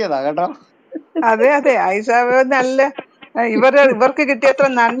ട്രോൾ ചെയ്താ കേട്ടോ. അതെ അതെ, ഐഷാബ് നല്ല ഇവർക്ക് കിട്ടിയത്ര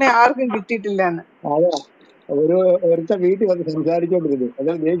നന്മ ആർക്കും കിട്ടിയിട്ടില്ലെന്ന്. അതാ ഒരുത്ത വീട്ടിൽ വന്ന് സംസാരിച്ചോണ്ടിരുന്നു.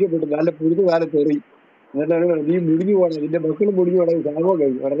 അതായത് ദേഷ്യപ്പെട്ടു, നല്ല പുഴുതു കാലത്ത് എറി. എന്നിട്ടാണ് പറഞ്ഞത്, നീ മുടിഞ്ഞു പോകണം, നിന്റെ മക്കളും മുടിഞ്ഞു പോകണം, സംഭവം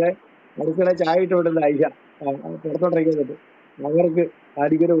കഴിഞ്ഞു. ഉടനെ അടുക്കള ചായ ഇട്ട് കൊണ്ടുവന്ന ആയിഷ പുറത്തോട്ടിറങ്ങി വന്നിട്ട് അവർക്ക്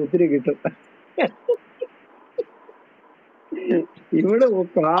അടിക്കുന്ന ഒത്തിരി കിട്ടും. ഇവിടെ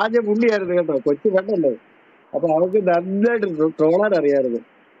കാഞ്ഞ പുള്ളിയായിരുന്നു കേട്ടോ, കൊച്ചു പെണ്ണല്ലേ. അപ്പൊ അവർക്ക് നന്നായിട്ട് ട്രോളാൻ അറിയായിരുന്നു.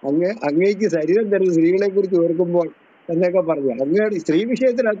 അങ്ങേക്ക് ശരീരം തരുന്ന സ്ത്രീകളെ കുറിച്ച് ഓർക്കുമ്പോൾ എന്നൊക്കെ പറഞ്ഞു. അങ്ങയുടെ സ്ത്രീ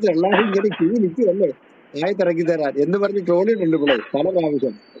വിഷയത്തിനകത്ത് അള്ളാഹു ഇങ്ങനെ ക്യൂ നിൽക്കുമല്ലേ ആയത്തിറക്കി തരാൻ എന്ന് പറഞ്ഞ് ട്രോളിയിട്ടുണ്ട് ഇവിടെ പല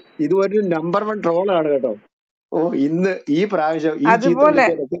പ്രാവശ്യം. ഇത് ഒരു നമ്പർ 1 ട്രോളാണ് കേട്ടോ. ഓ ഇന്ന് ഈ പ്രാവശ്യം ഈ ചീത്ത അതുപോലെ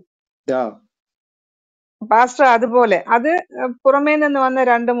വിളിച്ചതൊക്കെ പാസ്റ്റർ, അതുപോലെ അത് പുറമേ നിന്ന് വന്ന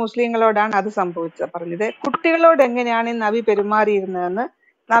 2 മുസ്ലിങ്ങളോടാണ് അത് പറഞ്ഞത്. കുട്ടികളോട് എങ്ങനെയാണ് ഈ നബി പെരുമാറിയിരുന്നതെന്ന്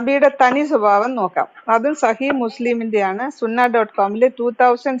നബിയുടെ തനി സ്വഭാവം നോക്കാം. അതും സഹി മുസ്ലിമിന്റെയാണ്. sunna.com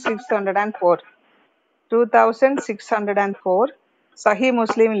 2604 സഹി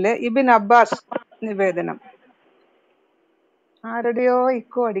മുസ്ലിമില് ഇബിൻ അബ്ബാസ് നിവേദനം. ആരുടെയോ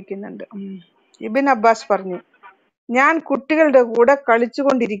ഇക്കോ അടിക്കുന്നുണ്ട്. ഇബിൻ അബ്ബാസ് പറഞ്ഞു, ഞാൻ കുട്ടികളുടെ കൂടെ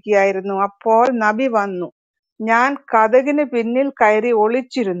കളിച്ചുകൊണ്ടിരിക്കുകയായിരുന്നു. അപ്പോൾ നബി വന്നു. ഞാൻ കതകിന് പിന്നിൽ കയറി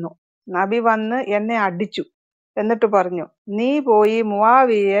ഒളിച്ചിരുന്നു. നബി വന്ന് എന്നെ അടിച്ചു. എന്നിട്ട് പറഞ്ഞു, നീ പോയി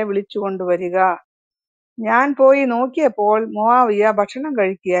മുആവിയയെ വിളിച്ചുകൊണ്ടുവരിക. ഞാൻ പോയി നോക്കിയപ്പോൾ മുആവിയ ഭക്ഷണം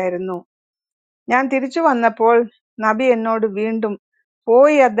കഴിക്കുകയായിരുന്നു. ഞാൻ തിരിച്ചു വന്നപ്പോൾ നബി എന്നോട് വീണ്ടും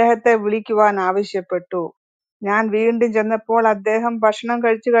പോയി അദ്ദേഹത്തെ വിളിക്കുവാൻ ആവശ്യപ്പെട്ടു. ഞാൻ വീണ്ടും ചെന്നപ്പോൾ അദ്ദേഹം ഭക്ഷണം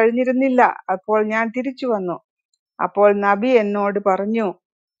കഴിച്ചു കഴിഞ്ഞിരുന്നില്ല. അപ്പോൾ ഞാൻ തിരിച്ചു വന്നു. അപ്പോൾ നബി എന്നോട് പറഞ്ഞു,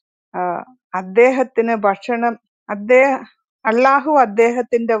 അള്ളാഹു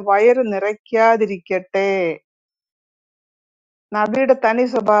അദ്ദേഹത്തിന്റെ വയറ് നിറയ്ക്കാതിരിക്കട്ടെ. നബിയുടെ തനി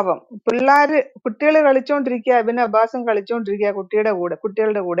സ്വഭാവം. കുട്ടികൾ കളിച്ചോണ്ടിരിക്കുക, ഇബ്നു അബ്ബാസും കളിച്ചോണ്ടിരിക്കുക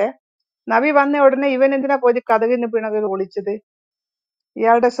കുട്ടികളുടെ കൂടെ. നബി വന്ന ഉടനെ ഇവൻ എന്തിനാ പോയി കതകിന് പിണകിൽ ഒളിച്ചത്?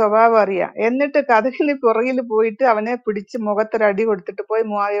 ഇയാളുടെ സ്വഭാവം അറിയാം. എന്നിട്ട് കതകിന് പുറകിൽ പോയിട്ട് അവനെ പിടിച്ച് മുഖത്തൊരടി കൊടുത്തിട്ട് പോയി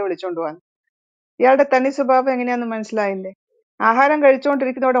മുആവിയയെ വിളിച്ചോണ്ട് പോകാൻ. ഇയാളുടെ തനി സ്വഭാവം എങ്ങനെയാന്ന് മനസ്സിലായില്ലേ? ആഹാരം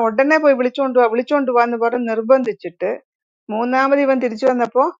കഴിച്ചുകൊണ്ടിരിക്കുന്നവിടെ ഉടനെ പോയി വിളിച്ചോണ്ട് പോവാ എന്ന് പറഞ്ഞ് നിർബന്ധിച്ചിട്ട് 3ാമത് ഇവൻ തിരിച്ചു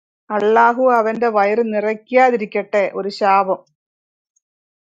വന്നപ്പോ അള്ളാഹു അവന്റെ വയറ് നിറയ്ക്കാതിരിക്കട്ടെ, ഒരു ശാപം.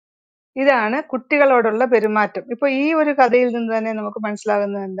 ഇതാണ് കുട്ടികളോടുള്ള പെരുമാറ്റം. ഇപ്പൊ ഈ ഒരു കഥയിൽ നിന്ന് തന്നെ നമുക്ക്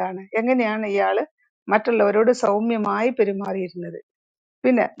മനസ്സിലാകുന്നത് എന്താണ്? എങ്ങനെയാണ് ഇയാള് മറ്റുള്ളവരോട് സൗമ്യമായി പെരുമാറിയിരുന്നത്.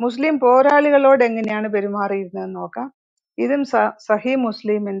 പിന്നെ മുസ്ലിം പോരാളികളോട് എങ്ങനെയാണ് പെരുമാറിയിരുന്നതെന്ന് നോക്കാം. ഇതും സഹി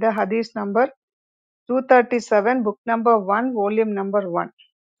മുസ്ലിമിന്റെ ഹദീസ് number 237, book number 1, volume number 1.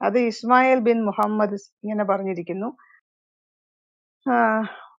 അത് ഇസ്മായിൽ ബിൻ മുഹമ്മദ് ഇങ്ങനെ പറഞ്ഞിരിക്കുന്നു.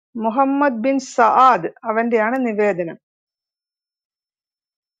 മുഹമ്മദ് ബിൻ സആദ് അവന്റെയാണ് നിവേദനം.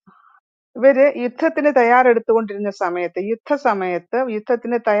 ഇവര് യുദ്ധത്തിന് തയ്യാറെടുത്തുകൊണ്ടിരുന്ന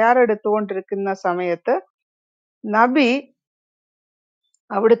സമയത്ത് നബി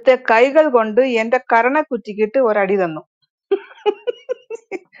അവിടുത്തെ കൈകൾ കൊണ്ട് എന്റെ കരണ കുറ്റിക്കിട്ട് ഒരടി തന്നു.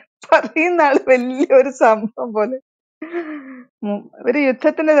 പറയുന്ന ആള് വലിയൊരു സംഭവം പോലെ. ഇവര്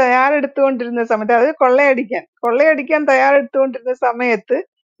യുദ്ധത്തിന് തയ്യാറെടുത്തുകൊണ്ടിരുന്ന സമയത്ത്, അത് കൊള്ളയടിക്കാൻ തയ്യാറെടുത്തുകൊണ്ടിരുന്ന സമയത്ത്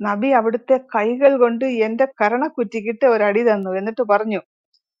നബി അവിടുത്തെ കൈകൾ കൊണ്ട് എന്റെ കരണ കുറ്റിക്കിട്ട് ഒരടി തന്നു. എന്നിട്ട് പറഞ്ഞു,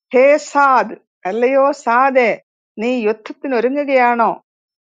 ഹേ സാദ്, അല്ലയോ സാദേ, നീ യുദ്ധത്തിന് ഒരുങ്ങുകയാണോ?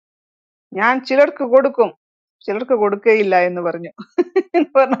 ഞാൻ ചിലർക്ക് കൊടുക്കും, ചിലർക്ക് കൊടുക്കുകയില്ല എന്ന് പറഞ്ഞു.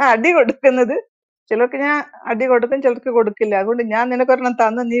 പറഞ്ഞ അടി കൊടുക്കുന്നത് ചിലർക്ക് ഞാൻ അടി കൊടുക്കും, ചിലർക്ക് കൊടുക്കില്ല. അതുകൊണ്ട് ഞാൻ നിനക്കൊരെണ്ണം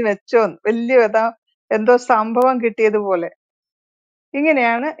തന്ന് നീ വെച്ചോന്ന്. വലിയ എന്തോ സംഭവം കിട്ടിയതുപോലെ.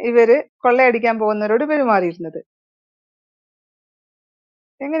 ഇങ്ങനെയാണ് ഇവര് കൊള്ളയടിക്കാൻ പോകുന്നവരോട് പെരുമാറിയിരുന്നത്.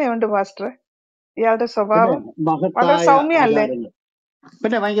 എങ്ങനെയുണ്ട് പാസ്റ്റർ ഇയാളുടെ സ്വഭാവം? വളരെ മഹത്തായ സൗമ്യല്ലേ? ആചാരങ്ങൾ.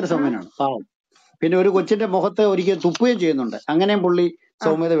 പിന്നെ ഭയങ്കര സൗമ്യനാണ്, പാവം. പിന്നെ ഒരു കൊച്ചിന്റെ മുഖത്ത് ഒരിക്കൽ തുപ്പുകയും ചെയ്യുന്നുണ്ട്. അങ്ങനെയും പുള്ളി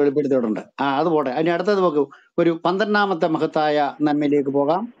സൗമ്യത വെളിപ്പെടുത്തിയിട്ടുണ്ട്. അത് പോട്ടെ. അതിന് അടുത്തത് നോക്കൂ, ഒരു 12ാമത്തെ മഹത്തായ നന്മയിലേക്ക്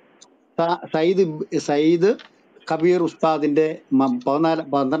പോകാം. സയ്യിദ് കബീർ ഉസ്താദിന്റെ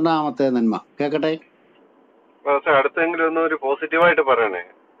 12ാമത്തെ നന്മ കേക്കട്ടെ. അടുത്തെങ്കിലും ഒന്ന് ഒരു പോസിറ്റീവായിട്ട് പറയണേ.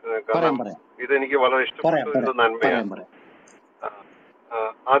 കാരണം പറയാം ഇതെനിക്ക് വളരെ ഇഷ്ടപ്പെട്ട ഒരു നന്മയാണ്. പറയാം.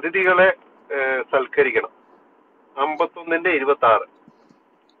 അതിഥികളെ സൽക്കരിക്കണം. 51:26.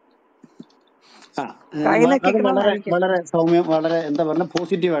 അത് വളരെ സൗമ്യം, വളരെ എന്താ പറയുക,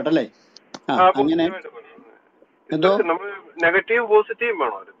 പോസിറ്റീവ് ആയിട്ടല്ലേ? അങ്ങനെ നമ്മൾ നെഗറ്റീവ് പോസിറ്റീവ്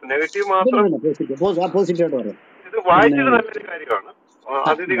വേണോ? നെഗറ്റീവ് മാത്രം പോസിറ്റീവ് ആയിട്ട് പറയാം. ഇത് വായിച്ചിട്ട് നല്ലൊരു കാര്യമാണ്.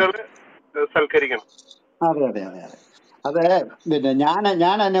 അതിഥികളെ സൽക്കരിക്കണം. അതെ. അതെ, പിന്നെ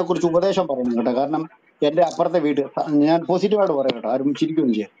ഞാൻ അതിനെ കുറിച്ച് ഉപദേശം പറയണം കേട്ടോ. കാരണം എന്റെ അപ്പുറത്തെ വീട്, ഞാൻ പോസിറ്റീവായിട്ട് പറയാം കേട്ടോ, ആരും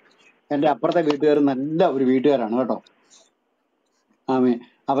ചിരിക്കുകയും ചെയ്യാം. എന്റെ അപ്പുറത്തെ വീട്ടുകാർ നല്ല ഒരു വീട്ടുകാരാണ് കേട്ടോ. ആമേ,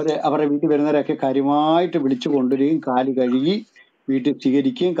 അവരുടെ വീട്ടിൽ വരുന്നവരൊക്കെ കാര്യമായിട്ട് വിളിച്ചു കൊണ്ടുവരികയും കാല് കഴുകി വീട്ടിൽ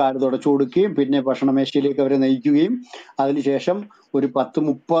സ്വീകരിക്കുകയും കാല് തുടച്ചു കൊടുക്കുകയും പിന്നെ ഭക്ഷണമേശയിലേക്ക് അവരെ നയിക്കുകയും അതിനുശേഷം ഒരു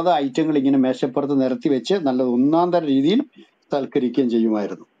 10-30 ഐറ്റങ്ങൾ ഇങ്ങനെ മേശപ്പുറത്ത് നിരത്തി വെച്ച് നല്ല ഒന്നാം തരം രീതിയിൽ സൽക്കരിക്കുകയും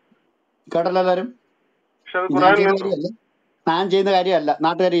ചെയ്യുമായിരുന്നു. കേട്ടല്ലോ എല്ലാവരും? പക്ഷെ അത് ഞാൻ ചെയ്യുന്ന ഖുറാനിലുണ്ടോ? കാര്യമല്ല, ഞാൻ ചെയ്യുന്ന കാര്യമല്ല,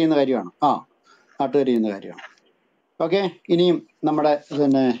 നാട്ടുകാർ ചെയ്യുന്ന കാര്യമാണ്. നാട്ടുകാർ ചെയ്യുന്ന കാര്യമാണ്. ഓക്കെ, ഇനിയും നമ്മുടെ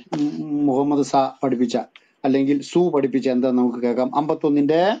പിന്നെ മുഹമ്മദ് സാ പഠിപ്പിച്ച അല്ലെങ്കിൽ സു പഠിപ്പിച്ച എന്താ നമുക്ക് കേൾക്കാം.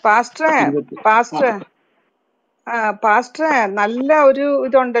 51-ന്റെ പാസ്റ്ററെ 20. പാസ്റ്ററെ പാസ്റ്ററെ നല്ല ഒരു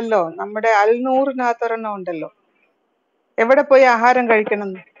ഇതുണ്ടല്ലോ, നമ്മുടെ അൽനൂറിനകത്തൊരെണ്ണം ഉണ്ടല്ലോ, എവിടെ പോയി ആഹാരം കഴിക്കണം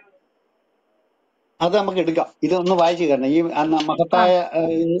എന്ന്. അത് നമുക്ക് എടുക്കാം. ഇതൊന്ന് വായിച്ചു തരണം. ഈ ആ മഹത്തായ ആ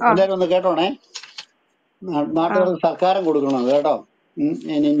എല്ലാവരും ഒന്ന് കേട്ടോണേ. ആ നാട്ടുകാർക്ക് സർക്കാരും കൊടുക്കണം കേട്ടോ.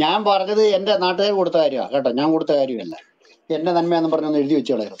 ഇനി ഞാൻ പറഞ്ഞത് എന്റെ നാട്ടുകാർ കൊടുത്ത കാര്യമാണ് കേട്ടോ, ഞാൻ കൊടുത്ത കാര്യമല്ല. എന്റെ നന്മയെന്ന് പറഞ്ഞൊന്ന് എഴുതി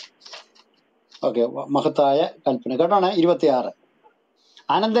വെച്ചോളായിരുന്നു. ഓക്കെ, മഹത്തായ കൽപ്പന കേട്ടോണേ. 26.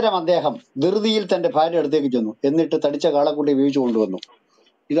 അനന്തരം അദ്ദേഹം ധൃതിയിൽ തന്റെ ഭാര്യ അടുത്തേക്ക് ചെന്നു, എന്നിട്ട് തടിച്ച കാളക്കുട്ടി വീഴ്ച കൊണ്ടുവന്നു.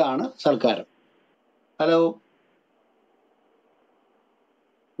 ഇതാണ് സൽക്കാരം. ഹലോ,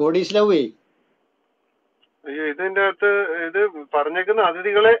 ഗോഡീസ്ലവ്. അയ്യോ, ഇതിന്റെ അകത്ത് ഇത് പറഞ്ഞേക്കുന്ന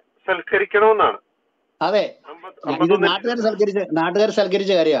അതിഥികളെ സൽക്കരിക്കണമെന്നാണ്. അതെ, ഇത് 51 നാട്ടുകാർ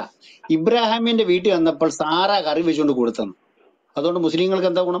സൽക്കരിച്ച കാര്യമാണ്. ഇബ്രാഹിമിന്റെ വീട്ടിൽ വന്നപ്പോൾ സാറ കറി വെച്ചുകൊണ്ട് കൊടുത്തെന്ന്. അതുകൊണ്ട് മുസ്ലിങ്ങൾക്ക്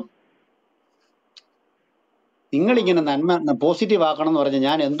എന്താ ഗുണം? നിങ്ങളിങ്ങനെ നന്മ പോസിറ്റീവ് ആക്കണം എന്ന് പറഞ്ഞാൽ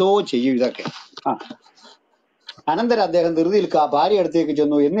ഞാൻ എന്തോ ചെയ്യും ഇതൊക്കെ. അനന്തരം അദ്ദേഹം ധൃതിയിൽ ഭാര്യ അടുത്തേക്ക്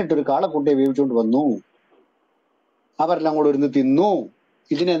ചെന്നു, എന്നിട്ടൊരു കാളക്കുട്ടിയെ വേവിച്ചുകൊണ്ട് വന്നു. അവരെല്ലാം കൂടെ ഇരുന്ന് തിന്നു.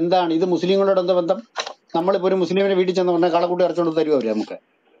 ഇതിനെന്താണ് ഇത് മുസ്ലിങ്ങളോട് എന്താ ബന്ധം? നമ്മളിപ്പോ ഒരു മുസ്ലിമിനെ വീട്ടിൽ ചെന്ന് പറഞ്ഞാൽ കാളക്കുട്ടി അരച്ചോണ്ട് തരുമോ അവര് നമുക്ക്?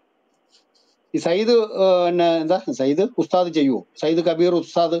 ഈ സയ്യിദ് പിന്നെ എന്താ സയ്യിദ് ഉസ്താദ് ചെയ്യുവോ? സയ്യിദ് കബീർ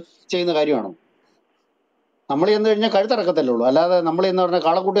ഉസ്താദ് ചെയ്യുന്ന കാര്യമാണോ? നമ്മൾ ചെന്ന് കഴിഞ്ഞാൽ കഴുത്തിറക്കത്തല്ലേ ഉള്ളൂ, അല്ലാതെ നമ്മൾ എന്ന് പറഞ്ഞാൽ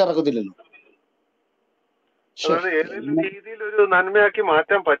കാളക്കുട്ടി ഇറക്കത്തില്ലല്ലോ. അതായത് ഏതെങ്കിലും രീതിയിൽ ഒരു നന്മയാക്കി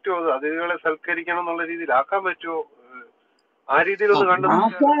മാറ്റാൻ പറ്റുമോ? അതിഥികളെ സൽക്കരിക്കണം എന്നുള്ള രീതിയിലാക്കാൻ പറ്റുമോ? ആ രീതിയിലൊന്ന് കണ്ടു.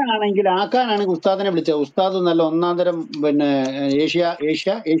 ആക്കാനാണെങ്കിൽ ഉസ്താദിനെ വിളിച്ച ഉസ്താദ് നല്ല ഒന്നാം തരം പിന്നെ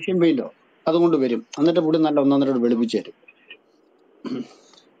ഏഷ്യൻ പെയിന്റോ അതുകൊണ്ട് വരും. എന്നിട്ട് പുള്ളി നല്ല ഒന്നാം തരം വെളുപ്പിച്ച് തരും.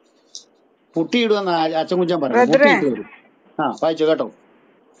 പുട്ടിയിടുവെന്ന് അച്ഛൻ കുഞ്ചാൻ പറഞ്ഞു. ബ്രദറെ പുട്ടിയിട്ട് വരും. വായിച്ചു കേട്ടോ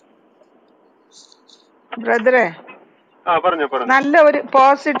ബ്രദറെ പറഞ്ഞു. നല്ല ഒരു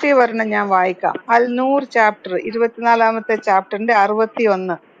പോസിറ്റീവ് ഒരെണ്ണം ഞാൻ വായിക്കാം. അൽ-നൂർ ചാപ്റ്റർ 24-ാമത്തെ ചാപ്റ്ററിന്റെ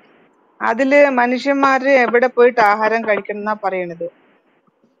 61. അതില് മനുഷ്യന്മാര് എവിടെ പോയിട്ട് ആഹാരം കഴിക്കണം എന്നാ പറയണത്.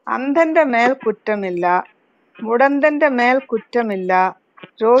 അന്ധന്റെ മേൽ കുറ്റമില്ല, മുടന്തന്റെ മേൽ കുറ്റമില്ല,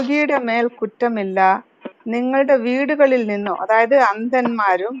 രോഗിയുടെ മേൽ കുറ്റമില്ല. നിങ്ങളുടെ വീടുകളിൽ നിന്നോ, അതായത്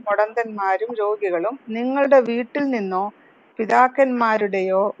അന്ധന്മാരും മുടന്തന്മാരും രോഗികളും നിങ്ങളുടെ വീട്ടിൽ നിന്നോ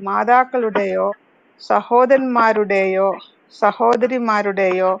പിതാക്കന്മാരുടെയോ മാതാക്കളുടെയോ സഹോദരന്മാരുടെയോ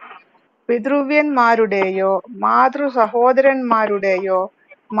സഹോദരിമാരുടെയോ പിതൃവ്യന്മാരുടെയോ മാതൃ സഹോദരന്മാരുടെയോ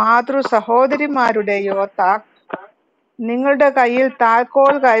മാതൃ സഹോദരിമാരുടെയോ നിങ്ങളുടെ കയ്യിൽ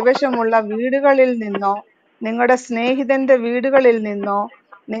താക്കോൽ കൈവശമുള്ള വീടുകളിൽ നിന്നോ നിങ്ങളുടെ സ്നേഹിതന്റെ വീടുകളിൽ നിന്നോ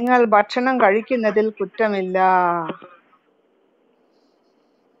നിങ്ങൾ ഭക്ഷണം കഴിക്കുന്നതിൽ കുറ്റമില്ല.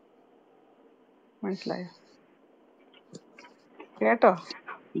 മനസ്സിലായോ? കേട്ടോ?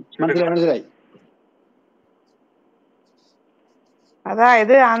 മനസ്സിലായി.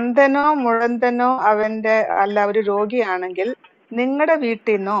 അതായത് അന്ധനോ മുഴന്തനോ അവന്റെ അല്ല ഒരു രോഗിയാണെങ്കിൽ നിങ്ങളുടെ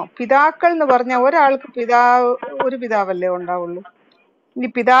വീട്ടിൽ നിന്നോ, പിതാക്കൾ എന്ന് പറഞ്ഞ ഒരാൾക്ക് ഒരു പിതാവല്ലേ ഉണ്ടാവുള്ളൂ. ഇനി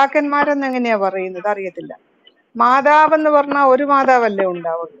പിതാക്കന്മാരെന്ന് എങ്ങനെയാ പറയുന്നത് അറിയത്തില്ല. മാതാവെന്ന് പറഞ്ഞാൽ ഒരു മാതാവല്ലേ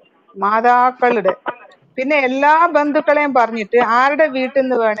ഉണ്ടാവുള്ളൂ. മാതാക്കളുടെ പിന്നെ എല്ലാ ബന്ധുക്കളെയും പറഞ്ഞിട്ട് ആരുടെ വീട്ടിൽ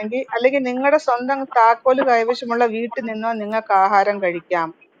നിന്ന് വേണമെങ്കിൽ, അല്ലെങ്കിൽ നിങ്ങളുടെ സ്വന്തം താക്കോല് കൈവശമുള്ള വീട്ടിൽ നിന്നോ നിങ്ങൾക്ക് ആഹാരം കഴിക്കാം.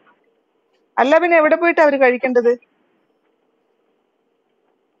 അല്ല പിന്നെ എവിടെ പോയിട്ട് അവര് കഴിക്കേണ്ടത്?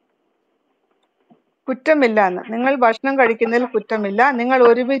 കുറ്റമില്ല എന്ന്. നിങ്ങൾ ഭക്ഷണം കഴിക്കുന്നതിൽ കുറ്റമില്ല. നിങ്ങൾ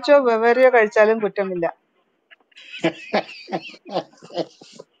ഒരുമിച്ചോ വെവ്വേറെയോ കഴിച്ചാലും കുറ്റമില്ല.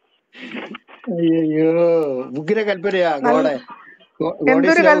 അയ്യോ, ഉഗ്ര കൽപ്പനയാ ഗോഡെ.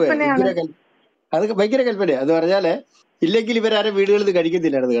 എന്തൊരു കൽപ്പനയാണ്! അത് ഭയങ്കര കൽപ്പനയാ. അത് പറഞ്ഞാല് ഇല്ലെങ്കിൽ ഇവരാരും വീടുകളിൽ നിന്ന്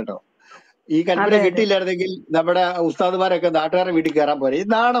കഴിക്കത്തില്ലായിരുന്നു കേട്ടോ. ഈ കൽപ്പന കിട്ടിയില്ലായിരുന്നെങ്കിൽ നമ്മുടെ ഉസ്താദുമാരൊക്കെ നാട്ടുകാരുടെ വീട്ടിൽ കയറാൻ പോലെ. ഈ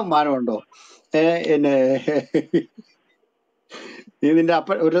നാണം മാനമുണ്ടോ? എന്നെ നീ നിന്റെ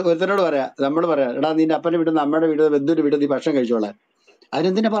ഒരുത്തനോട് പറയാ, നമ്മൾ പറയാ, എടാ നിന്റെ അപ്പന്റെ വീട്ടിൽ നിന്ന് അമ്മയുടെ വീട്ടിൽ ബന്ധുവിന്റെ വീട്ടിൽ നീ ഭക്ഷണം കഴിച്ചോളാൻ.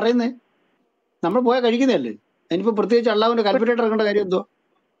 അതിനെന്തിനാ പറയുന്നേ? നമ്മൾ പോയാൽ കഴിക്കുന്നതല്ലേ. അതിനിപ്പോ പ്രത്യേകിച്ച് അള്ളാഹുവിന്റെ കൽപ്പനയായിട്ട് ഇറങ്ങേണ്ട കാര്യം എന്തോ?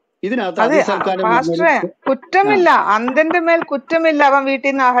 ഇതിനകത്ത് പാസ്റ്ററെ, കുറ്റമില്ല. അന്ധന്റെ മേൽ കുറ്റമില്ല അവൻ വീട്ടിൽ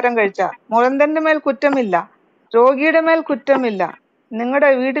നിന്ന് ആഹാരം കഴിച്ച. മുഴന്തന്റെ മേൽ കുറ്റമില്ല. രോഗിയുടെ മേൽ കുറ്റമില്ല. നിങ്ങളുടെ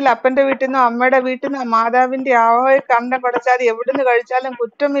വീട്ടിൽ അപ്പന്റെ വീട്ടിൽ നിന്നോ അമ്മയുടെ വീട്ടിൽ നിന്നോ മാതാവിന്റെ ആഹാരം കണ്ടം കുടച്ചാൽ എവിടുന്ന് കഴിച്ചാലും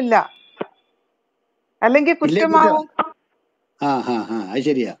കുറ്റമില്ല, അല്ലെങ്കിൽ ഇല്ലേ കുറ്റം? കുറ്റമാവും. അത്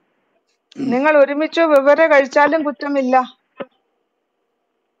ശരിയാ. നിങ്ങൾ ഒരുമിച്ചോ വെവ്വേറെ കഴിച്ചാലും കുറ്റമില്ല.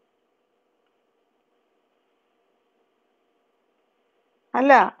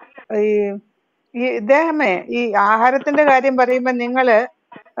 അല്ല, ഈ ഇദ്ദേഹമേ ഈ ആഹാരത്തിന്റെ കാര്യം പറയുമ്പോ നിങ്ങള്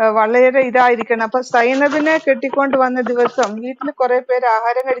വളരെ ഇതായിരിക്കണം. അപ്പൊ സൈനബിനെ കെട്ടിക്കൊണ്ട് വന്ന ദിവസം വീട്ടിൽ കുറെ പേര്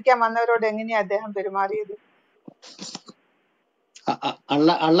ആഹാരം കഴിക്കാൻ വന്നവരോട് എങ്ങനെയാ അദ്ദേഹം പെരുമാറിയത്?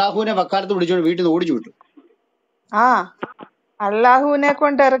 അള്ളാഹുവിനെ വക്കാലത്ത് പിടിച്ചോണ്ട് വീട്ടിൽ നിന്ന് ഓടിച്ചു വിട്ടു. ആ, അള്ളാഹുവിനെ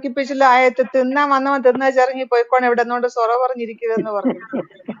കൊണ്ട് ഇറക്കിപ്പിച്ചില്ല ആയത്ത്, തിന്നാൻ വന്നവൻ തിന്നേച്ചിറങ്ങി പോയിക്കോണം ഇവിടെ നിന്നോണ്ട് സൊറ പറഞ്ഞിരിക്കരുതെന്ന് പറഞ്ഞു.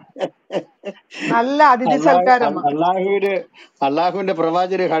 നല്ല അതിഥി സൽക്കാരമാ. അള്ളാഹുവിന്റെ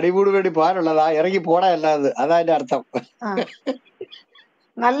പ്രവാചകര് ഹണിമൂണ് വേണ്ടി പോകാനുള്ളതാ, ഇറങ്ങി പോടാ അല്ലാതെ. അതാ അതിന്റെ അർത്ഥം.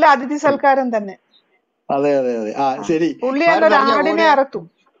 നല്ല അതിഥി സൽക്കാരം തന്നെ. അതെ അതെ അതെ. ശരി, പുള്ളി എന്നൊരു ആടിനെ അറുത്തു.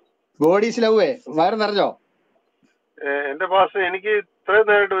 ഗോഡീസ് ലവ് വയറ് നിറഞ്ഞോ? എന്റെ പാസ്, എനിക്ക് ഇത്രയും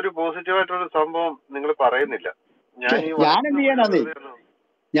നേരമായിട്ട് ഒരു പോസിറ്റീവായിട്ടൊരു സംഭവം നിങ്ങൾ പറയുന്നില്ല. ഞാനെന്ത് ചെയ്യാനാന്നേ?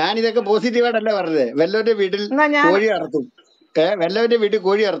 ഞാനിതൊക്കെ പോസിറ്റീവായിട്ടല്ല പറഞ്ഞത്. വല്ലവന്റെ വീട്ടിൽ കോഴി അറുത്തു, വല്ലവന്റെ വീട്ടിൽ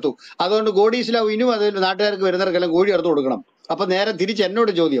കോഴി അറുത്തു. അതുകൊണ്ട് ഗോഡീസ് ലവ് ഇനിയും അത് നാട്ടുകാർക്ക് വരുന്നവർക്കെല്ലാം കോഴി അറുത്തു കൊടുക്കണം. അപ്പൊ നേരെ തിരിച്ച്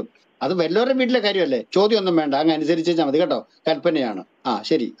എന്നോട് ചോദ്യം. അത് വല്ലവരുടെ വീട്ടിലെ കാര്യമല്ലേ, ചോദ്യം ഒന്നും വേണ്ട, അങ്ങ് അനുസരിച്ചാൽ മതി കേട്ടോ. കൽപ്പനയാണ്.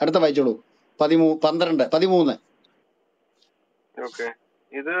 ശരി, അടുത്ത വായിച്ചോളൂ. 13. ഓക്കെ,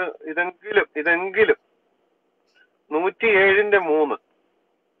 ഇതെങ്കിലും 107:3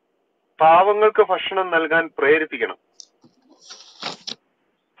 പാവങ്ങൾക്ക് ഭക്ഷണം നൽകാൻ പ്രേരിപ്പിക്കണം.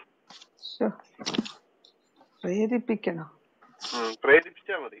 പ്രേരിപ്പിച്ചാ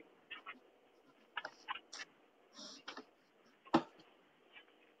മതി.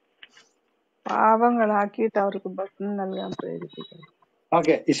 പാവങ്ങളാക്കിയിട്ട് അവർക്ക് ഭക്ഷണം നൽകാൻ പ്രേരിപ്പിക്കണം.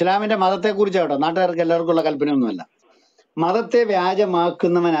 ഓക്കെ, ഇസ്ലാമിന്റെ മതത്തെ കുറിച്ച് കേട്ടോ. നാട്ടുകാർക്ക് എല്ലാവർക്കും ഉള്ള കൽപ്പനയൊന്നുമല്ല. മതത്തെ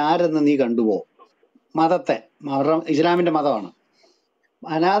വ്യാജമാക്കുന്നവൻ ആരെന്ന് നീ കണ്ടുപോ. മതത്തെ, ഇസ്ലാമിന്റെ മതമാണ്.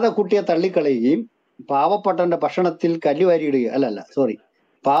 അനാഥ കുട്ടിയെ തള്ളിക്കളയുകയും പാവപ്പെട്ടവന്റെ ഭക്ഷണത്തിൽ കല്ലുവാരിയിടുകയും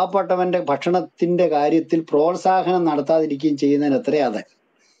പാവപ്പെട്ടവന്റെ ഭക്ഷണത്തിന്റെ കാര്യത്തിൽ പ്രോത്സാഹനം നടത്താതിരിക്കുകയും ചെയ്യുന്നതിന് എത്രയാ അത്?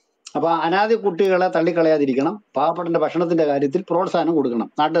 അപ്പൊ അനാഥ കുട്ടികളെ തള്ളിക്കളയാതിരിക്കണം, പാവപ്പെട്ടവന്റെ ഭക്ഷണത്തിന്റെ കാര്യത്തിൽ പ്രോത്സാഹനം കൊടുക്കണം.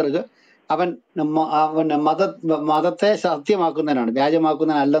 നാട്ടുകാർക്ക് അവൻ മതത്തെ സത്യമാക്കുന്നതിനാണ്,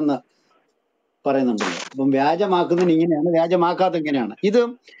 വ്യാജമാക്കുന്നതിനല്ലെന്ന് പറയുന്നുണ്ടല്ലോ. അപ്പം വ്യാജമാക്കുന്നതിന് ഇങ്ങനെയാണ്, വ്യാജമാക്കാത്ത ഇങ്ങനെയാണ്. ഇത്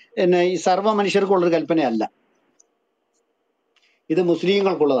ഈ സർവ്വ മനുഷ്യർക്കുള്ളൊരു കൽപ്പനയല്ല, ഇത്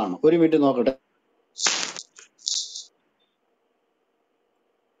മുസ്ലിങ്ങൾക്കുള്ളതാണ്. ഒരു മിനിറ്റ് നോക്കട്ടെ.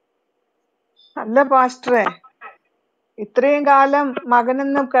 അല്ല പാസ്റ്ററെ, ഇത്രയും കാലം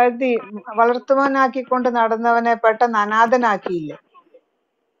മകനെന്ന് കരുതി വളർത്തുവാനാക്കിക്കൊണ്ട് നടന്നവനെ പെട്ടെന്ന് അനാഥനാക്കിയില്ലേ?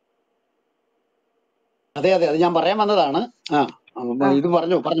 അതെ അതെ, അത് ഞാൻ പറയാൻ വന്നതാണ്. ഇത്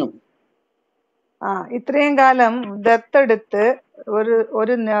പറഞ്ഞു. ഇത്രയും കാലം ദത്തെടുത്ത്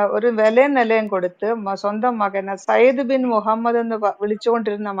ഒരു വിലയും നിലയും കൊടുത്ത് സ്വന്തം മകനെ സയ്യിദ് ബിൻ മുഹമ്മദ് എന്ന്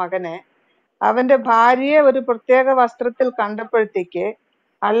വിളിച്ചുകൊണ്ടിരുന്ന മകനെ അവന്റെ ഭാര്യയെ ഒരു പ്രത്യേക വസ്ത്രത്തിൽ കണ്ടപ്പോഴത്തേക്ക്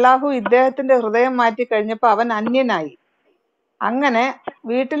അള്ളാഹു ഇദ്ദേഹത്തിന്റെ ഹൃദയം മാറ്റി കഴിഞ്ഞപ്പോ അവൻ അന്യനായി. അങ്ങനെ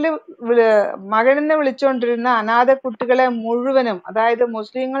വീട്ടില് മകനെന്ന് വിളിച്ചുകൊണ്ടിരുന്ന അനാഥ കുട്ടികളെ മുഴുവനും, അതായത്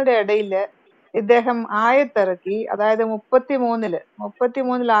മുസ്ലിങ്ങളുടെ ഇടയില് ഇദ്ദേഹം ആയത്തിറക്കി. അതായത്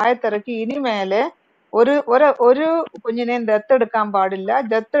 33 ആയത്തിറക്കി, ഇനിമേലെ ഒരു കുഞ്ഞിനെയും ദത്തെടുക്കാൻ പാടില്ല.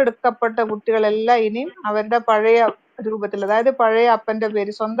 ദത്തെടുക്കപ്പെട്ട കുട്ടികളെല്ലാം ഇനിയും അവരുടെ പഴയ രൂപത്തിൽ, അതായത് പഴയ അപ്പന്റെ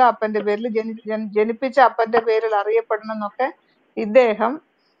പേര്, സ്വന്തം അപ്പന്റെ പേരിൽ ജനിപ്പിച്ച അപ്പന്റെ പേരിൽ അറിയപ്പെടണം എന്നൊക്കെ ഇദ്ദേഹം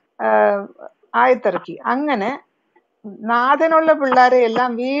ആയത്തിറക്കി. അങ്ങനെ നാഥനുള്ള പിള്ളേരെ എല്ലാം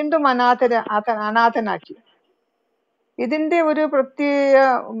വീണ്ടും അനാഥനാക്കി. ഇതിന്റെ ഒരു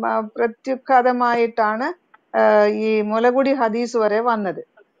പ്രത്യുഘാതമായിട്ടാണ് ഈ മുലകുടി ഹദീസ് വരെ വന്നത്.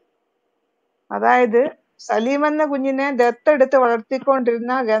 അതായത് സലീം എന്ന കുഞ്ഞിനെ ദത്തെടുത്ത്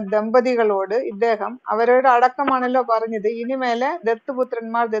വളർത്തിക്കൊണ്ടിരുന്ന ദമ്പതികളോട് ഇദ്ദേഹം അവരുടെ അടക്കമാണല്ലോ പറഞ്ഞത്, ഇനിമേലെ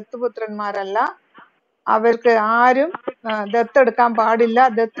ദത്തുപുത്രന്മാരല്ല, അവർക്ക് ആരും ദത്തെടുക്കാൻ പാടില്ല,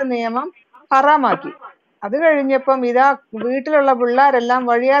 ദത്ത് നിയമം ഹറാമാക്കി. അത് കഴിഞ്ഞപ്പം ഇതാ വീട്ടിലുള്ള പിള്ളേരെല്ലാം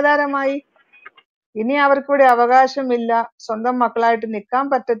വഴിയാധാരമായി. ഇനി അവർക്കൂടെ അവകാശമില്ല, സ്വന്തം മക്കളായിട്ട് നിൽക്കാൻ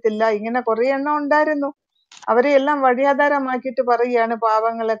പറ്റത്തില്ല. ഇങ്ങനെ കുറെ എണ്ണം ഉണ്ടായിരുന്നു. അവരെ എല്ലാം വഴിയാധാരമാക്കിയിട്ട് പറയുകയാണ്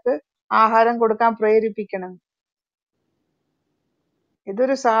പാവങ്ങൾക്ക് ആഹാരം കൊടുക്കാൻ പ്രേരിപ്പിക്കണം.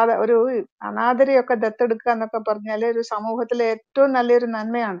 ഇതൊരു ഒരു അനാഥരെയൊക്കെ ദത്തെടുക്കുക എന്നൊക്കെ പറഞ്ഞാല് ഒരു സമൂഹത്തിലെ ഏറ്റവും നല്ലൊരു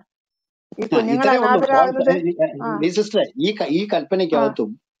നന്മയാണ്. ഈ കുഞ്ഞുങ്ങൾ അനാഥരാകുന്നത് ഈ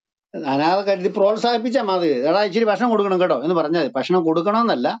കൽപ്പനയ്ക്കകത്തും അനാഥ കരുതി പ്രോത്സാഹിപ്പിച്ചാൽ മതി. ഇച്ചിരി ഭക്ഷണം കൊടുക്കണം കേട്ടോ എന്ന് പറഞ്ഞാൽ മതി. ഭക്ഷണം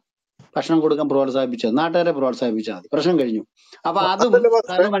കൊടുക്കണമെന്നല്ല, ഭക്ഷണം കൊടുക്കാൻ പ്രോത്സാഹിപ്പിച്ചത്, നാട്ടുകാരെ പ്രോത്സാഹിപ്പിച്ചാൽ മതി. പ്രശ്നം കഴിഞ്ഞു. അപ്പൊ അതും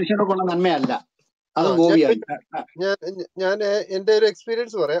മനുഷ്യർക്കുള്ള നന്മയല്ല, അതും ഗോപിയായി. ഞാൻ എന്റെ ഒരു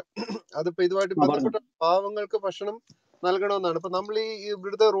എക്സ്പീരിയൻസ് പറയാം. അതിപ്പോ ഇതുമായിട്ട് ബന്ധപ്പെട്ട പാവങ്ങൾക്ക് ഭക്ഷണം നൽകണമെന്നാണ്. ഇപ്പൊ നമ്മൾ ഈ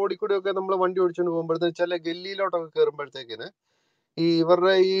ഇവിടുത്തെ റോഡിൽ കൂടെ ഒക്കെ നമ്മൾ വണ്ടി ഓടിച്ചുകൊണ്ട് പോകുമ്പോഴത്തേക്ക് ചില ഗല്ലിയിലോട്ടൊക്കെ കയറുമ്പോഴത്തേക്കിന് ഈ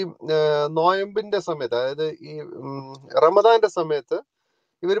ഇവരുടെ ഈ നോയമ്പിന്റെ സമയത്ത്, അതായത് ഈ റമദാന്റെ സമയത്ത്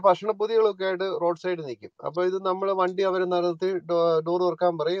ഇവർ ഭക്ഷണപ്പൊതികളൊക്കെ ആയിട്ട് റോഡ് സൈഡ് നിൽക്കും. അപ്പൊ ഇത് നമ്മൾ വണ്ടി അവരെ നിർത്തി ഡോർ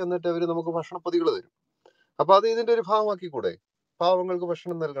തുറക്കാൻ പറയും, എന്നിട്ട് അവർ നമുക്ക് ഭക്ഷണപ്പൊതികൾ തരും. അപ്പൊ അത് ഇതിന്റെ ഒരു ഭാഗമാക്കി കൂടെ, പാവങ്ങൾക്ക്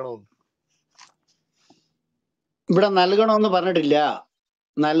ഭക്ഷണം നൽകണമെന്ന്. ഇവിടെ നൽകണമെന്ന് പറഞ്ഞിട്ടില്ല,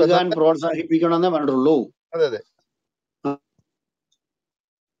 നൽകാൻ പ്രോത്സാഹിപ്പിക്കണമെന്നേ പറഞ്ഞിട്ടുള്ളൂ. അതെ അതെ.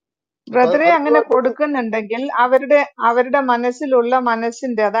 ബ്രദറെ അങ്ങനെ കൊടുക്കുന്നുണ്ടെങ്കിൽ അവരുടെ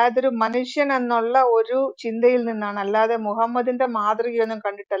മനസ്സിന്റെ, അതായത് ഒരു മനുഷ്യൻ എന്നുള്ള ഒരു ചിന്തയിൽ നിന്നാണ്, അല്ലാതെ മുഹമ്മദിന്റെ മാതൃകയൊന്നും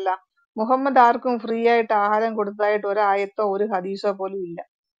കണ്ടിട്ടല്ല. മുഹമ്മദ് ആർക്കും ഫ്രീ ആയിട്ട് ആഹാരം കൊടുത്തതായിട്ട് ഒരു ആയത്തോ ഒരു ഹദീസോ പോലും ഇല്ല.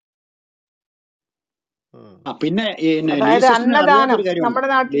 പിന്നെ അതായത് അന്നദാനം നമ്മുടെ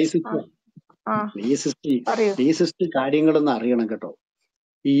നാട്ടിൽ പറയൂ. ലീസിസ്റ്റ് കാര്യങ്ങളൊന്നും അറിയണം കേട്ടോ.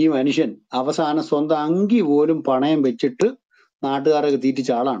 ഈ മനുഷ്യൻ അവസാനം സ്വന്തം അങ്കി പോലും പണയം വെച്ചിട്ട് നാട്ടുകാരൊക്കെ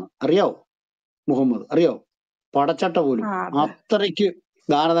തീറ്റിച്ച ആളാണ്. അറിയാവോ മുഹമ്മദ്? അറിയാവോ? പടച്ചട്ട പോലും അത്രയ്ക്ക്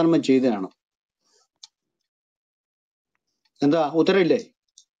ദാനധർമ്മം ചെയ്തതാണ്. എന്താ ഉത്തരവില്ലേ?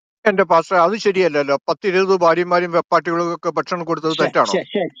 എന്റെ പാസ്റ്റർ, അത് ശരിയല്ലല്ലോ. 10-20 ഭാര്യമാരും വെപ്പാട്ടികൾക്കൊക്കെ ഭക്ഷണം കൊടുത്തത് തെറ്റാണോ?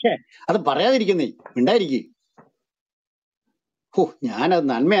 അത് പറയാതിരിക്കുന്നേ, ഉണ്ടായിരിക്കും. ഞാനത്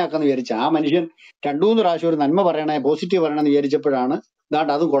നന്മയാക്കാന്ന് വിചാരിച്ച ആ മനുഷ്യൻ 2-3 പ്രാവശ്യം ഒരു നന്മ പറയണേ, പോസിറ്റീവ് പറയണമെന്ന് വിചാരിച്ചപ്പോഴാണ്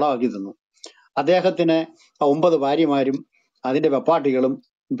ഇതാണ്ട് അതും കുളമാക്കി തന്നു. അദ്ദേഹത്തിന് 9 ഭാര്യമാരും അതിന്റെ വെപ്പാട്ടികളും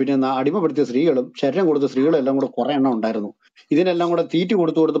പിന്നെ അടിമപ്പെടുത്തിയ സ്ത്രീകളും ശരീരം കൊടുത്ത സ്ത്രീകളും എല്ലാം കൂടെ കുറെ എണ്ണം ഉണ്ടായിരുന്നു. ഇതിനെല്ലാം കൂടെ തീറ്റി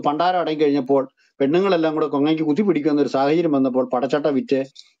കൊടുത്ത് പണ്ടാരം അടങ്ങി കഴിഞ്ഞപ്പോൾ പെണ്ണുങ്ങളെല്ലാം കൂടെ കൊങ്ങയ്ക്ക് കുത്തിപ്പിടിക്കുന്ന ഒരു സാഹചര്യം വന്നപ്പോൾ പടച്ചട്ട വിറ്റ്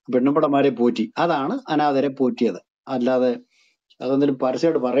പെണ്ണുമ്പടന്മാരെ പോറ്റി. അതാണ് അനാഥരെ പോറ്റിയത്. അല്ലാതെ അതെന്തെങ്കിലും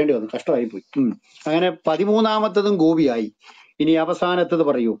പരസ്യമായിട്ട് പറയേണ്ടി വന്നു, കഷ്ടമായി പോയി. അങ്ങനെ 13ാമത്തതും ഗോപിയായി. ഇനി അവസാനത്തത്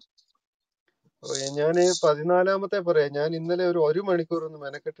പറയൂ. ഞാൻ 14ാമത്തെ പറയാം. ഞാൻ ഇന്നലെ ഒരു മണിക്കൂർ ഒന്ന്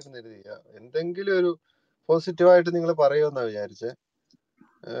മെനക്കെട്ടിരുന്ന് എഴുതിയ എന്തെങ്കിലും ഒരു പോസിറ്റീവായിട്ട് നിങ്ങൾ പറയുമെന്നാ വിചാരിച്ചേ.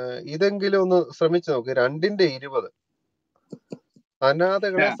 ഇതെങ്കിലും ഒന്ന് ശ്രമിച്ചു നോക്ക്. 2:20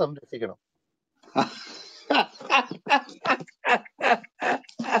 അനാഥകളെ സംരക്ഷിക്കണം.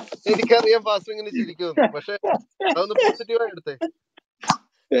 എനിക്കറിയാം പാസ്റ്റർ ഇങ്ങനെ ചിരിക്കുമെന്ന്, പക്ഷെ അതൊന്ന് പോസിറ്റീവായി എടുത്തേ.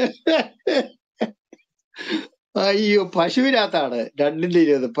 അയ്യോ, പശുവിനകത്താണ്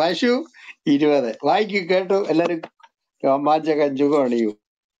 2:20. പശു 20 വായിക്ക് കേട്ടു. എല്ലാരും രോമാഞ്ചകം ചുഖം അണിയൂ.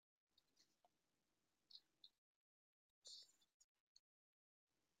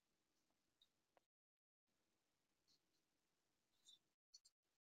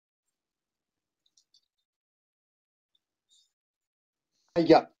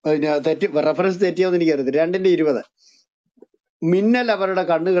 വായിക്കാം. റെഫറൻസ് തെറ്റിയോന്ന് എനിക്കറിയത്തില്ല. 2:20 മിന്നൽ അവരുടെ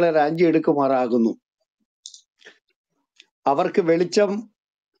കണ്ണുകളെ റാഞ്ചിയെടുക്കുമാറാകുന്നു. അവർക്ക് വെളിച്ചം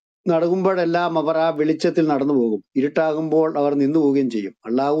നടക്കുമ്പോഴെല്ലാം അവർ ആ വെളിച്ചത്തിൽ നടന്നു പോകും. ഇരുട്ടാകുമ്പോൾ അവർ നിന്നു പോവുകയും ചെയ്യും.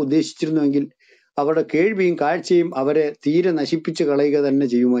 അള്ളാഹു ഉദ്ദേശിച്ചിരുന്നുവെങ്കിൽ അവരുടെ കേൾവിയും കാഴ്ചയും അവരെ തീരെ നശിപ്പിച്ച് കളയുക തന്നെ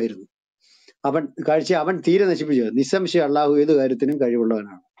ചെയ്യുമായിരുന്നു. അവൻ തീരെ നശിപ്പിച്ചു. നിസ്സംശയം അള്ളാഹു ഏത് കാര്യത്തിനും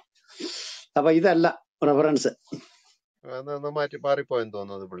കഴിവുള്ളവനാണ്. അപ്പൊ ഇതല്ല റെഫറൻസ്. മാറ്റി മാറിപ്പോയെന്ന്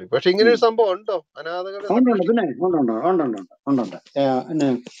തോന്നുന്നത് പുള്ളി. പക്ഷെ ഇങ്ങനെ ഒരു സംഭവം ഉണ്ടോ? അനാഥകളെ പിന്നെ ഉണ്ട്.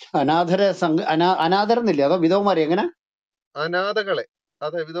 അനാഥരെ അനാഥരെന്നില്ലേ, അതോ വിധവമാരെ? എങ്ങനെ? അനാഥകളെ,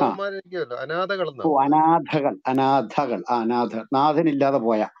 അതെ, വിധവന്മാരിക്കുമല്ലോ അനാഥകൾ. അനാഥകൾ നാഥനില്ലാതെ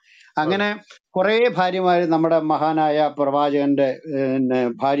പോയ. അങ്ങനെ കുറെ ഭാര്യമാര് നമ്മുടെ മഹാനായ പ്രവാചകന്റെ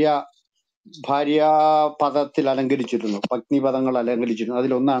ഭാര്യാപദത്തിൽ അലങ്കരിച്ചിരുന്നു, പത്നിപദങ്ങൾ അലങ്കരിച്ചിരുന്നു.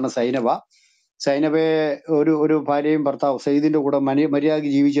 അതിലൊന്നാണ് സൈനബയെ ഒരു ഭാര്യയും ഭർത്താവ് സയ്യിദിന്റെ കൂടെ മര്യാദയ്ക്ക്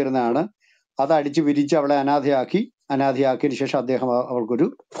ജീവിച്ചിരുന്നതാണ്. അത് അടിച്ചു പിരിച്ച് അവളെ അനാഥയാക്കിയതിനു ശേഷം അദ്ദേഹം അവൾക്കൊരു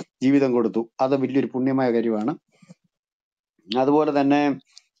ജീവിതം കൊടുത്തു. അത് വലിയൊരു പുണ്യമായ കാര്യമാണ്. അതുപോലെ തന്നെ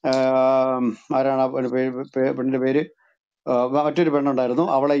ആരാണ് പെണ്ണിന്റെ പേര്? മറ്റൊരു പെണ്ണുണ്ടായിരുന്നു.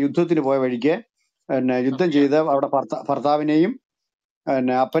 അവളെ യുദ്ധത്തിന് പോയ വഴിക്ക് യുദ്ധം ചെയ്ത് അവിടെ ഭർത്താവിനെയും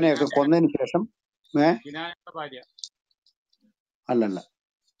അപ്പനെയൊക്കെ കൊന്നതിന് ശേഷം അല്ലല്ല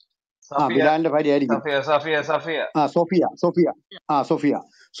ബിലാലിന്റെ ഭാര്യ ആയിരിക്കും.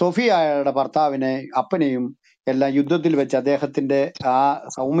 സോഫിയയുടെ ഭർത്താവിനെ അപ്പനെയും എല്ലാം യുദ്ധത്തിൽ വെച്ച് അദ്ദേഹത്തിന്റെ ആ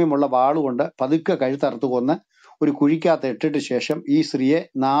സൗമ്യമുള്ള വാളുകൊണ്ട് പതുക്കെ കഴുത്തറുത്ത് കൊന്ന് ഒരു കുഴിക്കകത്ത് ഇട്ടിട്ട് ശേഷം ഈ സ്ത്രീയെ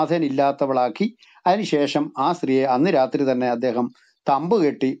നാഥനില്ലാത്തവളാക്കി. അതിനുശേഷം ആ സ്ത്രീയെ അന്ന് രാത്രി തന്നെ അദ്ദേഹം തമ്പ്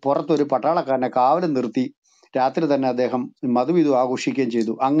കെട്ടി പുറത്തൊരു പട്ടാളക്കാരനെ കാവലും നിർത്തി രാത്രി തന്നെ അദ്ദേഹം മധുവിധു ആഘോഷിക്കുകയും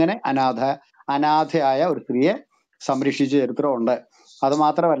ചെയ്തു. അങ്ങനെ അനാഥയായ ഒരു സ്ത്രീയെ സംരക്ഷിച്ച ചരിത്രമുണ്ട്. അത്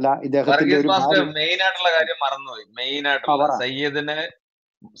മാത്രമല്ല ഇദ്ദേഹത്തിന്റെ ഒരു മെയിൻ ആയിട്ടുള്ള കാര്യം മറന്നുപോയി. മെയിൻ ആയിട്ടുള്ള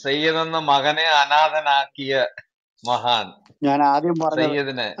സയ്യിദ് എന്ന മകനെ അനാഥനാക്കിയ മഹാൻ. ഞാൻ ആദ്യം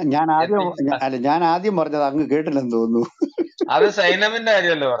പറഞ്ഞത് അങ്ങ് കേട്ടില്ലെന്ന് തോന്നുന്നു. അത് സൈനബിന്റെ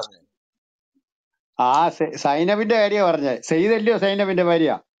കാര്യമല്ലേ പറഞ്ഞു? സൈനബിന്റെ കാര്യം പറഞ്ഞേ. സയ്യിദ് അല്ലയോ സൈനബിന്റെ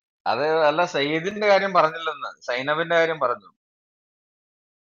ഭാര്യ? അത് അല്ല, സയ്യിദിന്റെ കാര്യം പറഞ്ഞില്ലെന്ന്, സൈനബിന്റെ കാര്യം പറഞ്ഞു.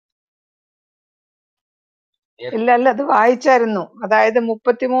 ഇല്ല അല്ല, അത് വായിച്ചായിരുന്നു. അതായത്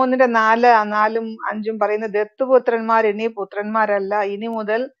 33-ന്റെ 4-4 5 പറയുന്ന ദത്തുപുത്രന്മാർ ഇനി പുത്രന്മാരല്ല, ഇനി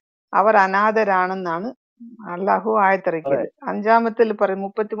മുതൽ അവർ അനാഥരാണെന്നാണ് അള്ളാഹു അതെ. ആയത്തിറക്കിയത്. 5-ാമത്തിൽ പറയും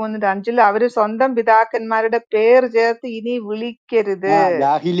 33-ന്റെ 5 അവര് സ്വന്തം പിതാക്കന്മാരുടെ പേർ ചേർത്ത് ഇനി വിളിക്കരുത്.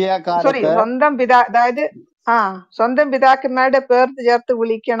 ജാഹിലിയ സോറി, കാലത്ത് അതായത് സ്വന്തം പിതാക്കന്മാരുടെ പേർ ചേർത്ത്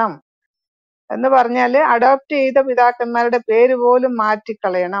വിളിക്കണം എന്ന് പറഞ്ഞാല് അഡോപ്റ്റ് ചെയ്ത പിതാക്കന്മാരുടെ പേര് പോലും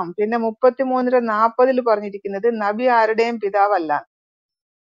മാറ്റിക്കളയണം. പിന്നെ 33-40 പറഞ്ഞിരിക്കുന്നത് നബി ആരുടെയും പിതാവല്ല.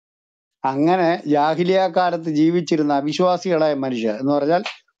 അങ്ങനെ ജാഹിലിയ കാലത്ത് ജീവിച്ചിരുന്ന അവിശ്വാസികളായ മനുഷ്യർ എന്ന് പറഞ്ഞാൽ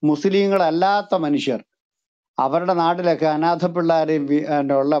മുസ്ലിങ്ങളല്ലാത്ത മനുഷ്യർ അവരുടെ നാട്ടിലൊക്കെ അനാഥ പിള്ളേരെയും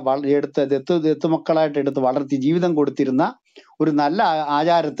എടുത്ത് ദത്തുമക്കളായിട്ട് എടുത്ത് വളർത്തി ജീവിതം കൊടുത്തിരുന്ന ഒരു നല്ല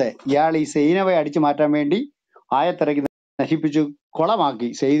ആചാരത്തെ ഇയാൾ ഈ സൈനവയെ അടിച്ചു മാറ്റാൻ വേണ്ടി ആയത്തിറക്കി നശിപ്പിച്ചു കുളമാക്കി.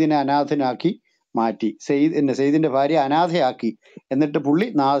 സെയ്ദിനെ അനാഥനാക്കി മാറ്റി. സെയ്ദിന്റെ ഭാര്യ അനാഥയാക്കി. എന്നിട്ട് പുള്ളി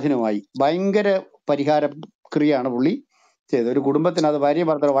നാഥനുമായി. ഭയങ്കര പരിഹാര ക്രിയയാണ് പുള്ളി ചെയ്തത്. ഒരു കുടുംബത്തിന് അത് ഭാര്യ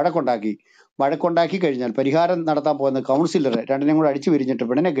ഭർത്താവ് വഴക്കുണ്ടാക്കി കഴിഞ്ഞാൽ പരിഹാരം നടത്താൻ പോകുന്ന കൗൺസിലർ രണ്ടിനെയും കൂടെ അടിച്ചു പിരിഞ്ഞിട്ട്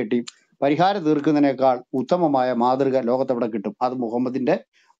പെണ്ണിനെ കെട്ടി പരിഹാരം തീർക്കുന്നതിനേക്കാൾ ഉത്തമമായ മാതൃക ലോകത്തെവിടെ കിട്ടും? അത് മുഹമ്മദിന്റെ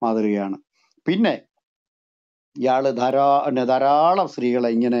മാതൃകയാണ്. പിന്നെ ഇയാള് ധാരാളം സ്ത്രീകളെ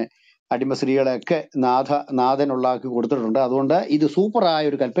ഇങ്ങനെ അടിമ സ്ത്രീകളെയൊക്കെ നാഥനുള്ളാക്കി കൊടുത്തിട്ടുണ്ട്. അതുകൊണ്ട് ഇത് സൂപ്പറായ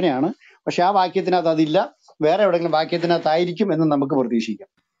ഒരു കൽപ്പനയാണ്. പക്ഷെ ആ വാക്യത്തിനകത്ത് അതില്ല. വേറെ എവിടെയെങ്കിലും വാക്യത്തിനകത്തായിരിക്കും എന്ന് നമുക്ക് പ്രതീക്ഷിക്കാം.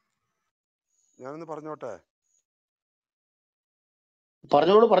 ഞാനൊന്ന് പറഞ്ഞോട്ടെ.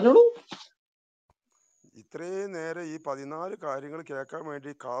 പറഞ്ഞോളൂ. ഇത്രയും നേരം ഈ 14 കാര്യങ്ങൾ കേൾക്കാൻ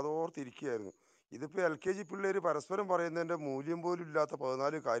വേണ്ടി കാതോർത്തിരിക്കുകയായിരുന്നു. ഇതിപ്പോ LKG പിള്ളേര് പരസ്പരം പറയുന്നതിന്റെ മൂല്യം പോലും ഇല്ലാത്ത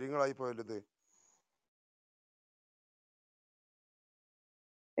 14 കാര്യങ്ങളായി പോയത്.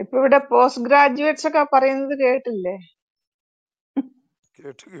 ഇപ്പൊ ഇവിടെ പോസ്റ്റ് ഗ്രാജുവേറ്റ്സ് ഒക്കെ പറയുന്നത് കേട്ടില്ലേ?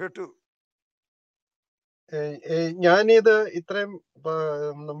 കേട്ടു. ഞാനിത് ഇത്രയും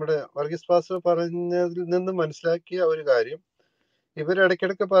നമ്മുടെ വർഗീസ് പാസ്റ്റർ പറഞ്ഞതിൽ നിന്ന് മനസ്സിലാക്കിയ ഒരു കാര്യം,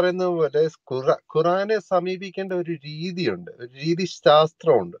 ഇവരിടയ്ക്കിടയ്ക്ക് പറയുന്ന പോലെ ഖുറാനെ സമീപിക്കേണ്ട ഒരു രീതിയുണ്ട്, ഒരു രീതി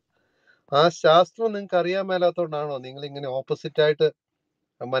ശാസ്ത്രമുണ്ട്. ആ ശാസ്ത്രം നിങ്ങൾക്ക് അറിയാൻ മേലാത്തോണ്ടാണോ നിങ്ങൾ ഇങ്ങനെ ഓപ്പോസിറ്റ് ആയിട്ട്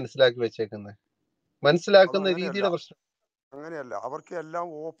മനസ്സിലാക്കി വെച്ചേക്കുന്നത്? മനസ്സിലാക്കുന്ന രീതിയുടെ പ്രശ്നം. അങ്ങനെയല്ല, അവർക്ക് എല്ലാം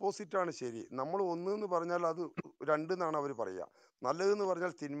ഓപ്പോസിറ്റ് ആണ് ശരി. നമ്മൾ ഒന്നെന്ന് പറഞ്ഞാൽ അത് 2 എന്നാണ് അവർ പറയുക. നല്ലതെന്ന്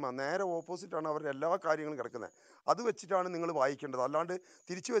പറഞ്ഞാൽ തിന്മ. നേരെ ഓപ്പോസിറ്റ് ആണ് അവരുടെ എല്ലാ കാര്യങ്ങളും കിടക്കുന്നത്. അത് വെച്ചിട്ടാണ് നിങ്ങൾ വായിക്കേണ്ടത്, അല്ലാണ്ട്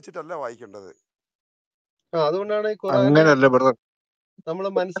തിരിച്ചു വെച്ചിട്ടല്ല വായിക്കേണ്ടത്. അതുകൊണ്ടാണ് ഈ ഖുറാനെ അങ്ങനെയല്ല ബ്രദർ. നമ്മൾ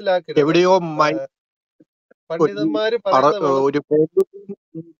മനസ്സിലാക്കരുത്. എവിടെയോ പണ്ഡിതന്മാര് പറയുന്ന ഒരു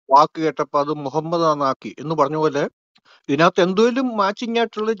വാക്ക് കേട്ടപ്പോ അത് മുഹമ്മദ് ആക്കി എന്ന് പറഞ്ഞ പോലെ ഇതിനകത്ത് എന്തെങ്കിലും മാച്ചിങ്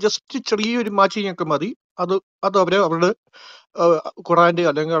ആയിട്ടുള്ള ജസ്റ്റ് ചെറിയൊരു മാച്ചിങ് ഒക്കെ മതി. അത് അവരുടെ ഖുറാന്റെ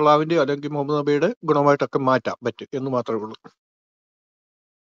അല്ലെങ്കിൽ അള്ളാവിന്റെ അല്ലെങ്കിൽ മുഹമ്മദ് നബിയുടെ ഗുണമായിട്ടൊക്കെ മാറ്റാൻ പറ്റും എന്ന് മാത്രമേ ഉള്ളൂ.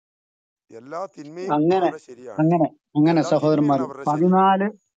 എല്ലാ തിന്മയും അങ്ങനെ സഹോദരന്മാർ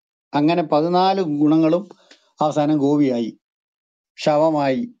 14 ഗുണങ്ങളും അവസാനം ഗോപിയായി,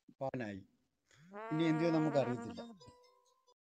 ശവമായി, പാനായി. ഇനി എന്തിയോ നമുക്ക് അറിയത്തില്ല.